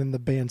first, and then the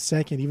band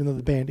second. Even though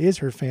the band is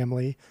her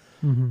family,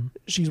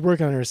 she's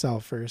working on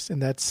herself first,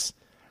 and that's.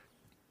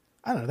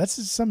 I don't know. That's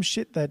just some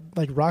shit that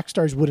like rock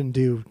stars wouldn't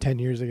do 10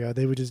 years ago.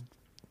 They would just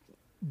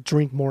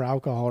drink more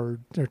alcohol or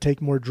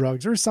take more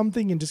drugs or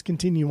something and just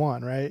continue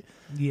on, right?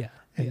 Yeah.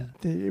 And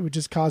it would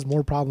just cause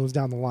more problems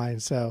down the line.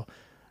 So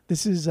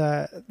this is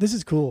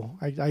cool.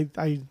 I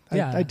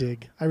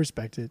dig. I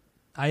respect it.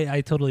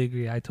 I totally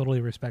agree. I totally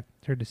respect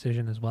her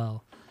decision as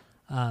well.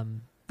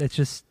 It's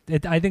just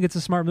I think it's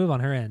a smart move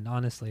on her end,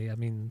 honestly. I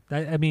mean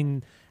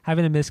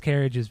having a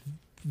miscarriage is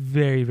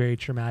very, very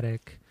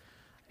traumatic.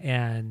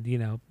 And, you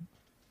know,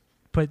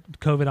 put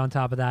COVID on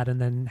top of that,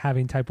 and then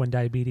having type 1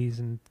 diabetes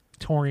and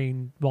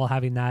touring while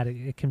having that,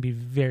 it can be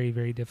very,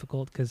 very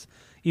difficult, because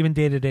even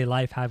day-to-day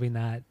life having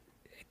that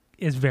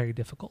is very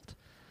difficult.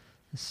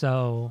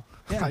 So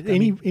yeah,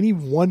 any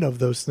one of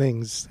those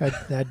things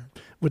that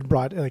would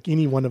brought like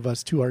any one of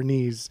us to our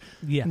knees.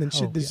 Yeah. And then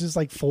there's just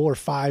like 4 or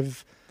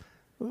 5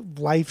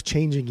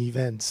 life-changing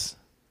events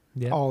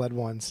all at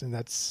once, and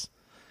it's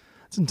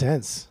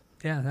intense.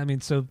 Yeah, I mean,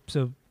 so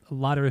a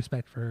lot of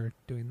respect for her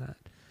doing that.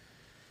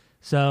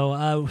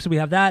 So we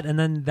have that, and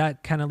then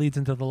that kind of leads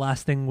into the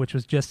last thing, which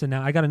was just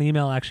announced. I got an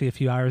email actually a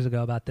few hours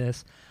ago about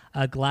this.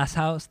 The Glass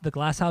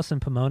House in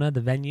Pomona, the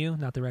venue,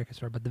 not the record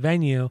store, but the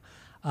venue.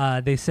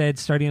 They said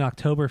starting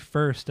October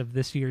 1st of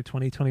this year,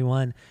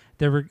 2021,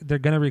 they're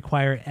going to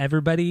require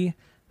everybody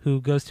who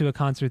goes to a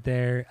concert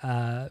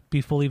there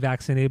be fully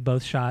vaccinated,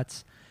 both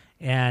shots,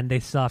 and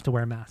they still have to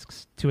wear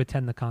masks to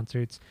attend the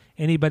concerts.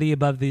 Anybody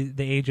above the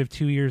age of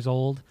 2 years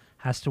old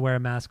has to wear a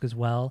mask as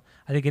well.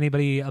 I think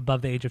anybody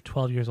above the age of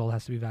 12 years old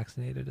has to be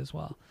vaccinated as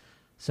well.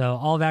 So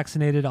all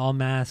vaccinated, all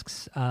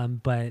masks.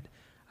 But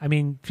I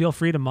mean, feel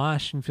free to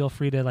mosh and feel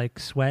free to like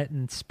sweat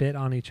and spit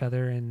on each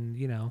other and,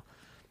 you know,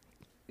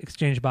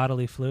 exchange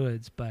bodily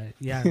fluids. But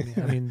yeah,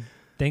 I mean,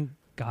 thank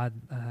God.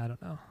 I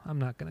don't know. I'm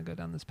not going to go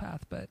down this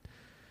path, but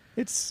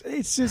it's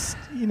just,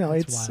 you know,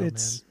 it's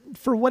wild,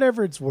 for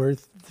whatever it's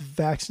worth,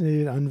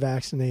 vaccinated,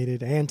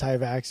 unvaccinated,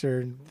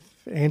 anti-vaxxer,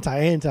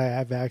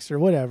 anti-vaxxer,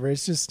 whatever.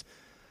 It's just,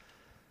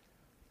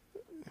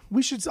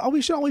 we should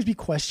always be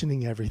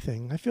questioning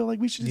everything. I feel like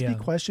we should just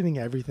be questioning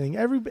everything.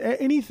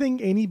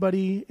 Anything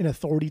anybody in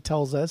authority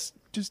tells us,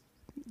 just,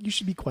 you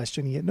should be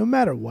questioning it no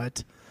matter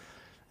what.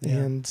 Yeah.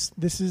 And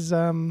this is,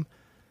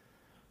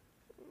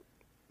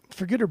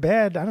 for good or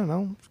bad, I don't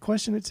know.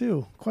 Question it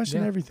too.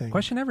 Question everything.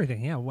 Question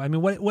everything. Yeah. I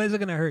mean, what is it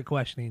going to hurt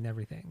questioning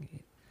everything?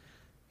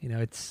 You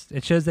know,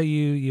 it shows that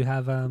you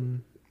have,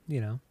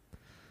 you know,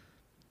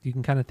 you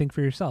can kind of think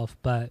for yourself.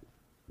 But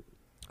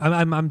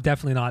I'm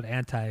definitely not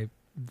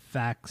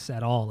anti-vax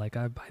at all. Like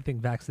I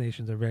think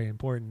vaccinations are very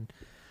important.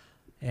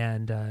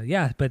 And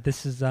but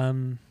this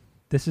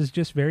is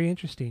just very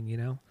interesting. You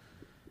know,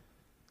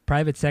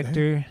 private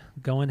sector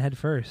going head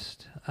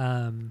first.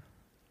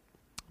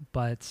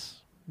 But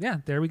yeah,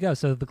 there we go.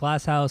 So the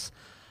Glass House,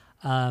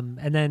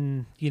 and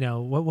then, you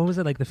know, what was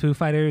it, like the Foo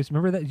Fighters?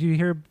 Remember that? Did you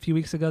hear a few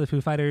weeks ago the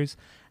Foo Fighters?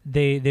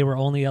 They were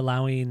only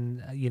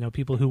allowing you know,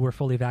 people who were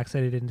fully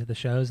vaccinated into the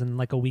shows, and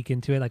like a week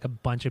into it, like a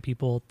bunch of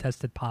people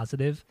tested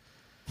positive,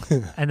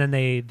 and then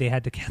they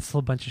had to cancel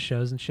a bunch of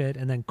shows and shit.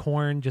 And then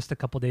Korn, just a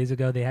couple days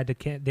ago, they had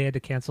to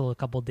cancel a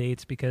couple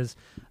dates because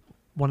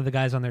one of the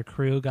guys on their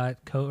crew got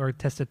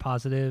tested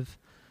positive.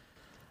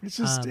 It's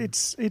just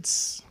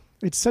it's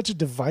such a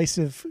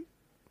divisive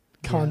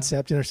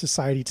concept in our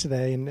society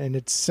today, and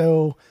it's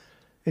so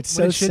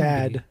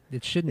sad.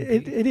 It shouldn't be.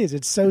 It is.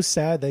 It's so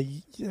sad that,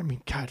 I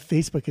mean, God,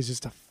 Facebook is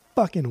just a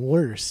fucking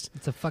worst.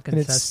 It's a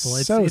fucking cesspool.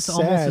 It's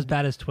almost as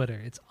bad as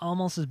Twitter.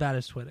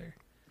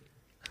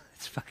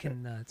 It's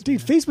fucking nuts. Dude,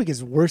 man. Facebook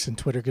is worse than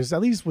Twitter, because at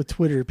least with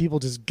Twitter, people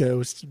just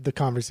ghost the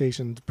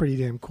conversation pretty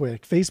damn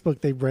quick.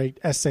 Facebook, they write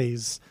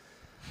essays,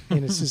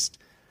 and it's just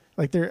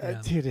like they're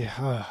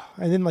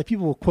and then like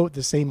people will quote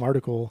the same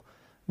article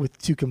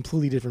with 2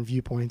 completely different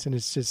viewpoints, and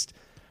it's just,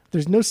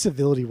 there's no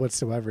civility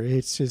whatsoever.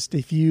 It's just,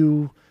 if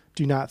you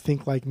do not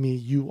think like me,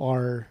 you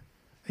are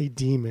a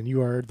demon.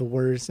 You are the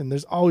worst. And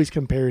there's always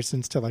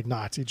comparisons to like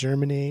Nazi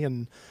Germany,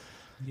 and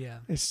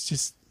it's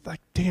just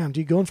like, damn,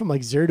 dude, going from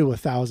like 0 to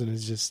 1,000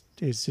 is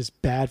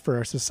just bad for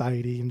our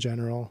society in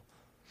general.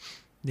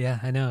 Yeah,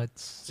 I know.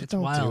 It's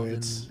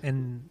wild,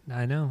 and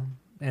I know.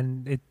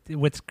 And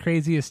what's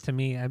craziest to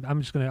me,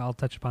 I'll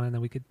touch upon it and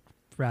then we could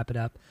wrap it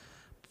up.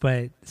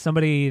 But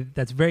somebody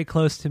that's very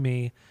close to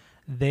me,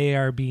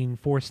 they're being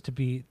forced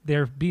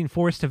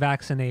to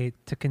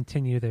vaccinate to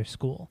continue their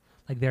school.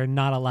 Like, they're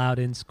not allowed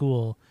in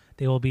school.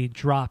 They will be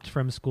dropped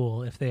from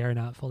school if they are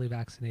not fully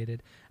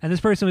vaccinated. And this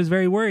person was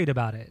very worried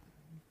about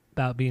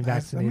being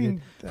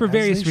vaccinated for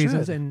various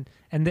reasons. And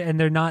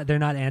they're not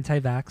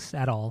anti-vax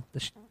at all.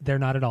 They're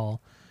not at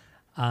all.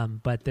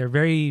 But they're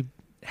very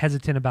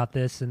hesitant about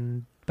this,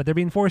 but they're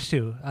being forced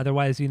to.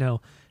 Otherwise, you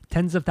know,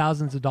 tens of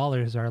thousands of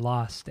dollars are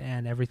lost,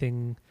 and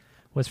everything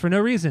was for no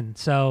reason.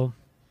 So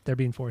they're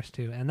being forced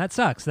to, and that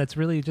sucks. That's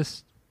really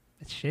just,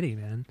 it's shitty,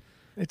 man.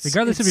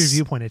 Regardless of your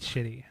viewpoint, it's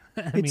shitty.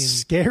 It's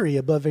scary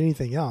above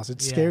anything else.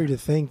 It's scary to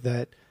think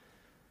that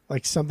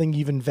like something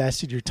you've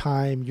invested your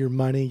time, your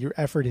money, your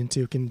effort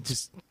into can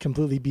just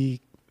completely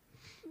be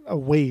a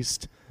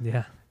waste.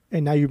 Yeah.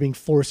 And now you're being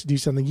forced to do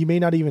something you may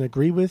not even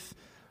agree with.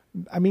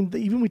 I mean,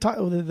 even we talked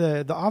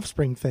the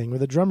Offspring thing where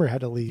the drummer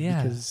had to leave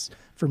because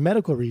for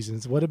medical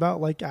reasons. What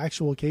about like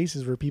actual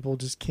cases where people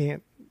just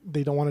can't,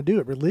 they don't want to do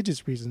it,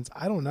 religious reasons?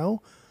 I don't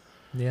know.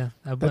 Yeah.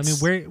 I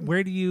mean,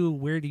 where do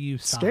you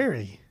stop?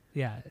 Scary.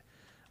 Yeah.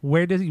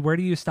 Where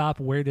do you stop?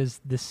 Where does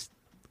this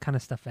kind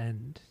of stuff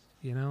end?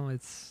 You know,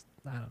 it's,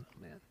 I don't know,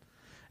 man.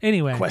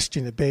 Anyway.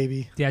 Question it,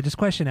 baby. Yeah. Just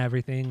question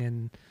everything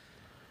and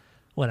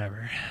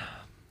whatever.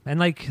 And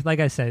like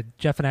I said,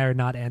 Jeff and I are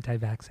not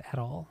anti-vax at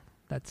all.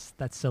 That's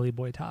silly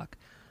boy talk.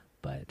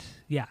 But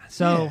yeah,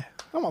 so Yeah,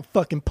 I'm on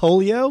fucking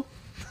polio.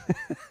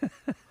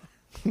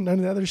 None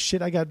of the other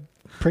shit I got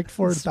pricked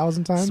for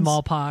 1,000 times.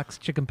 smallpox,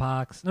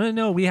 chickenpox.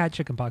 No, we had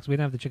chickenpox. We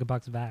didn't have the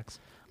chickenpox vax.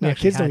 We No,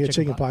 actually kids don't had get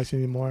chickenpox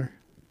anymore.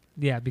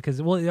 Yeah, because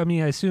I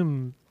mean, I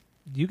assume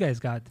you guys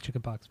got the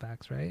chickenpox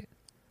vax, right?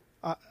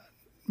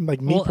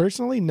 Like me Well,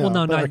 personally, no. well,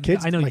 no, but no, our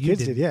kids, I know my you kids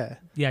did. did. Yeah,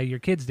 Yeah, your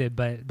kids did,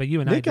 but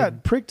you and I Nick got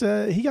didn't. pricked.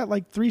 He got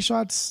like 3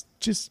 shots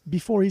just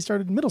before he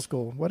started middle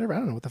school. Whatever. I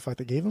don't know what the fuck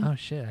they gave him. Oh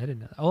shit, I didn't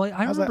know. Oh,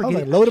 I was like, remember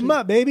getting, load him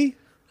up, baby.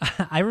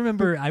 I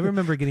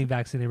remember getting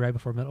vaccinated right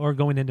before or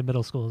going into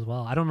middle school as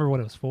well. I don't remember what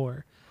it was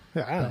for.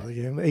 Yeah, I don't know. They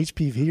gave him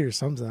HPV or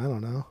something. I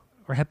don't know.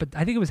 Or I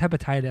think it was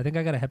hepatitis. I think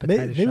I got a hepatitis.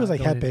 Maybe it was shot like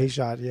going Hep A into-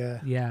 shot. Yeah.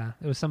 Yeah,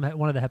 it was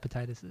one of the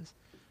hepatitises.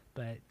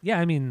 But yeah,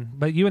 I mean,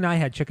 but you and I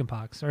had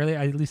chickenpox, or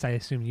at least I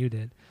assume you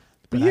did.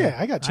 But yeah,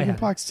 I got had it.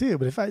 chickenpox too.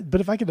 But if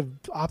I could have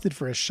opted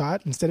for a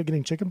shot instead of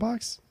getting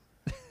chickenpox,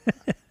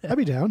 I'd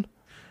be down.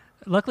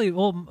 Luckily,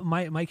 well,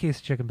 my case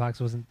of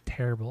chickenpox wasn't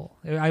terrible.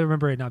 I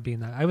remember it not being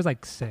that. I was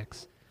like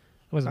 6. It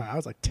wasn't. I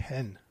was like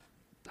 10.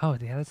 Oh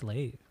yeah, that's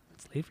late.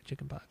 That's late for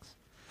chickenpox.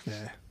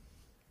 Yeah.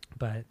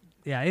 But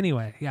yeah,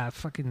 anyway, yeah,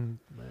 fucking.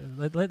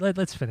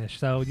 Let's finish.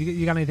 So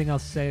you got anything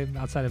else to say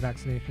outside of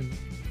vaccinations?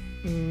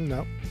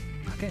 No.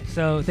 Okay,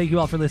 so thank you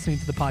all for listening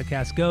to the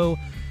podcast. Go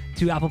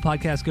to Apple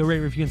Podcasts, go rate,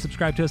 review, and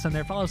subscribe to us on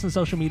there. Follow us on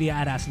social media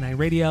at Asinine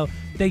Radio.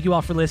 Thank you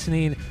all for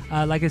listening.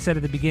 Like I said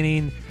at the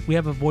beginning, we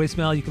have a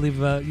voicemail. You can leave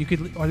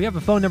we have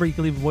a phone number you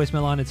can leave a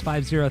voicemail on. It's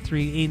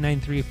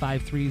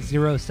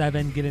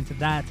 503-893-5307. Get into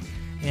that,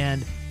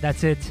 and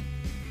that's it.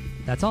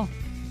 That's all.